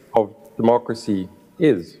basics of democracy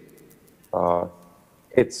is.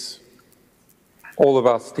 It's all of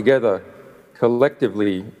us together,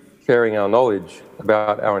 collectively sharing our knowledge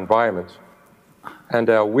about our environment and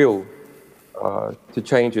our will to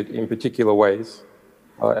change it in particular ways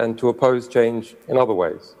and to oppose change in other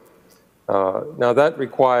ways. Now that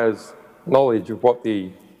requires knowledge of what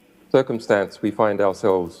the circumstance we find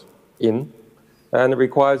ourselves in, and it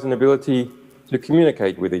requires an ability to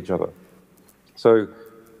communicate with each other. So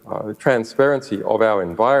transparency of our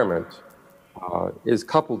environment is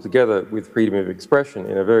coupled together with freedom of expression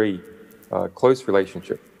in a very close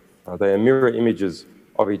relationship. They are mirror images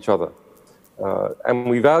of each other. And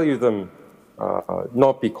we value them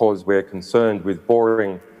not because we're concerned with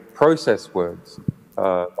boring process words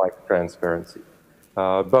like transparency,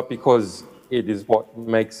 but because it is what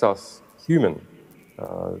makes us human,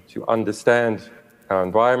 to understand our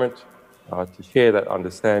environment, to share that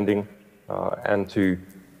understanding, and to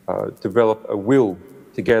develop a will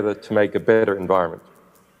together to make a better environment.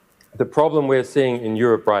 The problem we're seeing in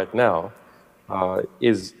Europe right now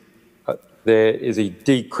is there is a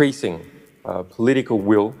decreasing political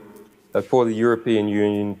will for the European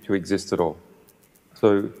Union to exist at all.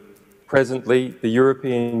 So presently, the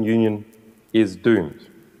European Union is doomed.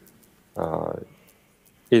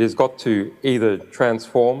 It has got to either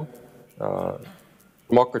transform,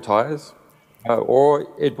 democratize, or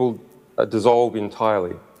it will dissolve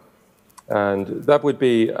entirely. And that would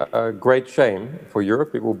be a great shame for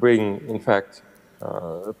Europe. It will bring, in fact,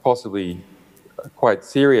 possibly quite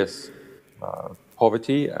serious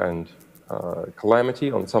poverty and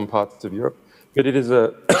calamity on some parts of Europe, but it is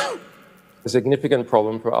a significant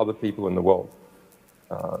problem for other people in the world.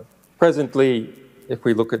 Presently, if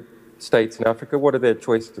we look at states in Africa, what are their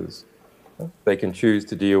choices? They can choose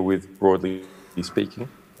to deal with, broadly speaking,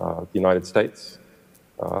 the United States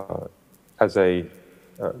as a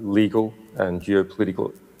legal and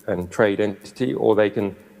geopolitical and trade entity, or they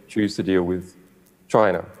can choose to deal with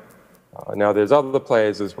China. Now, there's other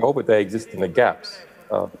players as well, but they exist in the gaps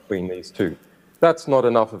between these two. That's not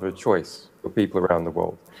enough of a choice for people around the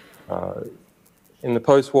world. In the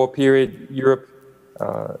post-war period, Europe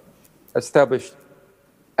established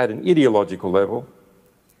at an ideological level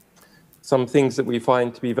some things that we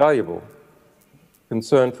find to be valuable: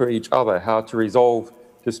 concern for each other, how to resolve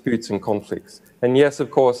disputes and conflicts. And yes,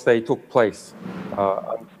 of course, they took place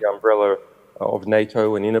under the umbrella of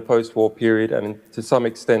NATO and in a post-war period, and to some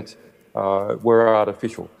extent were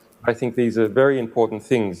artificial. I think these are very important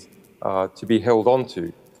things to be held on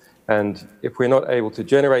to. And if we're not able to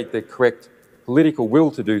generate the correct political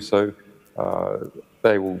will to do so,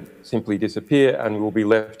 they will simply disappear and we'll be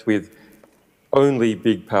left with only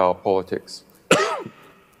big power politics.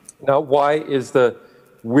 Now, why is the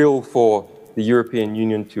will for the European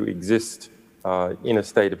Union to exist in a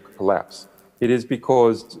state of collapse? It is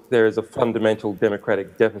because there is a fundamental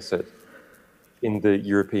democratic deficit in the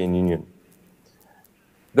European Union.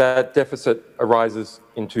 That deficit arises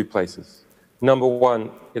in two places. Number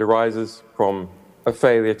one, it arises from a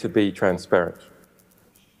failure to be transparent.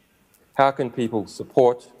 How can people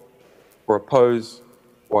support or oppose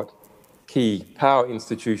what key power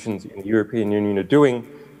institutions in the European Union are doing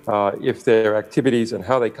if their activities and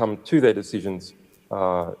how they come to their decisions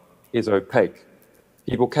is opaque?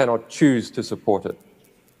 People cannot choose to support it.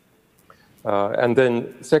 And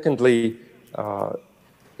then secondly,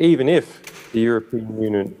 even if the European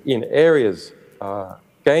Union in areas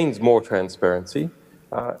gains more transparency,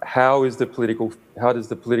 how does the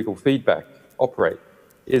political feedback operate?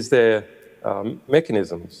 Is there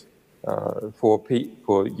mechanisms for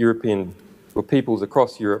peoples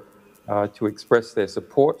across Europe to express their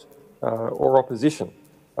support or opposition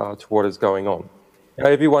to what is going on? Now,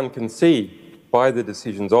 everyone can see by the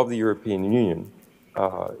decisions of the European Union,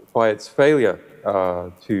 by its failure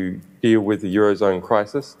to deal with the Eurozone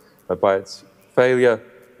crisis, by its failure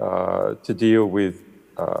to deal with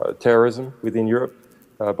terrorism within Europe,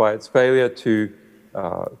 by its failure to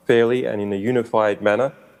fairly and in a unified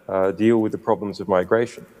manner deal with the problems of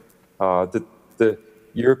migration, that the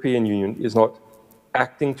European Union is not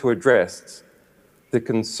acting to address the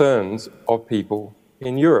concerns of people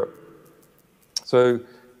in Europe. So,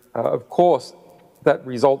 of course, that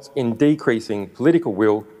results in decreasing political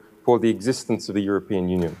will for the existence of the European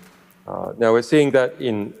Union. Now, we're seeing that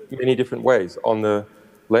in many different ways. On the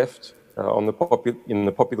left, in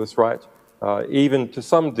the populist right, even to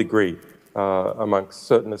some degree amongst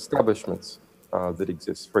certain establishments that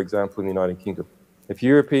exist, for example, in the United Kingdom. If the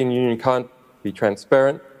European Union can't be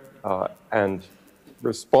transparent and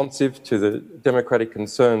responsive to the democratic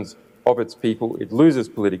concerns of its people, it loses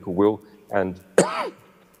political will and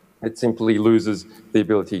it simply loses the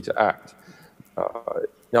ability to act.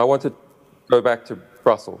 Now, I want to go back to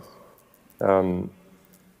Brussels.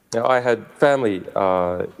 Now, I had family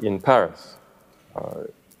in Paris.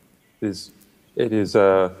 It is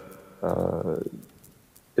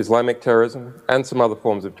Islamic terrorism and some other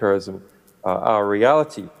forms of terrorism are a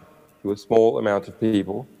reality to a small amount of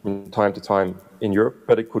people from time to time in Europe,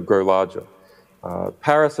 but it could grow larger.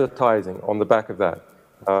 Parasitizing on the back of that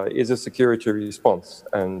is a security response,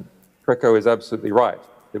 and Srecko is absolutely right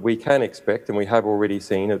that we can expect, and we have already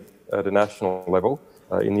seen at a national level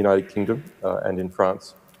in the United Kingdom and in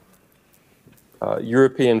France,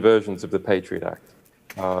 European versions of the Patriot Act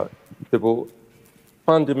that will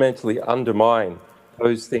fundamentally undermine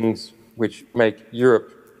those things which make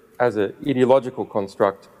Europe as an ideological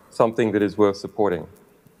construct something that is worth supporting.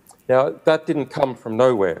 Now, that didn't come from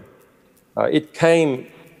nowhere.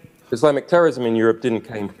 Islamic terrorism in Europe didn't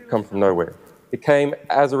come from nowhere. It came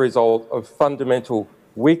as a result of fundamental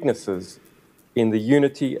weaknesses in the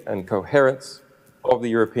unity and coherence of the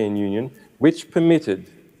European Union, which permitted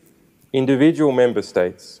individual member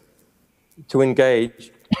states to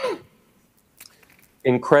engage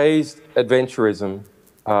in crazed adventurism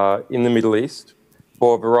in the Middle East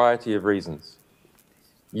for a variety of reasons.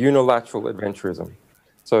 Unilateral adventurism.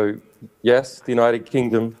 So, yes, the United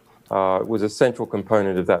Kingdom was a central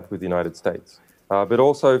component of that with the United States, but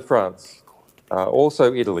also France,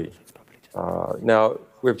 also Italy. Now,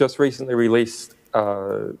 we've just recently released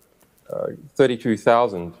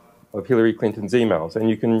 32,000 of Hillary Clinton's emails, and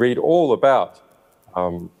you can read all about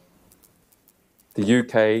the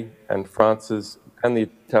UK and France's and the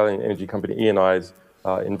Italian energy company Eni's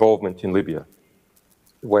involvement in Libya,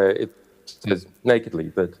 where it says nakedly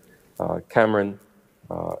that Cameron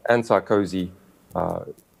and Sarkozy,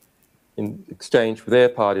 in exchange for their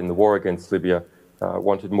part in the war against Libya,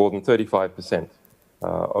 wanted more than 35%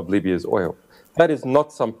 of Libya's oil. That is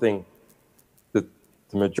not something that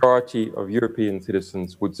the majority of European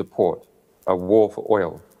citizens would support, a war for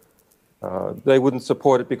oil. They wouldn't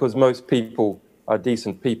support it because most people are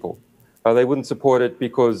decent people. They wouldn't support it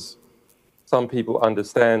because some people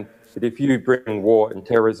understand that if you bring war and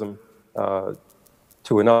terrorism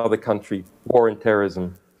to another country, war and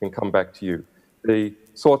terrorism can come back to you. The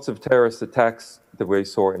sorts of terrorist attacks that we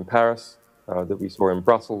saw in Paris, that we saw in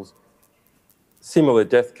Brussels, similar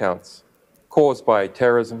death counts caused by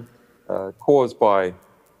terrorism, caused by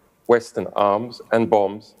Western arms and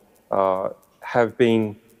bombs, have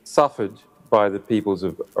been suffered by the peoples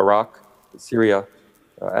of Iraq, Syria,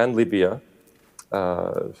 and Libya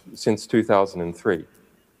since 2003.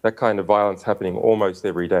 That kind of violence happening almost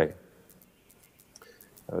every day.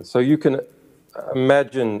 So you can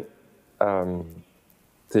imagine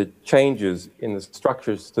the changes in the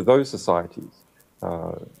structures to those societies,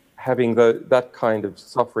 having that kind of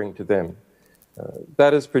suffering to them.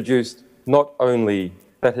 That has produced not only,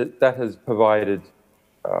 that has provided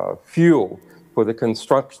fuel for the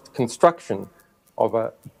construction of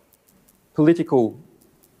a political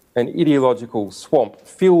and ideological swamp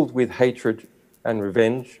filled with hatred and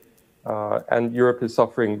revenge, and Europe is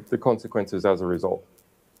suffering the consequences as a result.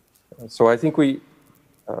 So I think we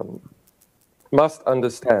must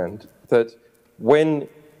understand that when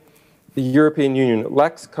the European Union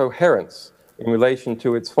lacks coherence in relation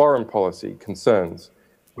to its foreign policy concerns,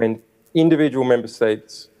 when individual member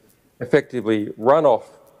states effectively run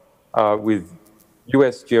off with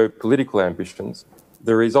US geopolitical ambitions,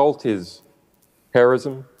 the result is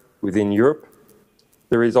terrorism within Europe.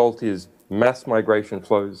 The result is mass migration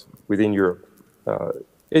flows within Europe.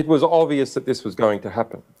 It was obvious that this was going to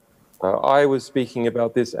happen. I was speaking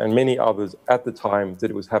about this and many others at the time that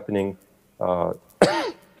it was happening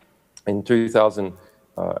in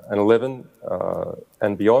 2011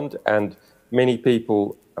 and beyond, and many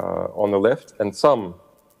people on the left and some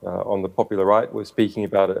on the popular right were speaking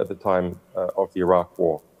about it at the time of the Iraq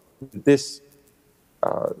War. This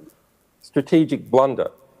strategic blunder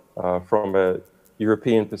from a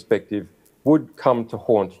European perspective would come to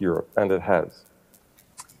haunt Europe, and it has.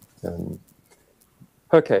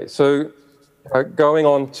 Okay, so going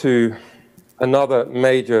on to another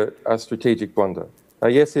major strategic blunder.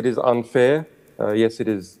 Yes, it is unfair. Yes, it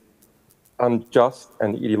is unjust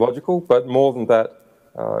and ideological, but more than that,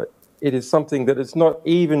 it is something that is not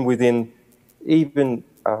even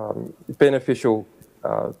beneficial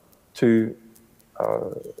to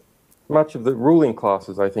much of the ruling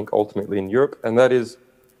classes, I think, ultimately in Europe, and that is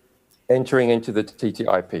entering into the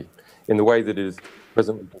TTIP in the way that it is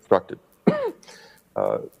presently constructed.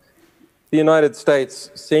 The United States,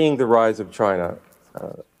 seeing the rise of China,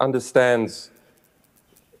 understands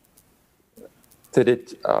that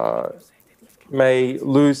it may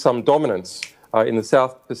lose some dominance in the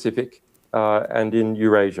South Pacific and in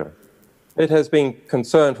Eurasia. It has been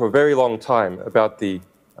concerned for a very long time about the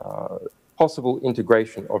possible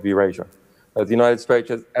integration of Eurasia. The United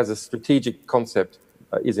States, as a strategic concept,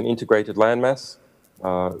 is an integrated landmass,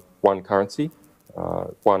 one currency,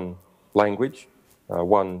 one language,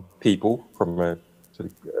 one people from a sort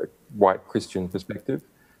of white Christian perspective.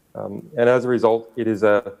 And as a result, it is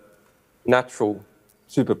a natural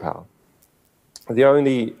superpower. The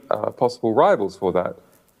only possible rivals for that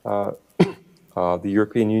are the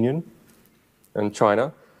European Union and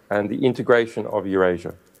China and the integration of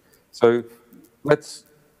Eurasia. So let's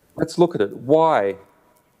look at it. Why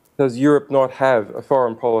does Europe not have a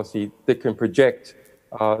foreign policy that can project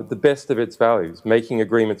the best of its values, making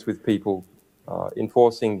agreements with people,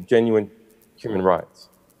 enforcing genuine human rights?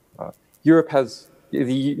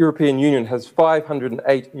 The European Union has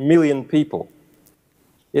 508 million people.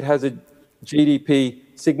 It has a GDP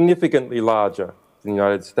significantly larger than the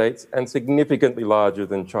United States and significantly larger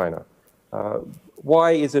than China.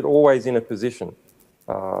 Why is it always in a position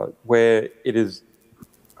where it is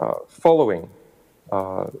following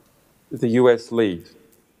the US lead?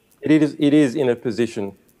 It is in a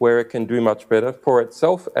position where it can do much better for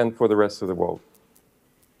itself and for the rest of the world.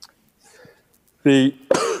 The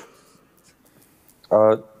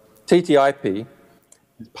TTIP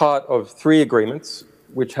is part of 3 agreements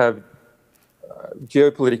which have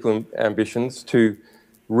geopolitical ambitions to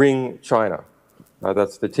ring China.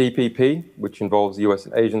 That's the TPP, which involves the US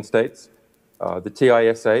and Asian states, the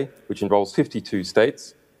TISA, which involves 52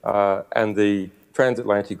 states, and the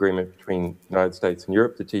Transatlantic Agreement between the United States and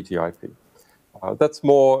Europe, the TTIP. That's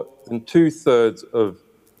more than 2/3 of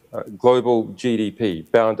global GDP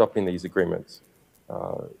bound up in these agreements.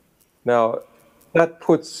 Now, that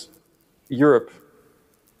puts Europe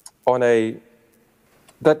on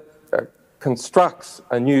that constructs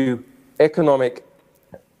a new economic,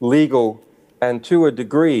 legal, and to a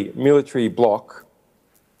degree, military bloc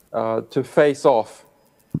to face off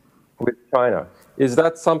with China. Is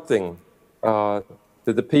that something that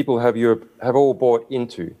the people of Europe have all bought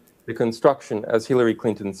into? The construction, as Hillary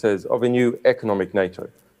Clinton says, of a new economic NATO,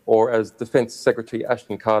 or as Defense Secretary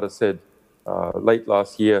Ashton Carter said late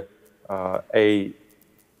last year, a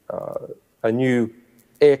new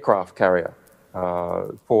aircraft carrier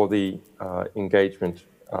for the engagement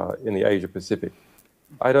in the Asia-Pacific.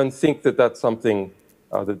 I don't think that that's something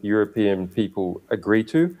that the European people agree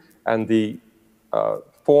to, and the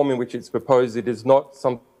form in which it's proposed, it is not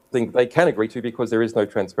something they can agree to because there is no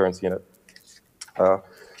transparency in it.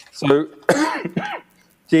 So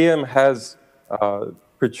DiEM has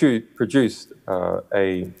produced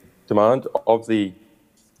a demand of the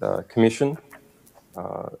Commission,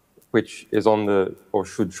 which is on the, or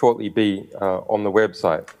should shortly be on the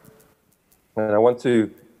website. And I want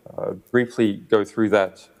to briefly go through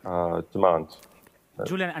that demand.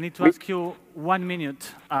 Julian, I need to ask you 1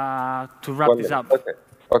 minute to wrap this up.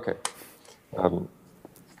 Okay.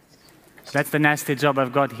 That's the nasty job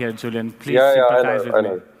I've got here, Julian. Please sympathize with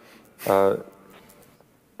me.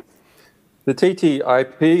 The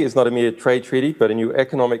TTIP is not a mere trade treaty, but a new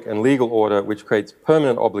economic and legal order which creates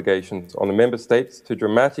permanent obligations on the member states to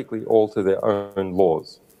dramatically alter their own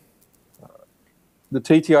laws. The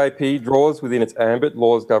TTIP draws within its ambit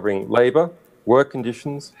laws governing labour, work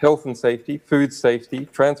conditions, health and safety, food safety,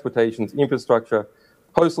 transportation, infrastructure,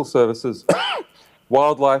 postal services,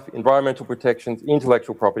 wildlife, environmental protections,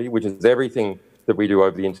 intellectual property, which is everything that we do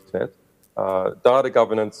over the internet, data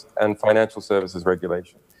governance, and financial services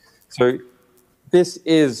regulation. So this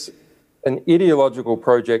is an ideological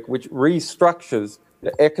project which restructures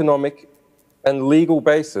the economic and legal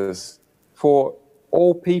basis for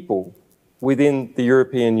all people within the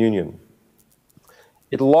European Union.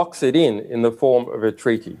 It locks it in the form of a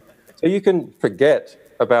treaty. So you can forget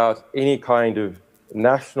about any kind of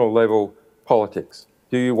national level politics.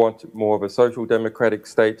 Do you want more of a social democratic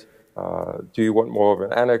state? Do you want more of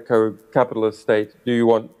an anarcho-capitalist state? Do you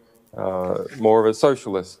want more of a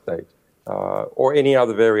socialist state? Or any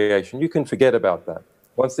other variation? You can forget about that.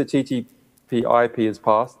 Once the TTIP is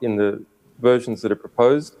passed in the versions that are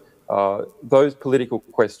proposed, those political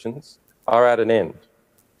questions are at an end.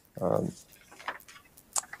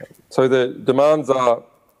 So the demands are,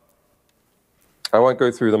 I won't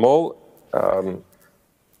go through them all,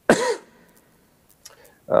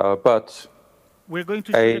 but we're going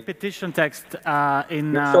to show the petition text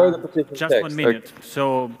in just 1 minute,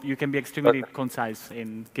 so you can be extremely concise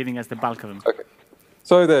in giving us the bulk of them. Okay.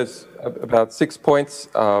 So there's about 6 points.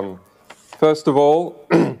 First of all,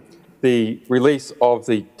 the release of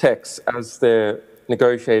the texts as they're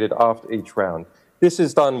negotiated after each round. This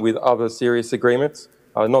is done with other serious agreements,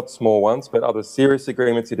 not small ones, but other serious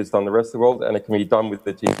agreements. It is done the rest of the world, and it can be done with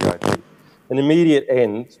the TTIP. An immediate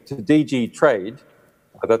end to DG Trade,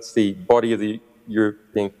 that's the body of the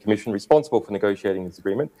European Commission responsible for negotiating this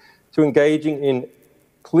agreement, to engaging in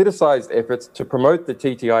politicized efforts to promote the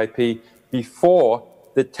TTIP before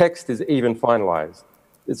the text is even finalized.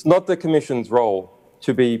 It's not the Commission's role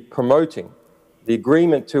to be promoting the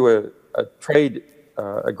agreement to a trade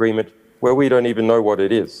agreement where we don't even know what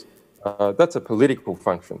it is. That's a political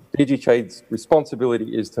function. DG Trade's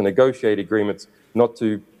responsibility is to negotiate agreements, not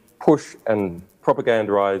to push and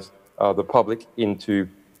propagandize the public into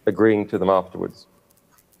agreeing to them afterwards.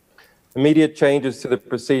 Immediate changes to the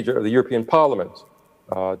procedure of the European Parliament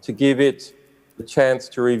to give it the chance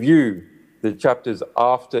to review the chapters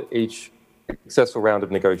after each successful round of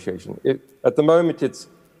negotiation. At the moment, it's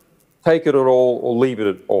take it at all or leave it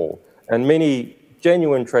at all. And many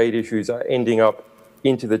genuine trade issues are ending up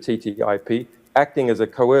into the TTIP, acting as a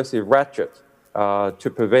coercive ratchet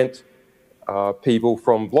to prevent people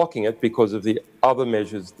from blocking it because of the other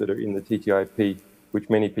measures that are in the TTIP, which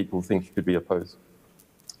many people think should be opposed.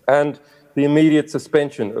 And the immediate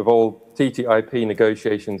suspension of all TTIP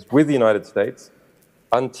negotiations with the United States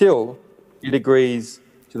until it agrees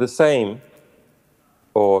to the same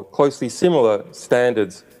or closely similar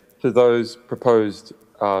standards to those proposed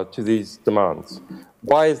to these demands.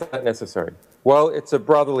 Why is that necessary? Well, it's a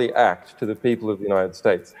brotherly act to the people of the United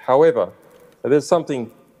States. However, there's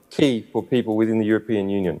something key for people within the European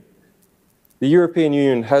Union. The European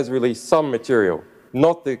Union has released some material,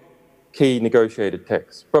 not the key negotiated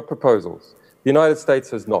texts, but proposals. The United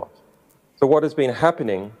States has not. So what has been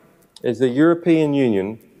happening is the European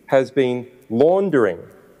Union has been laundering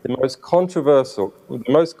the most controversial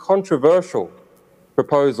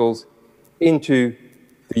proposals into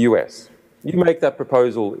the US. You make that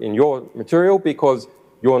proposal in your material because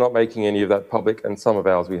you're not making any of that public, and some of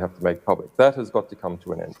ours we have to make public. That has got to come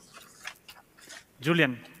to an end.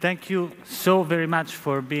 Julian, thank you so very much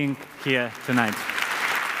for being here tonight.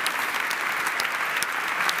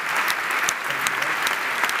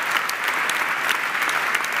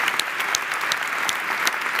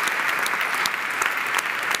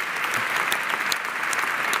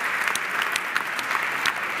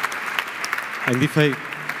 And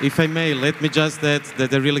if I may, let me just add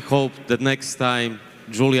that I really hope that next time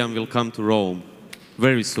Julian will come to Rome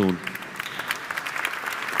very soon.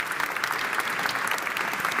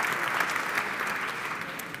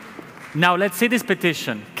 Now let's see this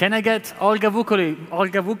petition. Can I get Olga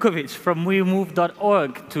Vukovic from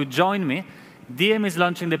WeMove.org to join me? DiEM is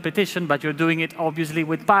launching the petition, but you're doing it obviously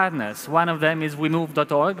with partners. One of them is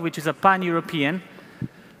WeMove.org, which is a pan-European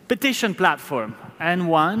petition platform, and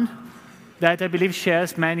one that I believe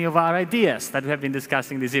shares many of our ideas that we have been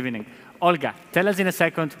discussing this evening. Olga, tell us in a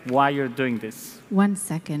second why you're doing this. 1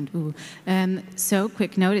 second. So,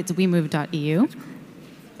 quick note, it's WeMove.eu.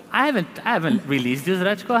 I haven't released you,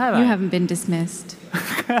 Srecko, have I? You haven't been dismissed.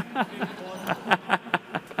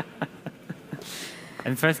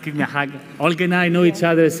 And first, give me a hug. Olga and I know each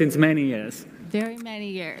other since many years. Very many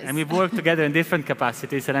years. And we've worked together in different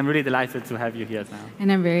capacities, and I'm really delighted to have you here now.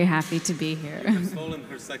 And I'm very happy to be here. I've stolen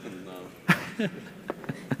her second now.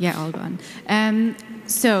 Yeah, all gone.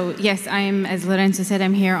 So, yes, I'm, as Lorenzo said,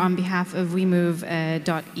 I'm here on behalf of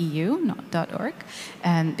WeMove.eu, not .org,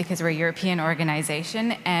 because we're a European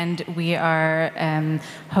organization, and we are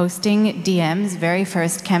hosting DiEM's very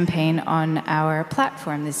first campaign on our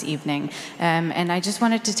platform this evening. And I just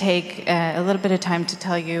wanted to take a little bit of time to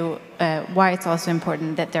tell you why it's also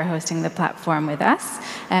important that they're hosting the platform with us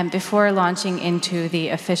before launching into the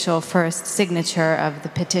official first signature of the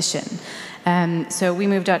petition. So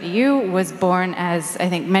WeMove.eu was born, as I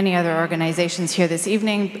think many other organizations here this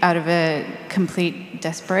evening, out of a complete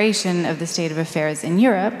desperation of the state of affairs in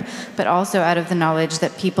Europe, but also out of the knowledge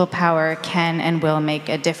that people power can and will make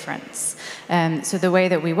a difference. So the way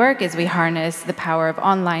that we work is we harness the power of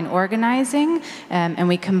online organizing, and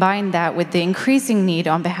we combine that with the increasing need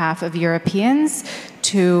on behalf of Europeans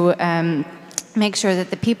to make sure that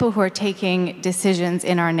the people who are taking decisions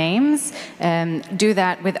in our names do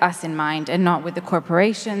that with us in mind, and not with the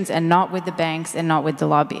corporations, and not with the banks, and not with the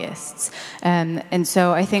lobbyists. And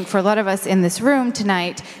so I think for a lot of us in this room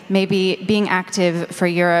tonight, maybe being active for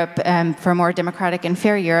Europe, for a more democratic and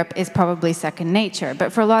fair Europe, is probably second nature.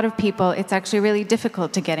 But for a lot of people, it's actually really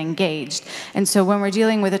difficult to get engaged. And so when we're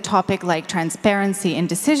dealing with a topic like transparency in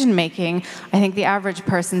decision-making, I think the average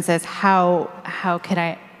person says, how could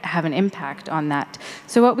I have an impact on that?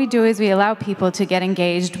 So what we do is we allow people to get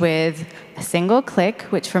engaged with a single click,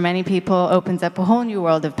 which for many people opens up a whole new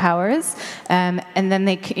world of powers, and then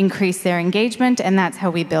they increase their engagement, and that's how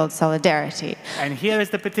we build solidarity. And here is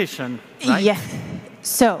the petition, right? Yes.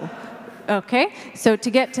 So, okay, so to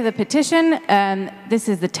get to the petition, this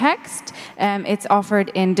is the text. It's offered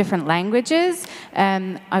in different languages.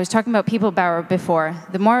 I was talking about people power before.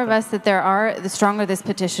 The more of us that there are, the stronger this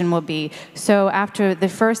petition will be. So after the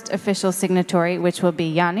first official signatory, which will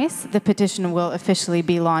be Yanis, the petition will officially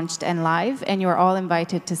be launched and live, and you're all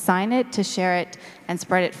invited to sign it, to share it, and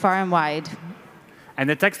spread it far and wide. And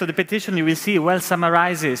the text of the petition, you will see, well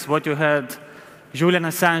summarizes what you heard Julian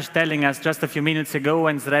Assange telling us just a few minutes ago,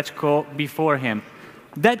 and Srecko before him.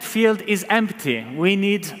 That field is empty. We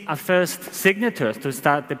need a first signature to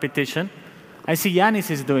start the petition. I see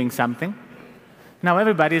Yanis is doing something. Now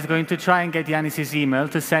everybody is going to try and get Yanis's email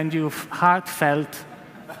to send you heartfelt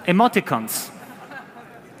emoticons.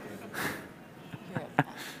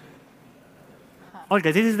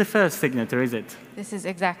 Olga, this is the first signature, is it? This is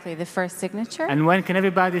exactly the first signature. And when can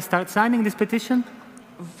everybody start signing this petition?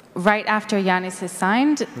 Right after Yanis is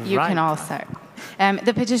signed, you can all start.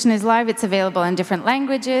 The petition is live. It's available in different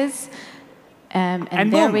languages. And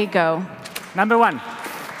there boom. we go. Number one.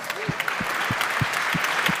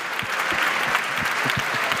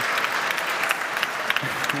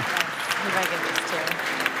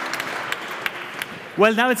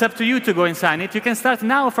 Well, now it's up to you to go and sign it. You can start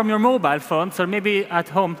now from your mobile phones, or maybe at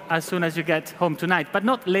home as soon as you get home tonight, but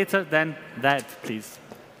not later than that, please.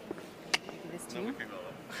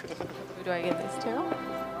 Who do I get this to?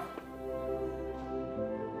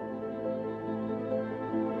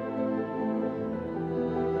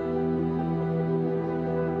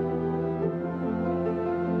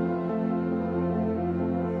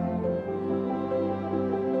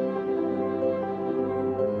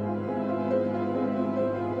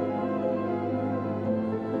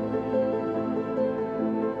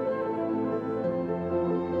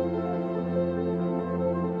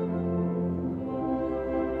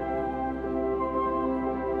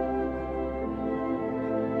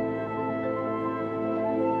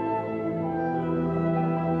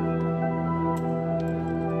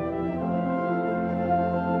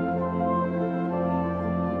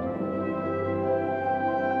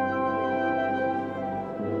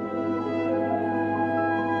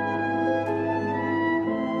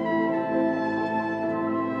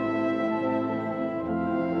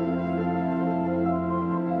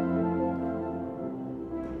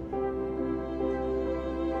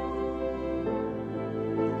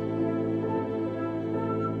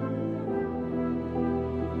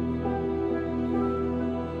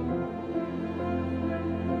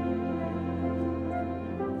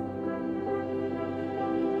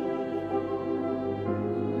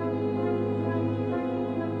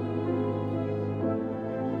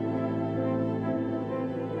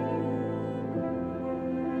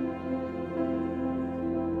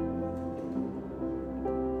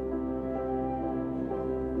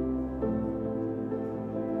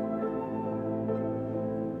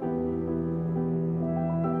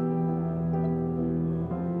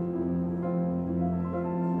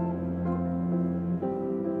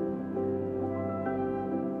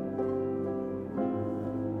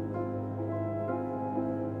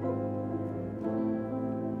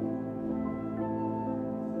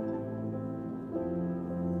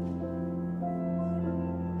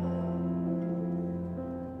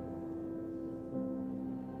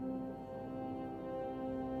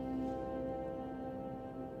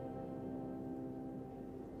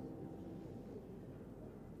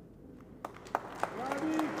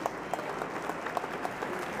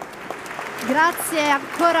 Grazie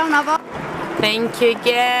ancora una volta. Thank you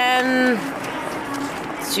again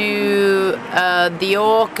to the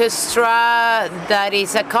orchestra that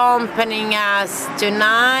is accompanying us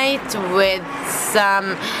tonight with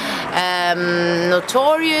some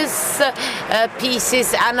notorious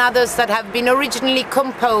pieces and others that have been originally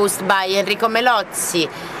composed by Enrico Melozzi.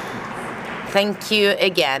 Thank you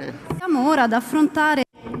again. Siamo ora ad affrontare.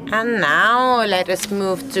 And now let us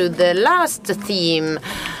move to the last theme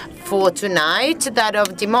for tonight, that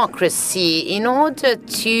of democracy, in order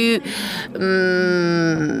to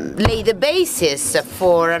lay the basis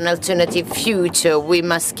for an alternative future. We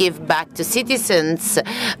must give back to citizens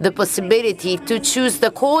the possibility to choose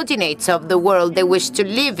the coordinates of the world they wish to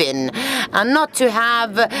live in, and not to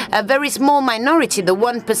have a very small minority, the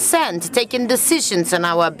 1%, taking decisions on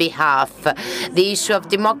our behalf. The issue of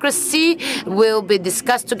democracy will be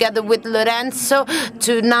discussed together with Lorenzo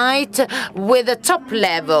tonight with a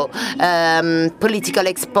top-level political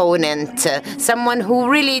exponent, someone who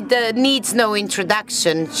really needs no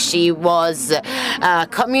introduction. She was a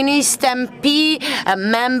communist MP, a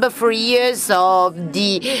member for years of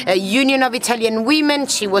the Union of Italian Women.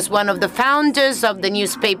 She was one of the founders of the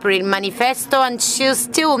newspaper Il Manifesto, and she's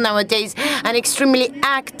still nowadays an extremely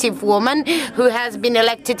active woman who has been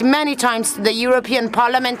elected many times to the European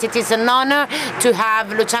Parliament. It is an honor to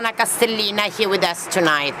have Luciana Castellina here with us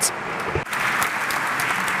tonight.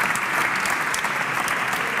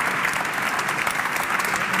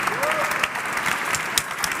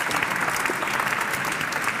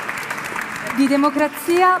 Di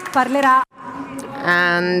democrazia parlerà.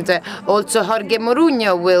 And also Jorge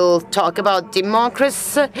Moruno will talk about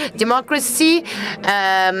democracy,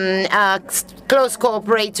 a close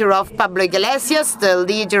cooperator of Pablo Iglesias, the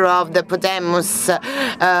leader of the Podemos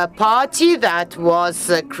party that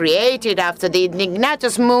was created after the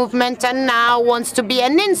Indignados movement and now wants to be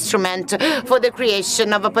an instrument for the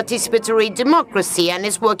creation of a participatory democracy, and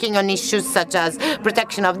is working on issues such as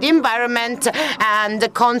protection of the environment and the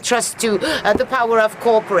contrast to the power of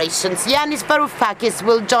corporations. Yanis Varoufakis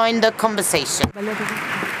will join the conversation.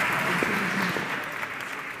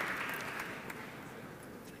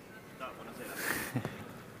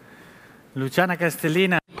 Luciana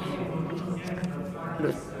Castellina.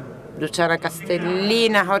 Luciana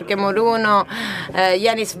Castellina, Jorge Moruno,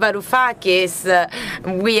 Yanis Varoufakis.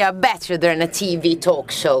 We are better than a TV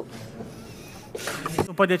talk show.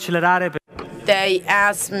 Un po' di accelerare. They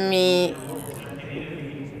asked me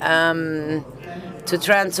to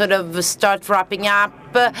try and sort of start wrapping up,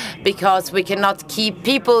 because we cannot keep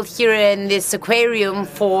people here in this aquarium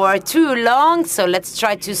for too long. So let's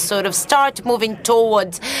try to sort of start moving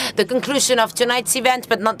towards the conclusion of tonight's event,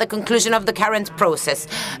 but not the conclusion of the current process.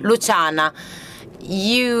 Luciana,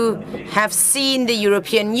 you have seen the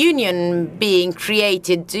European Union being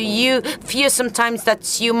created. Do you fear sometimes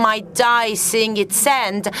that you might die seeing its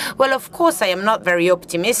end? Well, of course, I am not very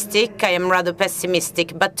optimistic. I am rather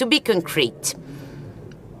pessimistic. But to be concrete,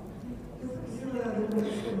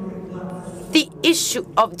 the issue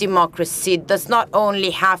of democracy does not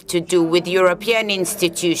only have to do with European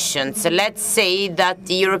institutions. Let's say that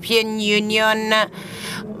the European Union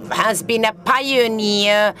has been a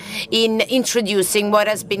pioneer in introducing what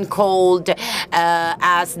has been called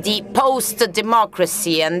as the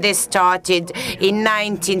post-democracy, and this started in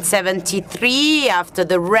 1973 after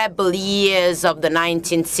the rebel years of the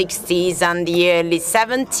 1960s and the early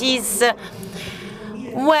 70s,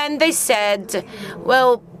 when they said,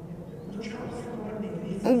 well,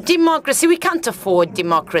 democracy, we can't afford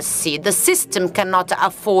democracy. The system cannot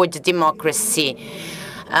afford democracy.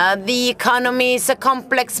 The economy is a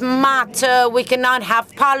complex matter. We cannot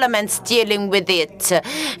have parliaments dealing with it.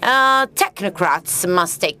 Technocrats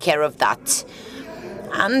must take care of that.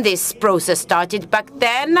 And this process started back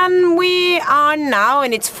then, and we are now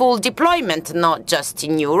in its full deployment, not just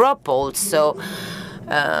in Europe, also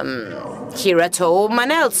here at home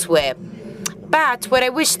and elsewhere. But what I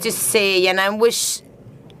wish to say, and I wish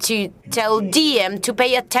to tell DiEM to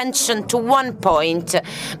pay attention to one point,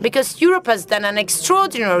 because Europe has done an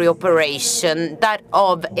extraordinary operation, that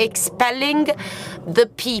of expelling the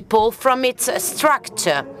people from its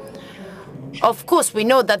structure. Of course, we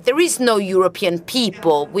know that there is no European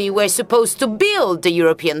people. We were supposed to build the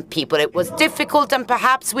European people. It was difficult, and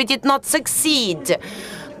perhaps we did not succeed.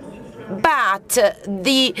 But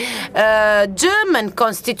the German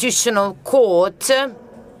Constitutional Court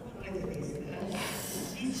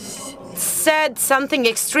said something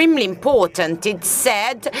extremely important. It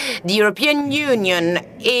said the European Union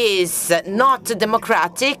is not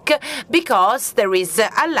democratic because there is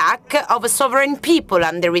a lack of a sovereign people,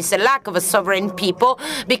 and there is a lack of a sovereign people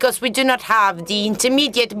because we do not have the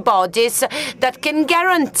intermediate bodies that can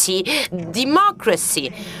guarantee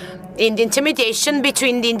democracy in the intermediation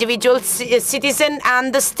between the individual citizen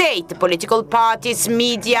and the state, political parties,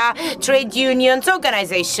 media, trade unions,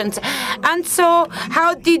 organizations. And so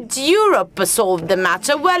how did Europe solve the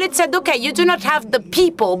matter? Well, it said, okay, you do not have the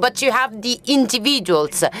people, but you have the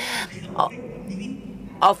individuals.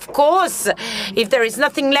 Of course, if there is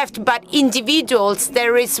nothing left but individuals,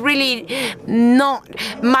 there is really not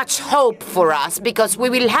much hope for us, because we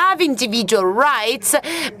will have individual rights,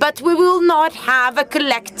 but we will not have a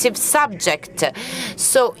collective subject.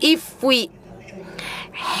 So if we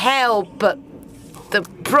help the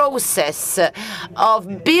process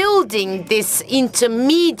of building these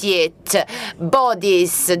intermediate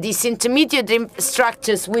bodies, these intermediate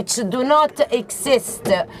structures which do not exist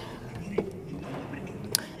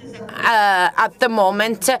at the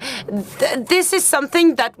moment, this is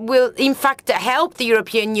something that will in fact help the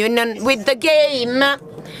European Union with the game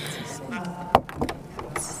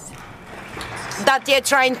that they're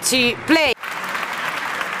trying to play.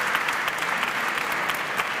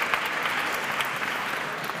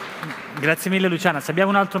 Grazie mille, Luciana. Se abbiamo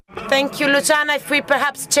un altro... Thank you, Luciana. If we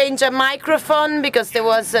perhaps change a microphone, because there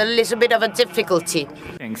was a little bit of a difficulty.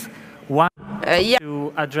 Thanks. One,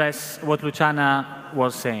 to address what Luciana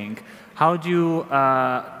was saying. How do you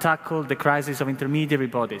tackle the crisis of intermediary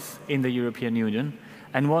bodies in the European Union?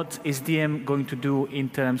 And what is DiEM going to do in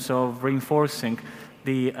terms of reinforcing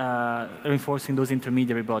those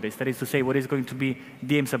intermediary bodies? That is to say, what is going to be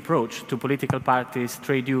DiEM's approach to political parties,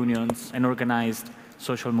 trade unions, and organized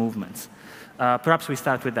social movements? Perhaps we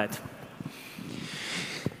start with that.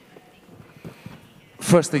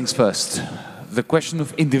 First things first, the question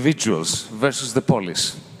of individuals versus the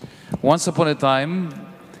polis. Once upon a time,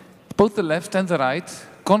 both the left and the right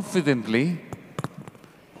confidently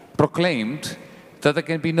proclaimed that there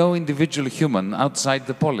can be no individual human outside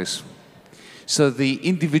the polis. So the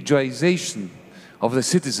individualization of the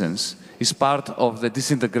citizens is part of the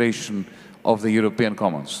disintegration of the European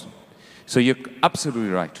commons. So you're absolutely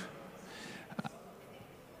right.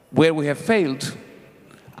 Where we have failed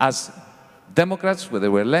as Democrats, whether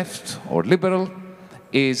we're left or liberal,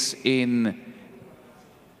 is in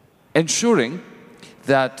ensuring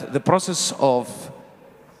that the process of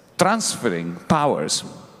transferring powers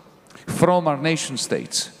from our nation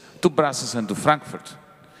states to Brussels and to Frankfurt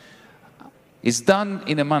is done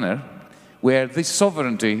in a manner where this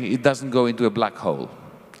sovereignty, it doesn't go into a black hole.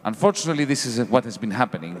 Unfortunately, this is what has been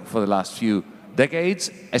happening for the last few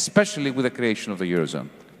decades, especially with the creation of the Eurozone.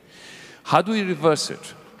 How do we reverse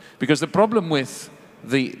it? Because the problem with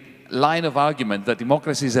the line of argument that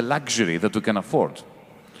democracy is a luxury that we can afford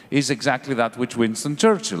is exactly that which Winston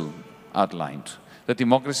Churchill outlined, that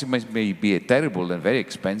democracy may be a terrible and very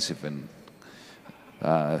expensive and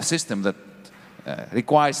system that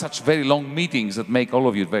requires such very long meetings that make all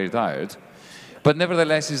of you very tired, but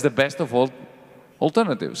nevertheless is the best of all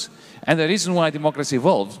alternatives. And the reason why democracy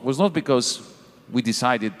evolved was not because we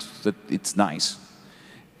decided that it's nice.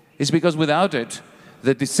 It's because without it,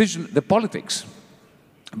 the politics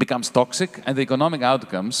becomes toxic and the economic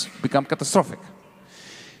outcomes become catastrophic.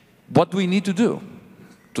 What do we need to do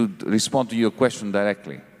to respond to your question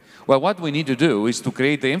directly? Well, what we need to do is to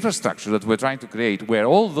create the infrastructure that we're trying to create where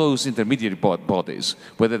all those intermediary bodies,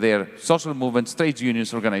 whether they're social movements, trade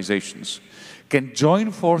unions, organizations, can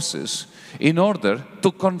join forces in order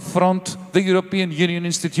to confront the European Union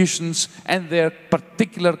institutions and their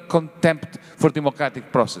particular contempt for democratic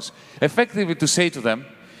process. Effectively to say to them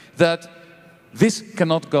that this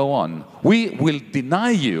cannot go on. We will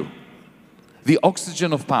deny you the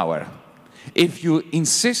oxygen of power if you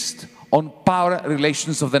insist on power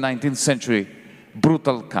relations of the 19th century,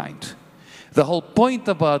 brutal kind. The whole point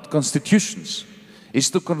about constitutions is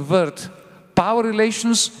to convert power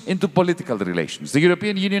relations into political relations. The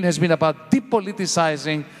European Union has been about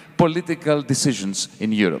depoliticizing political decisions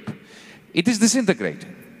in Europe. It is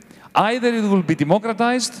disintegrating. Either it will be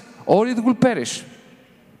democratized or it will perish.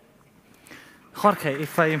 Jorge,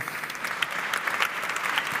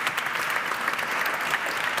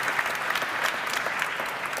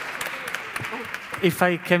 if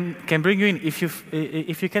I can bring you in, if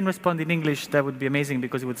you can respond in English, that would be amazing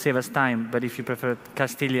because it would save us time. But if you prefer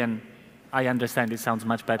Castilian, I understand it sounds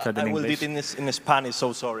much better than English. I will do it in Spanish,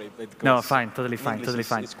 so sorry. No, fine, totally fine, totally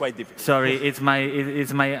fine. It's quite difficult. Sorry, it's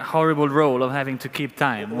my horrible role of having to keep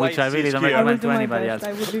time, which I really don't recommend to anybody else.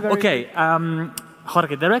 Okay,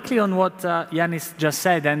 Jorge, directly on what Yanis just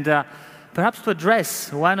said, and perhaps to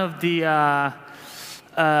address one of the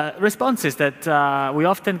responses that we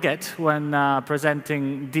often get when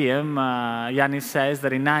presenting DiEM, Yanis says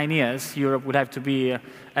that in 9 years Europe would have to be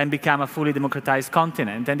and become a fully democratized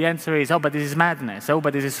continent. And the answer is, oh, but this is madness. Oh,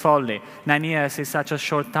 but this is folly. 9 years is such a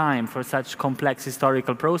short time for such complex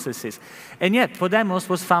historical processes. And yet, Podemos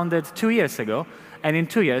was founded 2 years ago, and in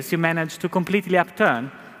 2 years you managed to completely upturn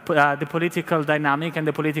the political dynamic and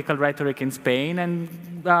the political rhetoric in Spain, and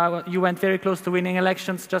you went very close to winning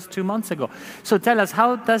elections just 2 months ago. So tell us,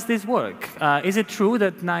 how does this work? Is it true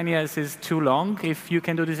that 9 years is too long if you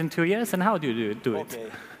can do this in 2 years, and how do you do it? Okay.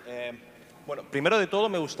 Bueno, primero de todo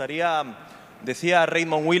me gustaría, decía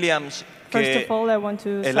Raymond Williams, que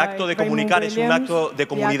el acto de comunicar es un acto de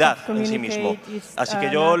comunidad en sí mismo. Así que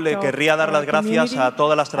yo le querría dar las gracias a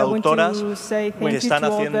todas las traductoras que están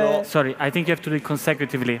haciendo... Sorry, I think you have to do it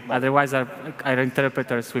consecutively, otherwise our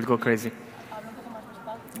interpreters will go crazy.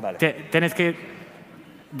 Vale. Tienes que,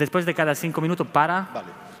 después de cada 5 minutos, para... Vale,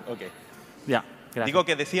 ok. Ya, gracias. Digo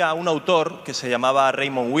que decía un autor que se llamaba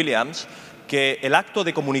Raymond Williams, que el acto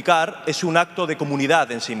de comunicar es un acto de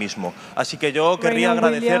comunidad en sí mismo. Así que yo querría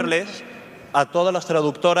agradecerles a todas las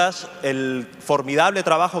traductoras el formidable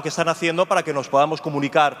trabajo que están haciendo para que nos podamos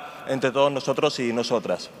comunicar entre todos nosotros y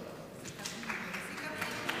nosotras.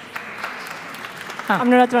 I'm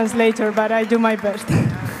not a translator, but I do my best.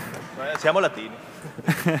 Seamos latinos.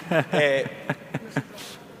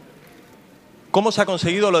 ¿Cómo se ha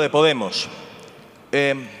conseguido lo de Podemos?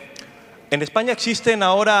 En España existen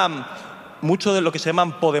ahora mucho de lo que se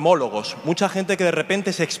llaman podemólogos, mucha gente que de repente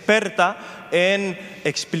es experta en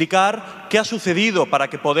explicar qué ha sucedido para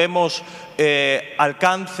que Podemos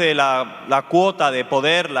alcance la cuota de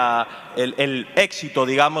poder, el éxito,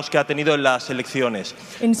 digamos, que ha tenido en las elecciones.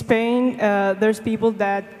 In Spain, there's people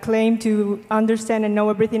that claim to understand and know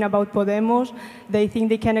everything about Podemos. They think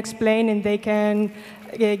they can explain and they can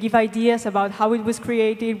give ideas about how it was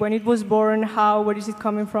created, when it was born, where is it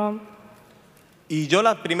coming from. Y yo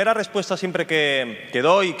la primera respuesta siempre que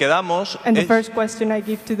doy, que damos, and the first question I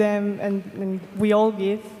give to them, and we all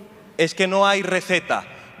give, es que no hay receta,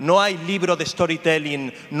 no hay libro de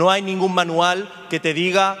storytelling, no hay ningún manual que te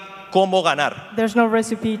diga cómo ganar. There's no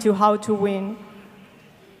recipe to how to win.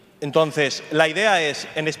 Entonces, la idea es,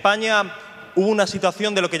 en España hubo una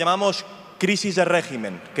situación de lo que llamamos crisis de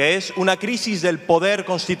régimen, que es una crisis del poder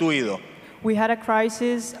constituido. We had a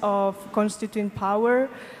crisis of constituting power.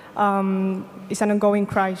 It's an ongoing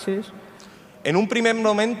crisis. En un primer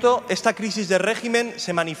momento, esta crisis de régimen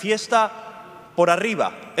se manifiesta por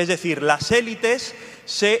arriba, es decir, las élites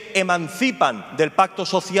se emancipan del pacto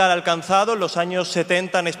social alcanzado en los años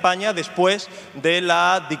 70 en España después de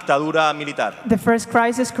la dictadura militar. The first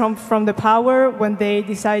crisis comes from the power when they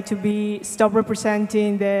decide to stop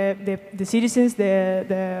representing the citizens,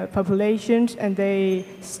 the populations, and they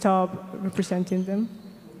stop representing them.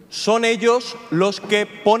 Son ellos los que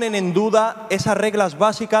ponen en duda esas reglas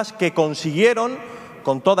básicas que consiguieron,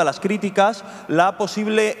 con todas las críticas, la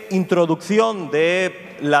posible introducción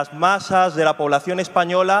de las masas de la población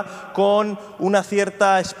española con una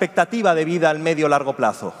cierta expectativa de vida al medio-largo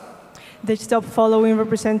plazo. They stop following,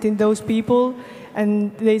 representing those people,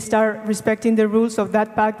 and they start respecting the rules of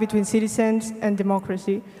that pact between citizens and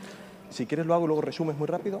democracy. Si quieres lo hago y luego resumes muy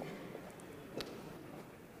rápido.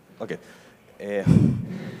 Okay.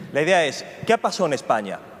 La idea es, ¿qué pasó en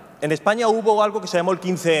España? En España hubo algo que se llamó el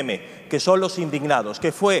 15M, que son los indignados,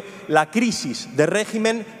 que fue la crisis de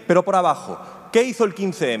régimen, pero por abajo. ¿Qué hizo el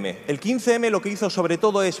 15M? El 15M lo que hizo sobre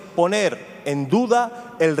todo es poner en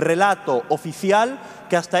duda el relato oficial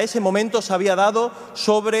que hasta ese momento se había dado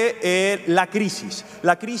sobre la crisis.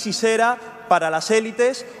 La crisis era, para las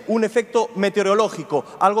élites, un efecto meteorológico,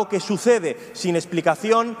 algo que sucede sin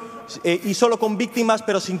explicación y solo con víctimas,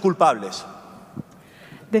 pero sin culpables.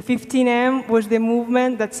 The 15M was the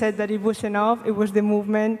movement that said that it was enough. It was the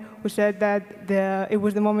movement who said that it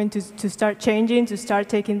was the moment to start changing, to start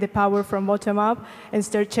taking the power from bottom up, and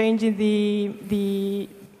start changing the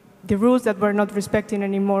rules that were not respecting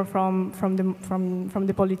anymore from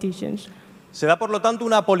the politicians. Se da, por lo tanto,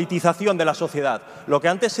 una politización de la sociedad. Lo que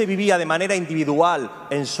antes se vivía de manera individual,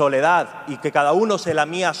 en soledad, y que cada uno se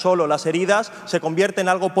lamía solo las heridas, se convierte en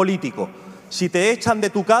algo político. Si te echan de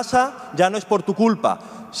tu casa, ya no es por tu culpa.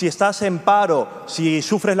 Si estás en paro, si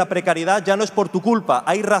sufres la precariedad, ya no es por tu culpa.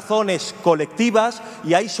 Hay razones colectivas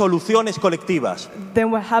y hay soluciones colectivas.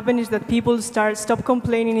 Then what happened is that people stop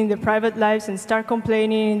complaining in their private lives and start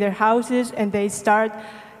complaining in their houses, and they start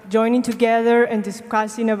joining together and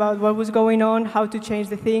discussing about what was going on, how to change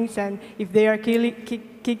the things, and if they are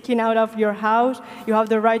kicking out of your house, you have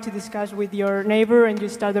the right to discuss with your neighbor, and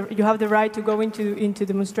you have the right to go into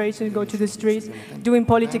demonstrations, go to the streets, doing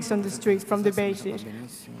politics on the streets from the basis.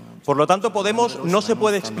 Por lo tanto, Podemos no se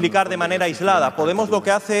puede explicar de manera aislada. Podemos lo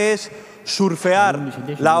que hace es surfear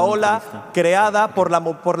la ola creada por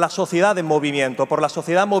la sociedad en movimiento, por la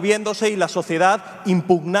sociedad moviéndose y la sociedad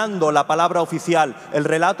impugnando la palabra oficial, el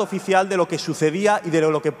relato oficial de lo que sucedía y de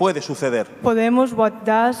lo que puede suceder. Podemos, what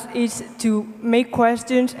does is to make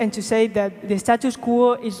questions and to say that the status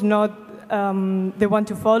quo is not the one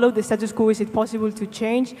to follow. The status quo, is it possible to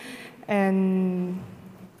change? And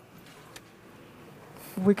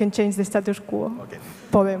we can change the status quo. Okay.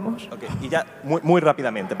 Podemos. Okay. Y ya muy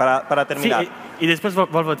rápidamente, para terminar. Sí, y después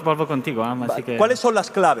vuelvo contigo. Así que... ¿Cuáles son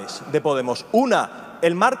las claves de Podemos? Una,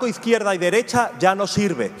 el marco izquierda y derecha ya no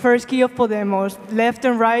sirve. First key of Podemos, left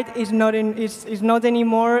and right is not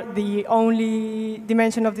anymore the only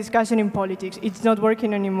dimension of discussion in politics. It's not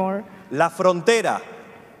working anymore. La frontera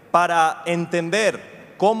para entender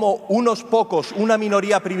cómo unos pocos, una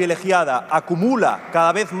minoría privilegiada, acumula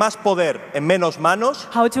cada vez más poder en menos manos.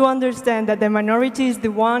 How to understand that the minority is the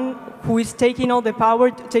one who is taking all the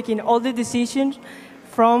power, taking all the decisions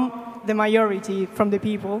from the majority, from the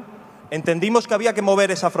people. Entendimos que había que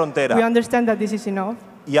mover esa frontera. We understand that this is enough.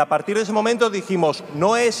 Y a partir de ese momento dijimos,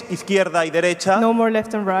 no es izquierda y derecha, no more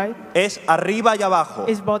left and right. Es arriba y abajo.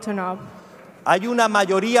 It's bottom up. Hay una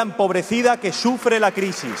mayoría empobrecida que sufre la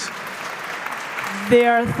crisis. There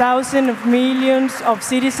are thousands of millions of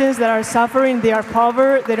citizens that are suffering. They are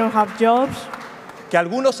poor. They don't have jobs. Que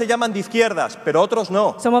algunos se llaman de izquierdas, pero otros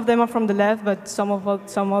no. Some of them are from the left, but some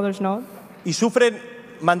others not. Y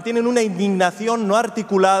mantienen una indignación no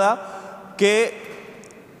articulada que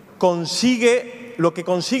lo que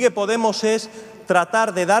consigue Podemos es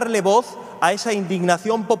tratar de darle voz a esa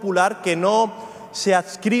indignación popular que no se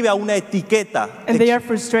adscribe a una etiqueta. And they are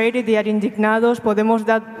frustrated. They are indignados. Podemos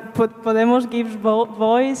gives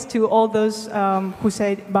voice to all those who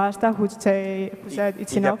say basta, who said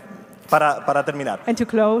it's enough. Para terminar. And to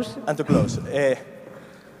close.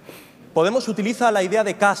 Podemos utiliza la idea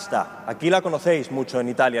de casta. Aquí la conocéis mucho en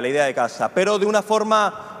Italia, la idea de casta, pero de una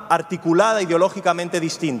forma articulada ideológicamente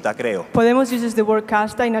distinta, creo. Podemos uses the word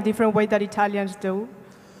casta in a different way that Italians do.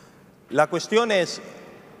 La cuestión es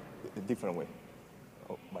different way.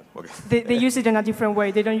 Okay. They use it in a different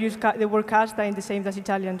way. They don't use the word casta in the same as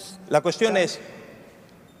Italians. La cuestión es,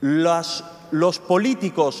 los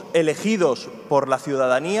políticos elegidos por la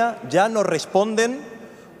ciudadanía ya no responden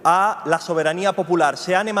a la soberanía popular,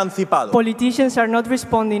 se han emancipado. Politicians are not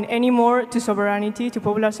responding anymore to sovereignty, to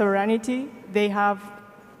popular sovereignty. They have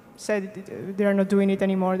said they are not doing it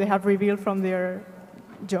anymore. They have revealed from their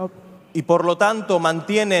job. Y por lo tanto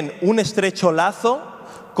mantienen un estrecho lazo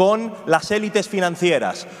con las élites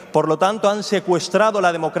financieras. Por lo tanto, han secuestrado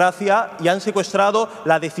la democracia y han secuestrado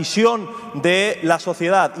la decisión de la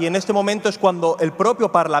sociedad. Y en este momento es cuando el propio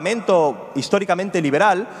Parlamento, históricamente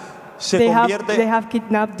liberal, se convierte... They have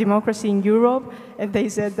kidnapped democracy in Europe, and they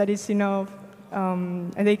said that it's enough,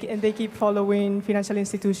 and they keep following financial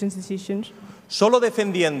institutions' decisions. Solo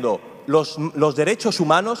defendiendo los derechos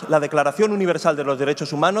humanos, la Declaración Universal de los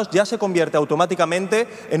Derechos Humanos ya se convierte automáticamente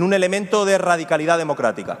en un elemento de radicalidad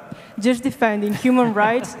democrática. Just defending human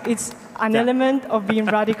rights, it's an element of being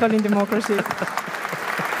radical in democracy.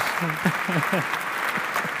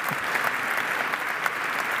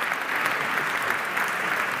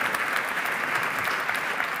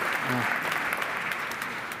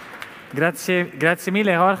 Grazie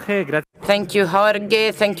mille, Jorge. Thank you,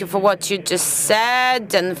 Jorge. Thank you for what you just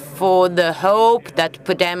said and for the hope that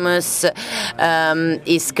Podemos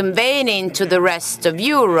is conveying to the rest of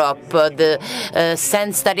Europe, the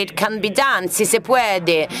sense that it can be done, si se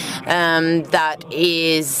puede, that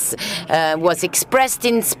was expressed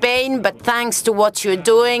in Spain, but thanks to what you're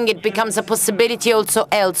doing, it becomes a possibility also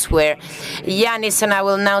elsewhere. Yanis and I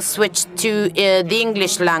will now switch to the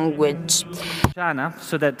English language. Luciana,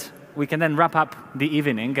 so that we can then wrap up the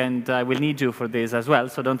evening, and I will need you for this as well,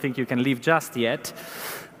 so don't think you can leave just yet.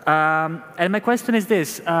 And my question is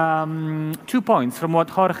this, 2 points from what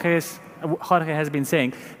Jorge has been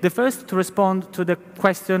saying. The first, to respond to the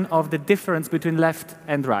question of the difference between left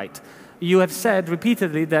and right. You have said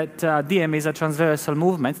repeatedly that DiEM is a transversal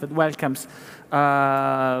movement that welcomes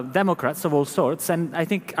Democrats of all sorts, and I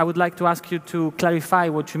think I would like to ask you to clarify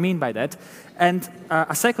what you mean by that. And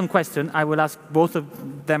a second question, I will ask both of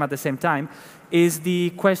them at the same time, is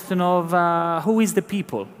the question of who is the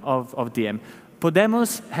people of DiEM.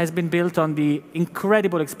 Podemos has been built on the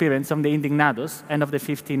incredible experience of the Indignados and of the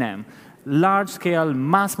 15M, large-scale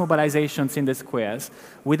mass mobilizations in the squares,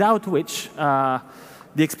 without which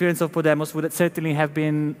the experience of Podemos would certainly have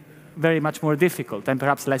been very much more difficult and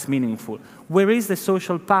perhaps less meaningful. Where is the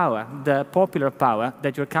social power, the popular power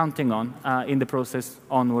that you're counting on in the process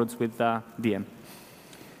onwards with DiEM?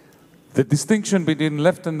 The distinction between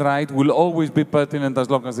left and right will always be pertinent as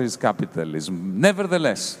long as there is capitalism.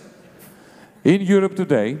 Nevertheless, in Europe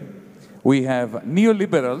today, we have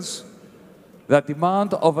neoliberals that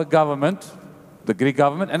demand of a government, the Greek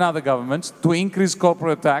government and other governments, to increase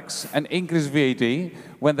corporate tax and increase VAT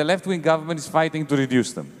when the left-wing government is fighting to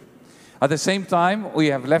reduce them. At the same time, we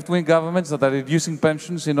have left-wing governments that are reducing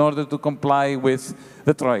pensions in order to comply with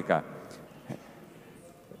the Troika.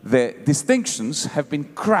 The distinctions have been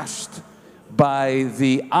crushed by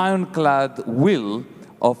the ironclad will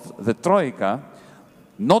of the Troika,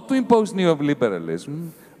 not to impose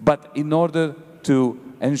neoliberalism, but in order to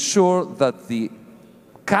ensure that the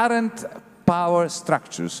current power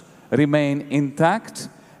structures remain intact,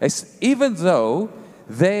 even though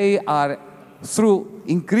they are, through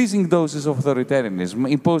increasing doses of authoritarianism,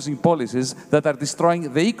 imposing policies that are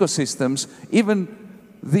destroying the ecosystems even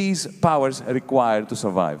these powers require to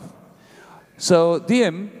survive. So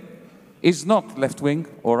DiEM is not left-wing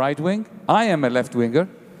or right-wing. I am a left-winger,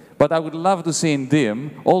 but I would love to see in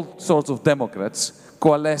DiEM all sorts of Democrats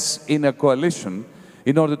coalesce in a coalition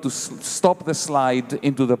in order to stop the slide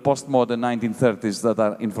into the postmodern 1930s that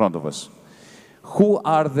are in front of us. Who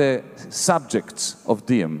are the subjects of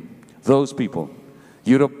DiEM? Those people.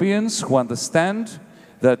 Europeans who understand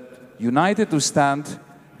that united we stand,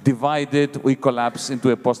 divided we collapse into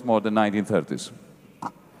a postmodern 1930s.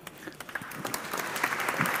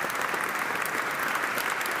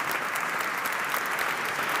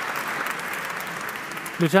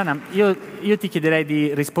 Luciana, io ti chiederei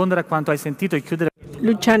di rispondere a quanto hai sentito e chiudere.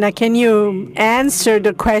 Luciana, can you answer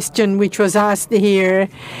the question which was asked here?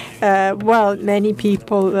 Well, many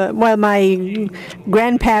people, well, my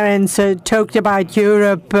grandparents talked about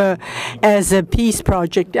Europe as a peace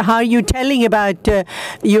project. How are you telling about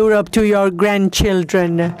Europe to your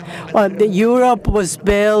grandchildren? Well, Europe was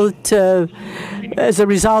built as a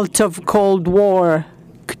result of Cold War.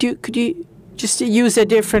 Could you just use a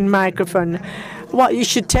different microphone? Well, you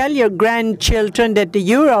should tell your grandchildren that the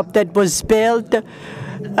Europe that was built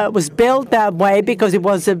that way because it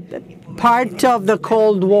was a part of the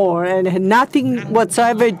Cold War and had nothing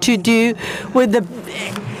whatsoever to do with the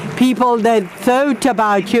people that thought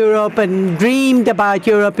about Europe and dreamed about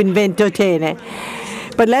Europe in Ventotene.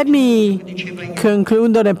 But let me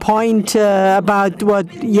conclude on a point about what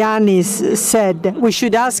Yanis said. We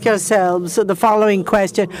should ask ourselves the following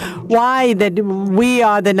question. Why that we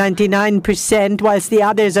are the 99% whilst the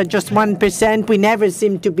others are just 1%? We never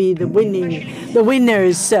seem to be the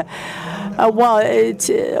winners.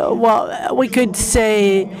 well, we could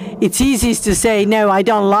say it's easy to say, no, I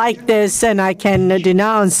don't like this and I can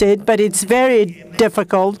denounce it, but it's very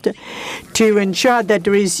difficult to ensure that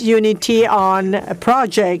there is unity on a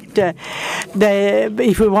project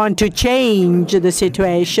if we want to change the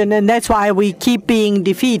situation, and that's why we keep being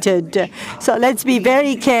defeated. So let's be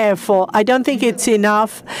very careful. I don't think it's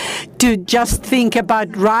enough to just think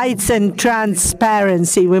about rights and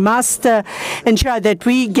transparency. We must ensure that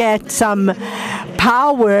we get some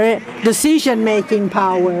power, decision-making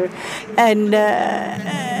power, and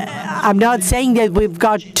I'm not saying that we've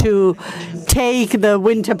got to take the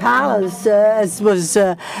Winter Palace, as was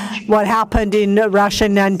what happened in Russia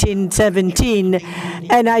in 1917,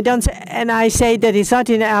 and I say that it's not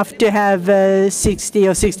enough to have 60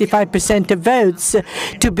 or 65% of votes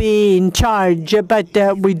to be in charge,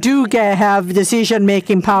 but we do have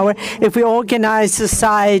decision-making power if we organize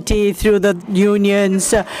society through the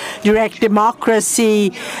unions, direct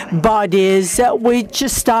democracy bodies, which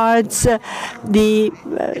starts the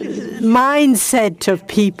mindset of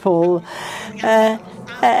people,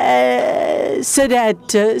 so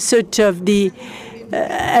that sort of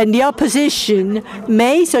and the opposition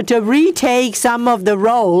may sort of retake some of the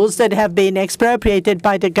roles that have been expropriated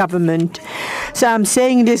by the government. So I'm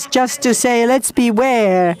saying this just to say, let's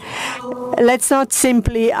beware. Let's not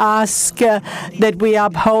simply ask that we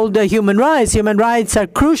uphold the human rights. Human rights are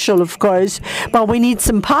crucial, of course, but we need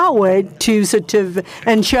some power to sort of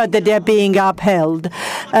ensure that they're being upheld.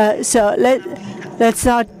 So let's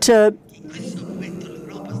not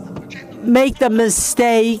make the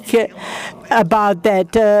mistake about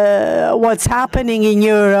that. What's happening in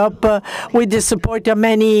Europe with the support of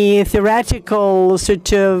many theoretical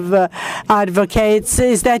sort of advocates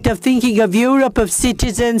is that of thinking of Europe of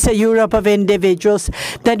citizens, a Europe of individuals.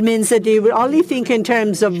 That means that they will only think in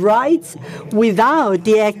terms of rights without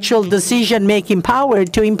the actual decision-making power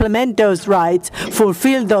to implement those rights,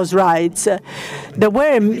 fulfill those rights. There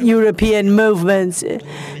were European movements.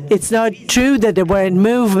 It's not true that there weren't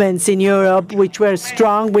movements in Europe which were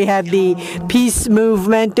strong. We had the peace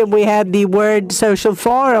movement, we had the World Social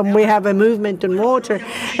Forum, we have a movement on water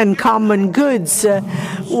and common goods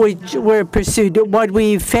which were pursued. What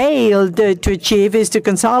we failed to achieve is to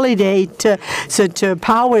consolidate sort of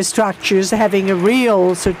power structures having a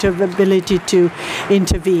real sort of ability to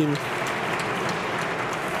intervene.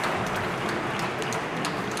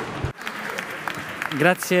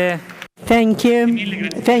 Grazie. Thank you.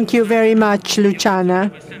 Thank you very much,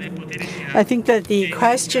 Luciana. I think that the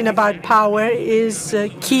question about power is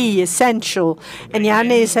key, essential. And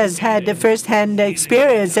Yanis has had a first-hand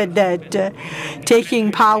experience at that,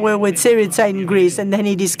 taking power with Syriza in Greece. And then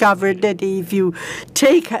he discovered that if you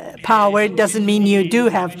take power, it doesn't mean you do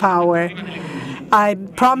have power. I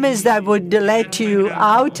promised I would let you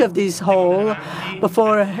out of this hole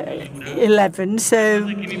before 11. So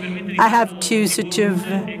I have to sort of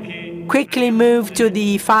quickly move to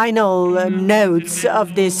the final notes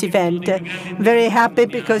of this event. Very happy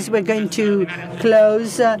because we're going to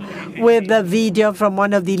close with a video from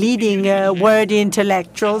one of the leading word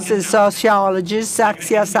intellectuals, a sociologist,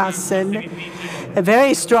 Saskia Sassen, a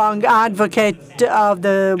very strong advocate of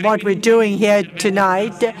what we're doing here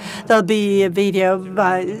tonight. There'll be a video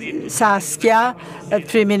by Saskia, a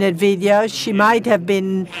 3-minute video. She might have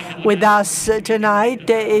been with us tonight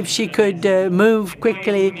if she could move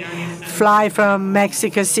quickly, fly from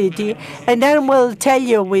Mexico City. And then we'll tell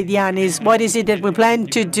you with Yanis what is it that we plan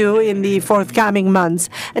to do in the forthcoming months.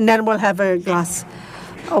 And then we'll have a glass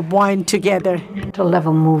of wine together.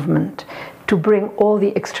 Level movement to bring all the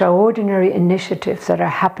extraordinary initiatives that are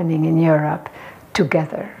happening in Europe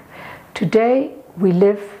together. Today, we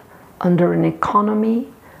live under an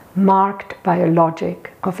economy marked by a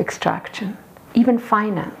logic of extraction. Even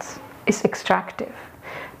finance is extractive.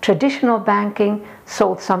 Traditional banking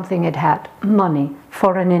sold something it had, money,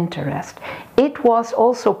 for an interest. It was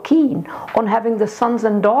also keen on having the sons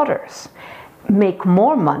and daughters make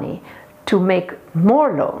more money to make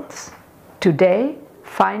more loans. Today,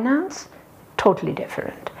 finance, totally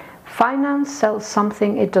different. Finance sells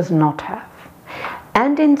something it does not have.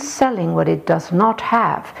 And in selling what it does not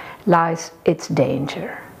have lies its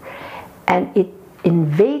danger. And it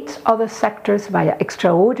invades other sectors via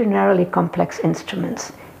extraordinarily complex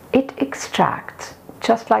instruments. It extracts,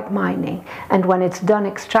 just like mining. And when it's done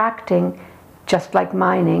extracting, just like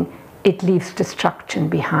mining, it leaves destruction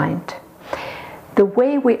behind. The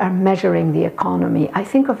way we are measuring the economy, I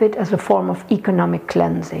think of it as a form of economic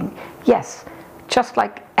cleansing. Yes, just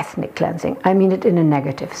like ethnic cleansing. I mean it in a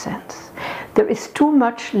negative sense. There is too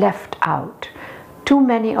much left out. Too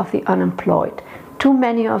many of the unemployed, Too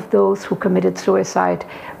many of those who committed suicide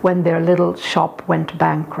when their little shop went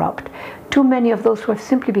bankrupt. Too many of those who have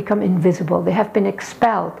simply become invisible. They have been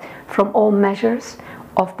expelled from all measures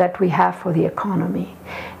of that we have for the economy.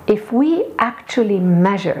 If we actually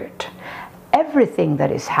measured everything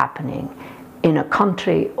that is happening in a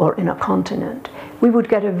country or in a continent, we would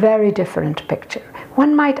get a very different picture.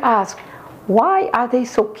 One might ask, why are they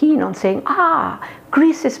so keen on saying,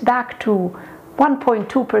 Greece is back to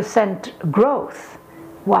 1.2% growth?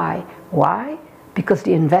 Why? Why? Because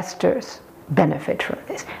the investors benefit from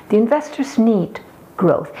this. The investors need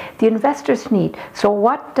growth. The investors need. So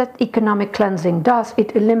what that economic cleansing does,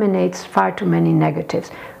 it eliminates far too many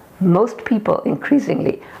negatives. Most people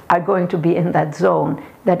increasingly are going to be in that zone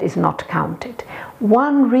that is not counted.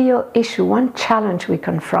 One real issue, one challenge we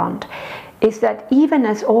confront is that even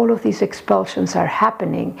as all of these expulsions are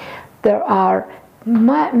happening, there are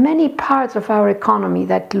many parts of our economy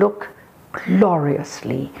that look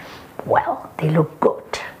gloriously well. They look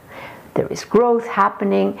good. There is growth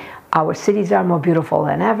happening. Our cities are more beautiful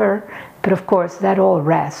than ever. But of course, that all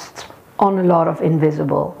rests on a lot of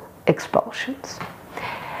invisible expulsions.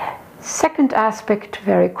 Second aspect,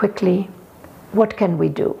 very quickly, what can we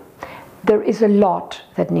do? There is a lot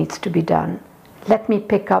that needs to be done. Let me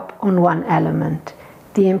pick up on one element,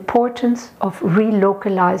 the importance of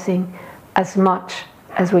relocalizing as much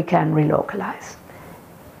as we can relocalize.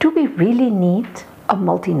 Do we really need a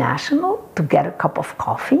multinational to get a cup of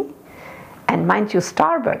coffee? And mind you,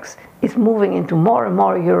 Starbucks is moving into more and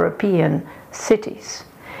more European cities.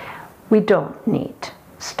 We don't need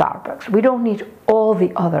Starbucks. We don't need all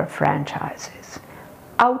the other franchises.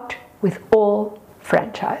 Out with all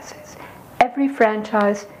franchises. Every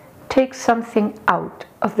franchise takes something out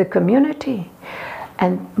of the community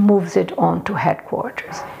and moves it on to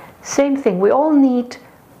headquarters. Same thing, we all need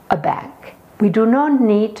a bank. We do not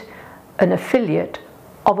need an affiliate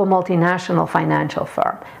of a multinational financial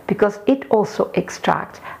firm because it also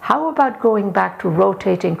extracts. How about going back to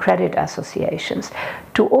rotating credit associations,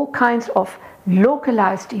 to all kinds of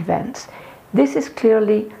localized events? This is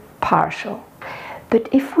clearly partial. But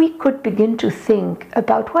if we could begin to think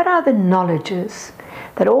about what are the knowledges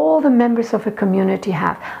that all the members of a community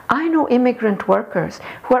have. I know immigrant workers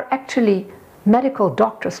who are actually medical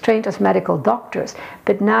doctors, trained as medical doctors,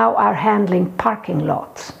 but now are handling parking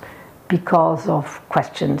lots because of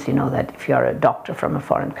questions, that if you're a doctor from a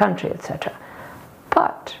foreign country, etc.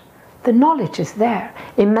 But the knowledge is there.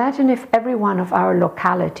 Imagine if every one of our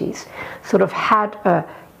localities sort of had a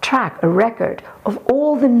track, a record of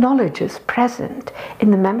all the knowledges present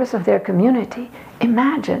in the members of their community.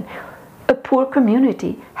 Imagine a poor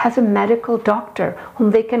community has a medical doctor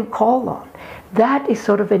whom they can call on. That is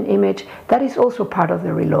sort of an image that is also part of the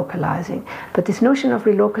relocalizing. But this notion of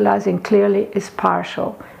relocalizing clearly is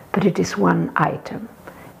partial, but it is one item.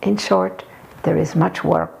 In short, there is much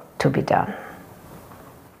work to be done.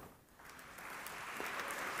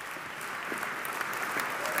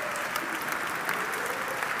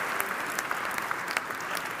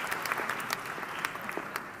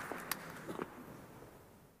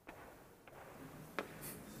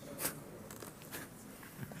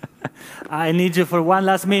 I need you for one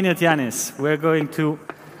last minute, Yanis. We're going to...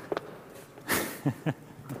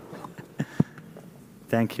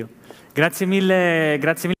 Thank you. Grazie mille,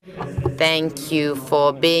 grazie mille. Thank you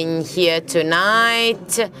for being here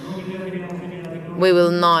tonight. We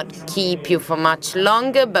will not keep you for much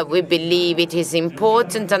longer, but we believe it is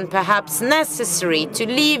important and perhaps necessary to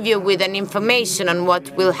leave you with an information on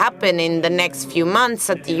what will happen in the next few months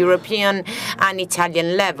at the European and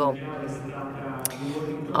Italian level.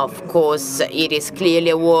 Of course, it is clearly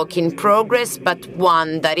a work in progress, but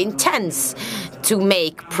one that intends to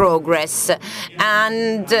make progress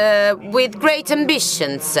and with great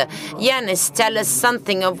ambitions. Yanis, tell us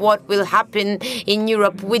something of what will happen in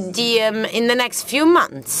Europe with DiEM in the next few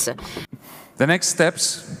months. The next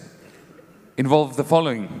steps involve the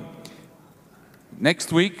following.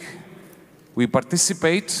 Next week, we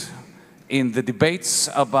participate in the debates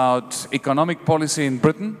about economic policy in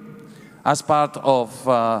Britain as part of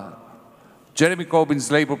Jeremy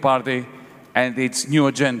Corbyn's Labour Party and its new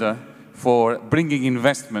agenda for bringing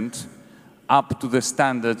investment up to the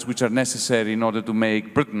standards which are necessary in order to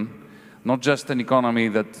make Britain not just an economy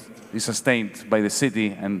that is sustained by the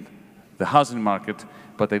city and the housing market,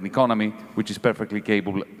 but an economy which is perfectly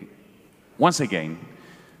capable, once again,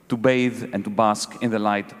 to bathe and to bask in the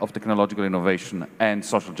light of technological innovation and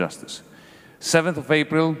social justice. 7th of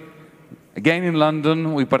April, again in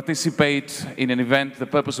London, we participate in an event, the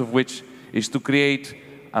purpose of which is to create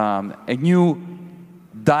a new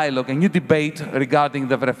dialogue, a new debate regarding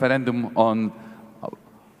the referendum on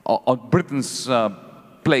on Britain's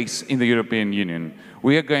place in the European Union.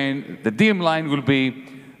 The DiEM line will be,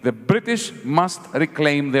 the British must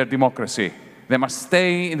reclaim their democracy. They must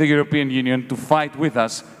stay in the European Union to fight with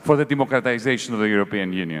us for the democratization of the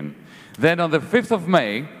European Union. Then on the 5th of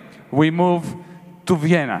May, we move to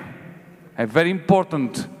Vienna, a very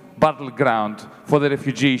important battleground for the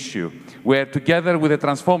refugee issue, where together with the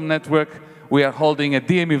Transform Network, we are holding a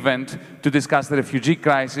DiEM event to discuss the refugee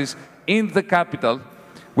crisis in the capital,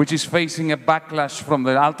 which is facing a backlash from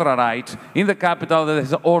the ultra-right, in the capital that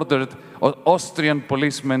has ordered Austrian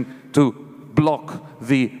policemen to block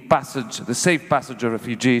the passage, the safe passage of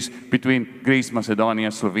refugees between Greece, Macedonia,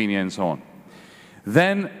 Slovenia, and so on.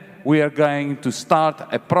 Then we are going to start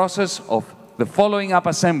a process of the following up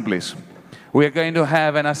assemblies. We are going to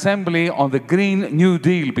have an assembly on the Green New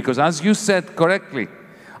Deal, because as you said correctly,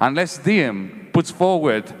 unless DiEM puts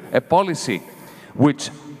forward a policy which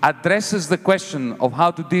addresses the question of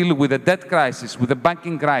how to deal with the debt crisis, with the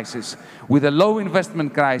banking crisis, with the low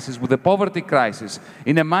investment crisis, with the poverty crisis,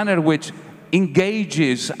 in a manner which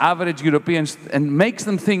engages average Europeans and makes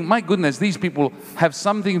them think, my goodness, these people have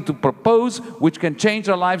something to propose which can change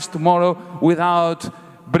our lives tomorrow, without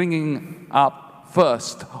bringing up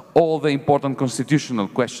first all the important constitutional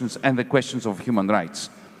questions and the questions of human rights.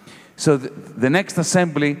 So the next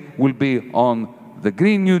assembly will be on the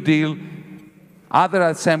Green New Deal. Other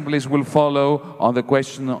assemblies will follow on the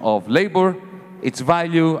question of labor, its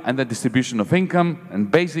value, and the distribution of income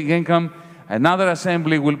and basic income. Another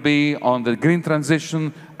assembly will be on the green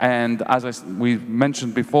transition and, as we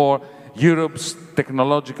mentioned before, Europe's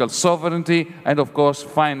technological sovereignty. And of course,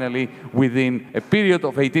 finally, within a period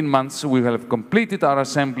of 18 months, we will have completed our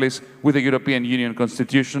assemblies with the European Union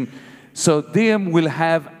Constitution. So DiEM will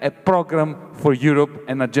have a program for Europe,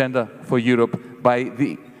 an agenda for Europe by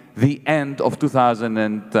the end of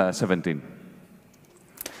 2017.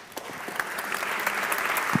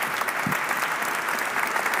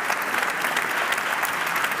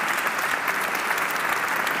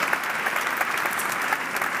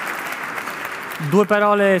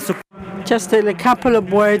 Just a couple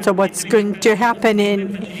of words of what's going to happen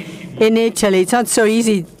in Italy. It's not so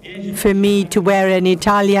easy for me to wear an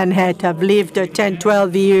Italian hat. I've lived 10,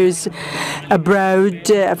 12 years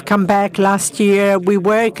abroad. I've come back last year. We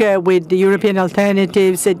work with the European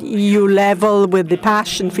alternatives at EU level with the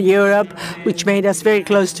passion for Europe, which made us very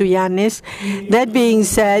close to Yanis. That being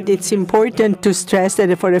said, it's important to stress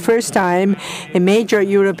that for the first time, a major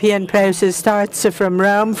European process starts from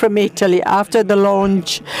Rome, from Italy, after the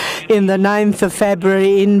launch in the 9th of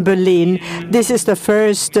February in Berlin. This is the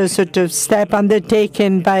first sort of step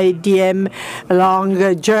undertaken by DiEM, a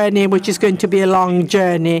long journey, which is going to be a long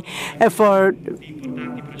journey. For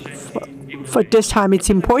this time, it's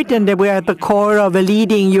important that we are at the core of a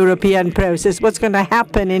leading European process. What's going to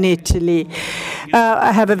happen in Italy?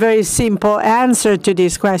 I have a very simple answer to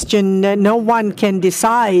this question. No one can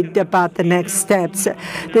decide about the next steps.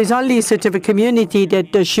 There's only sort of a community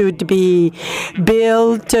that should be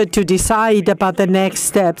built to decide about the next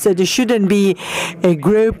steps. There shouldn't be a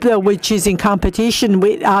group which is in competition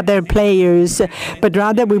with other players, but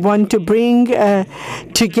rather we want to bring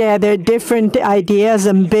together different ideas,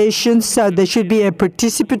 ambitions. So there should be a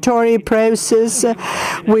participatory process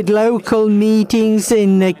with local meetings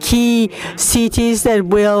in key cities that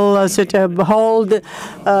will sort of hold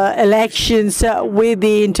elections with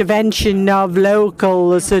the intervention of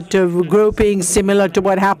local sort of groupings, similar to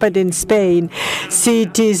what happened in Spain.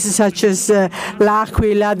 Cities such as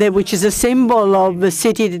L'Aquila, which is a symbol of a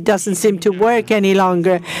city that doesn't seem to work any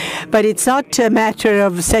longer. But it's not a matter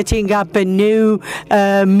of setting up a new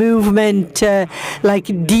movement like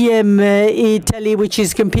DiEM Italy, which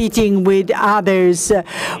is competing with others.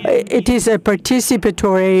 It is a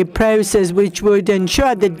participatory process which would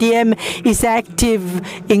ensure that DiEM is actively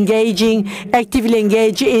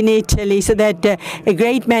engaged in Italy, so that a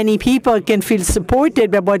great many people can feel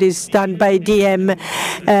supported by what is done by DiEM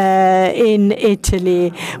in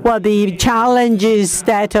Italy. Well, the challenge is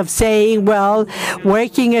that of saying, well,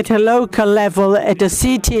 working at a local level, at a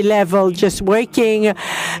city level, just working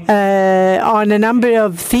on a number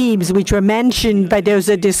of themes which were mentioned by those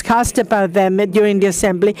that discussed about them during the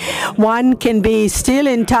assembly. One can be still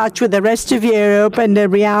in touch with the rest of Europe and the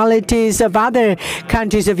realities of other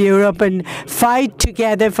countries of Europe and fight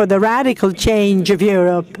together for the radical change of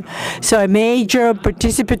Europe. So a major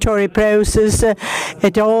participatory process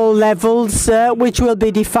at all levels, which will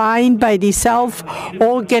be defined by the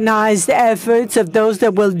self-organized efforts of those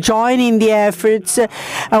that will join in the efforts,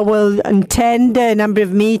 will attend a number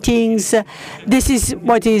of meetings. This is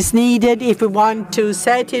what is needed needed if we want to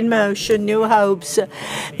set in motion new hopes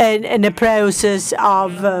and a process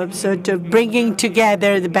of sort of bringing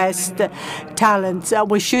together the best talents.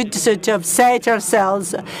 We should sort of set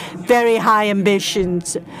ourselves very high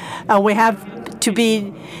ambitions. We have to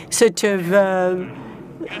be sort of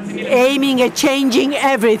aiming at changing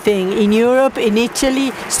everything in Europe, in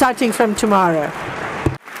Italy, starting from tomorrow.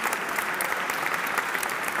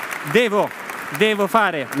 Devo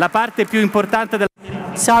fare la parte più importante del...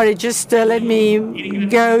 Sorry, just let me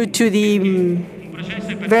go to the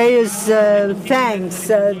various thanks.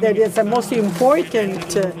 That is the most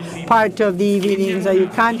important part of the evening. So you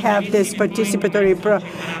can't have this participatory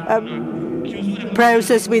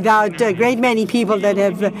process without a great many people that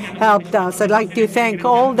have helped us. I'd like to thank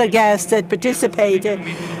all the guests that participated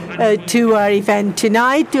to our event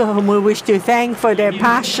tonight, to whom we wish to thank for their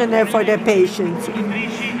passion and for their patience.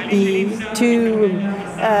 The two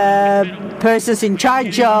persons in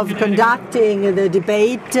charge of conducting the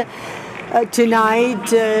debate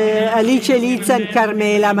tonight, Alice Liz and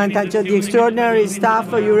Carmela Mantaggio, the extraordinary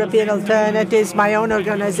staff of European Alternatives, my own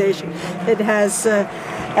organization, that has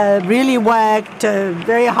really worked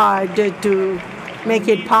very hard to make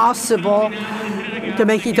it possible, to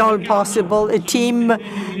make it all possible. A team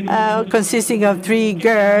consisting of 3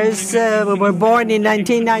 girls who were born in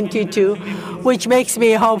 1992, which makes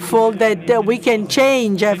me hopeful that we can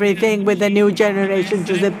change everything with the new generation.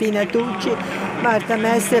 Giuseppina Tucci, Marta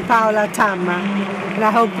Mestre, Paola Tamma. And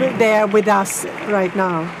I hope they are with us right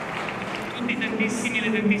now.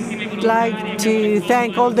 I'd like to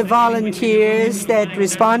thank all the volunteers that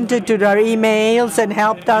responded to our emails and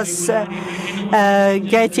helped us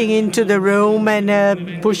getting into the room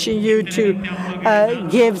and pushing you to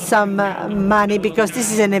give some money, because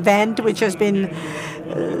this is an event which has been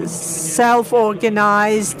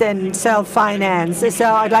self-organized and self-financed.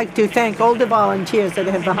 So I'd like to thank all the volunteers that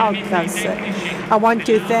have helped us. I want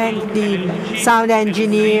to thank the sound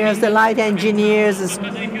engineers, the light engineers,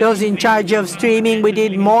 those in charge of streaming. We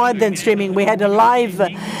did more than streaming. We had a live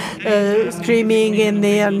streaming in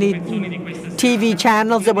the TV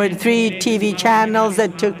channels. There were 3 TV channels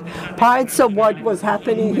that took parts of what was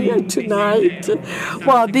happening here tonight.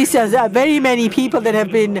 Well, these are very many people that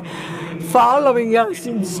have been following us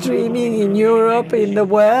in streaming in Europe, in the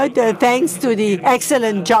world, thanks to the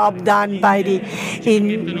excellent job done by the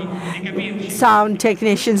sound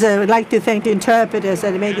technicians. I would like to thank the interpreters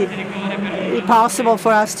that made it possible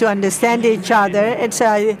for us to understand each other, and so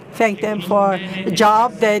I thank them for a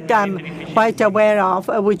job that I'm quite aware of,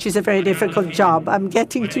 which is a very difficult job. I'm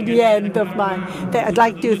getting to the end of I'd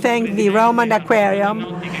like to thank the Roman Aquarium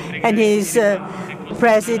and his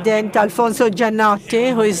President Alfonso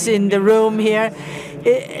Giannotti, who is in the room here.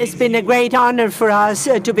 It's been a great honor for us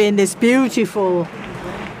to be in this beautiful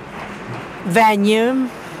venue.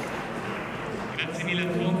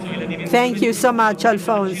 Thank you so much,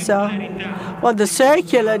 Alfonso. Well, the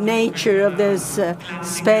circular nature of this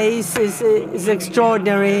space is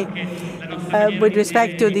extraordinary with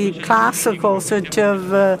respect to the classical sort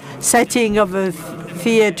of setting of a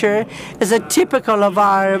theater. Is a typical of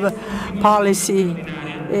our policy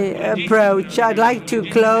approach. I'd like to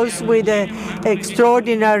close with an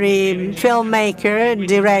extraordinary filmmaker and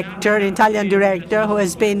director, Italian director, who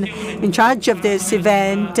has been in charge of this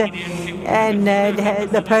event, and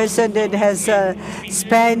the person that has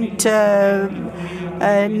spent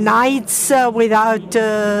nights without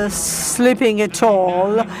sleeping at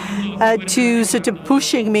all, to sort of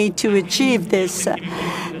pushing me to achieve this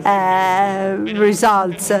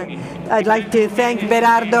results. I'd like to thank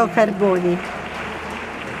Berardo Carboni.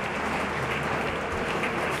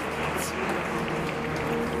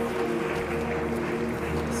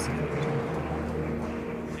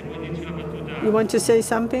 You want to say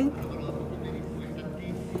something?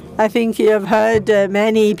 I think you have heard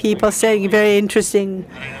many people saying very interesting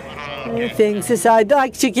things. So I'd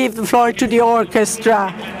like to give the floor to the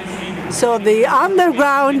orchestra. So the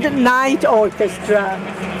Underground Night Orchestra.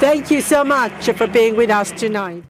 Thank you so much for being with us tonight.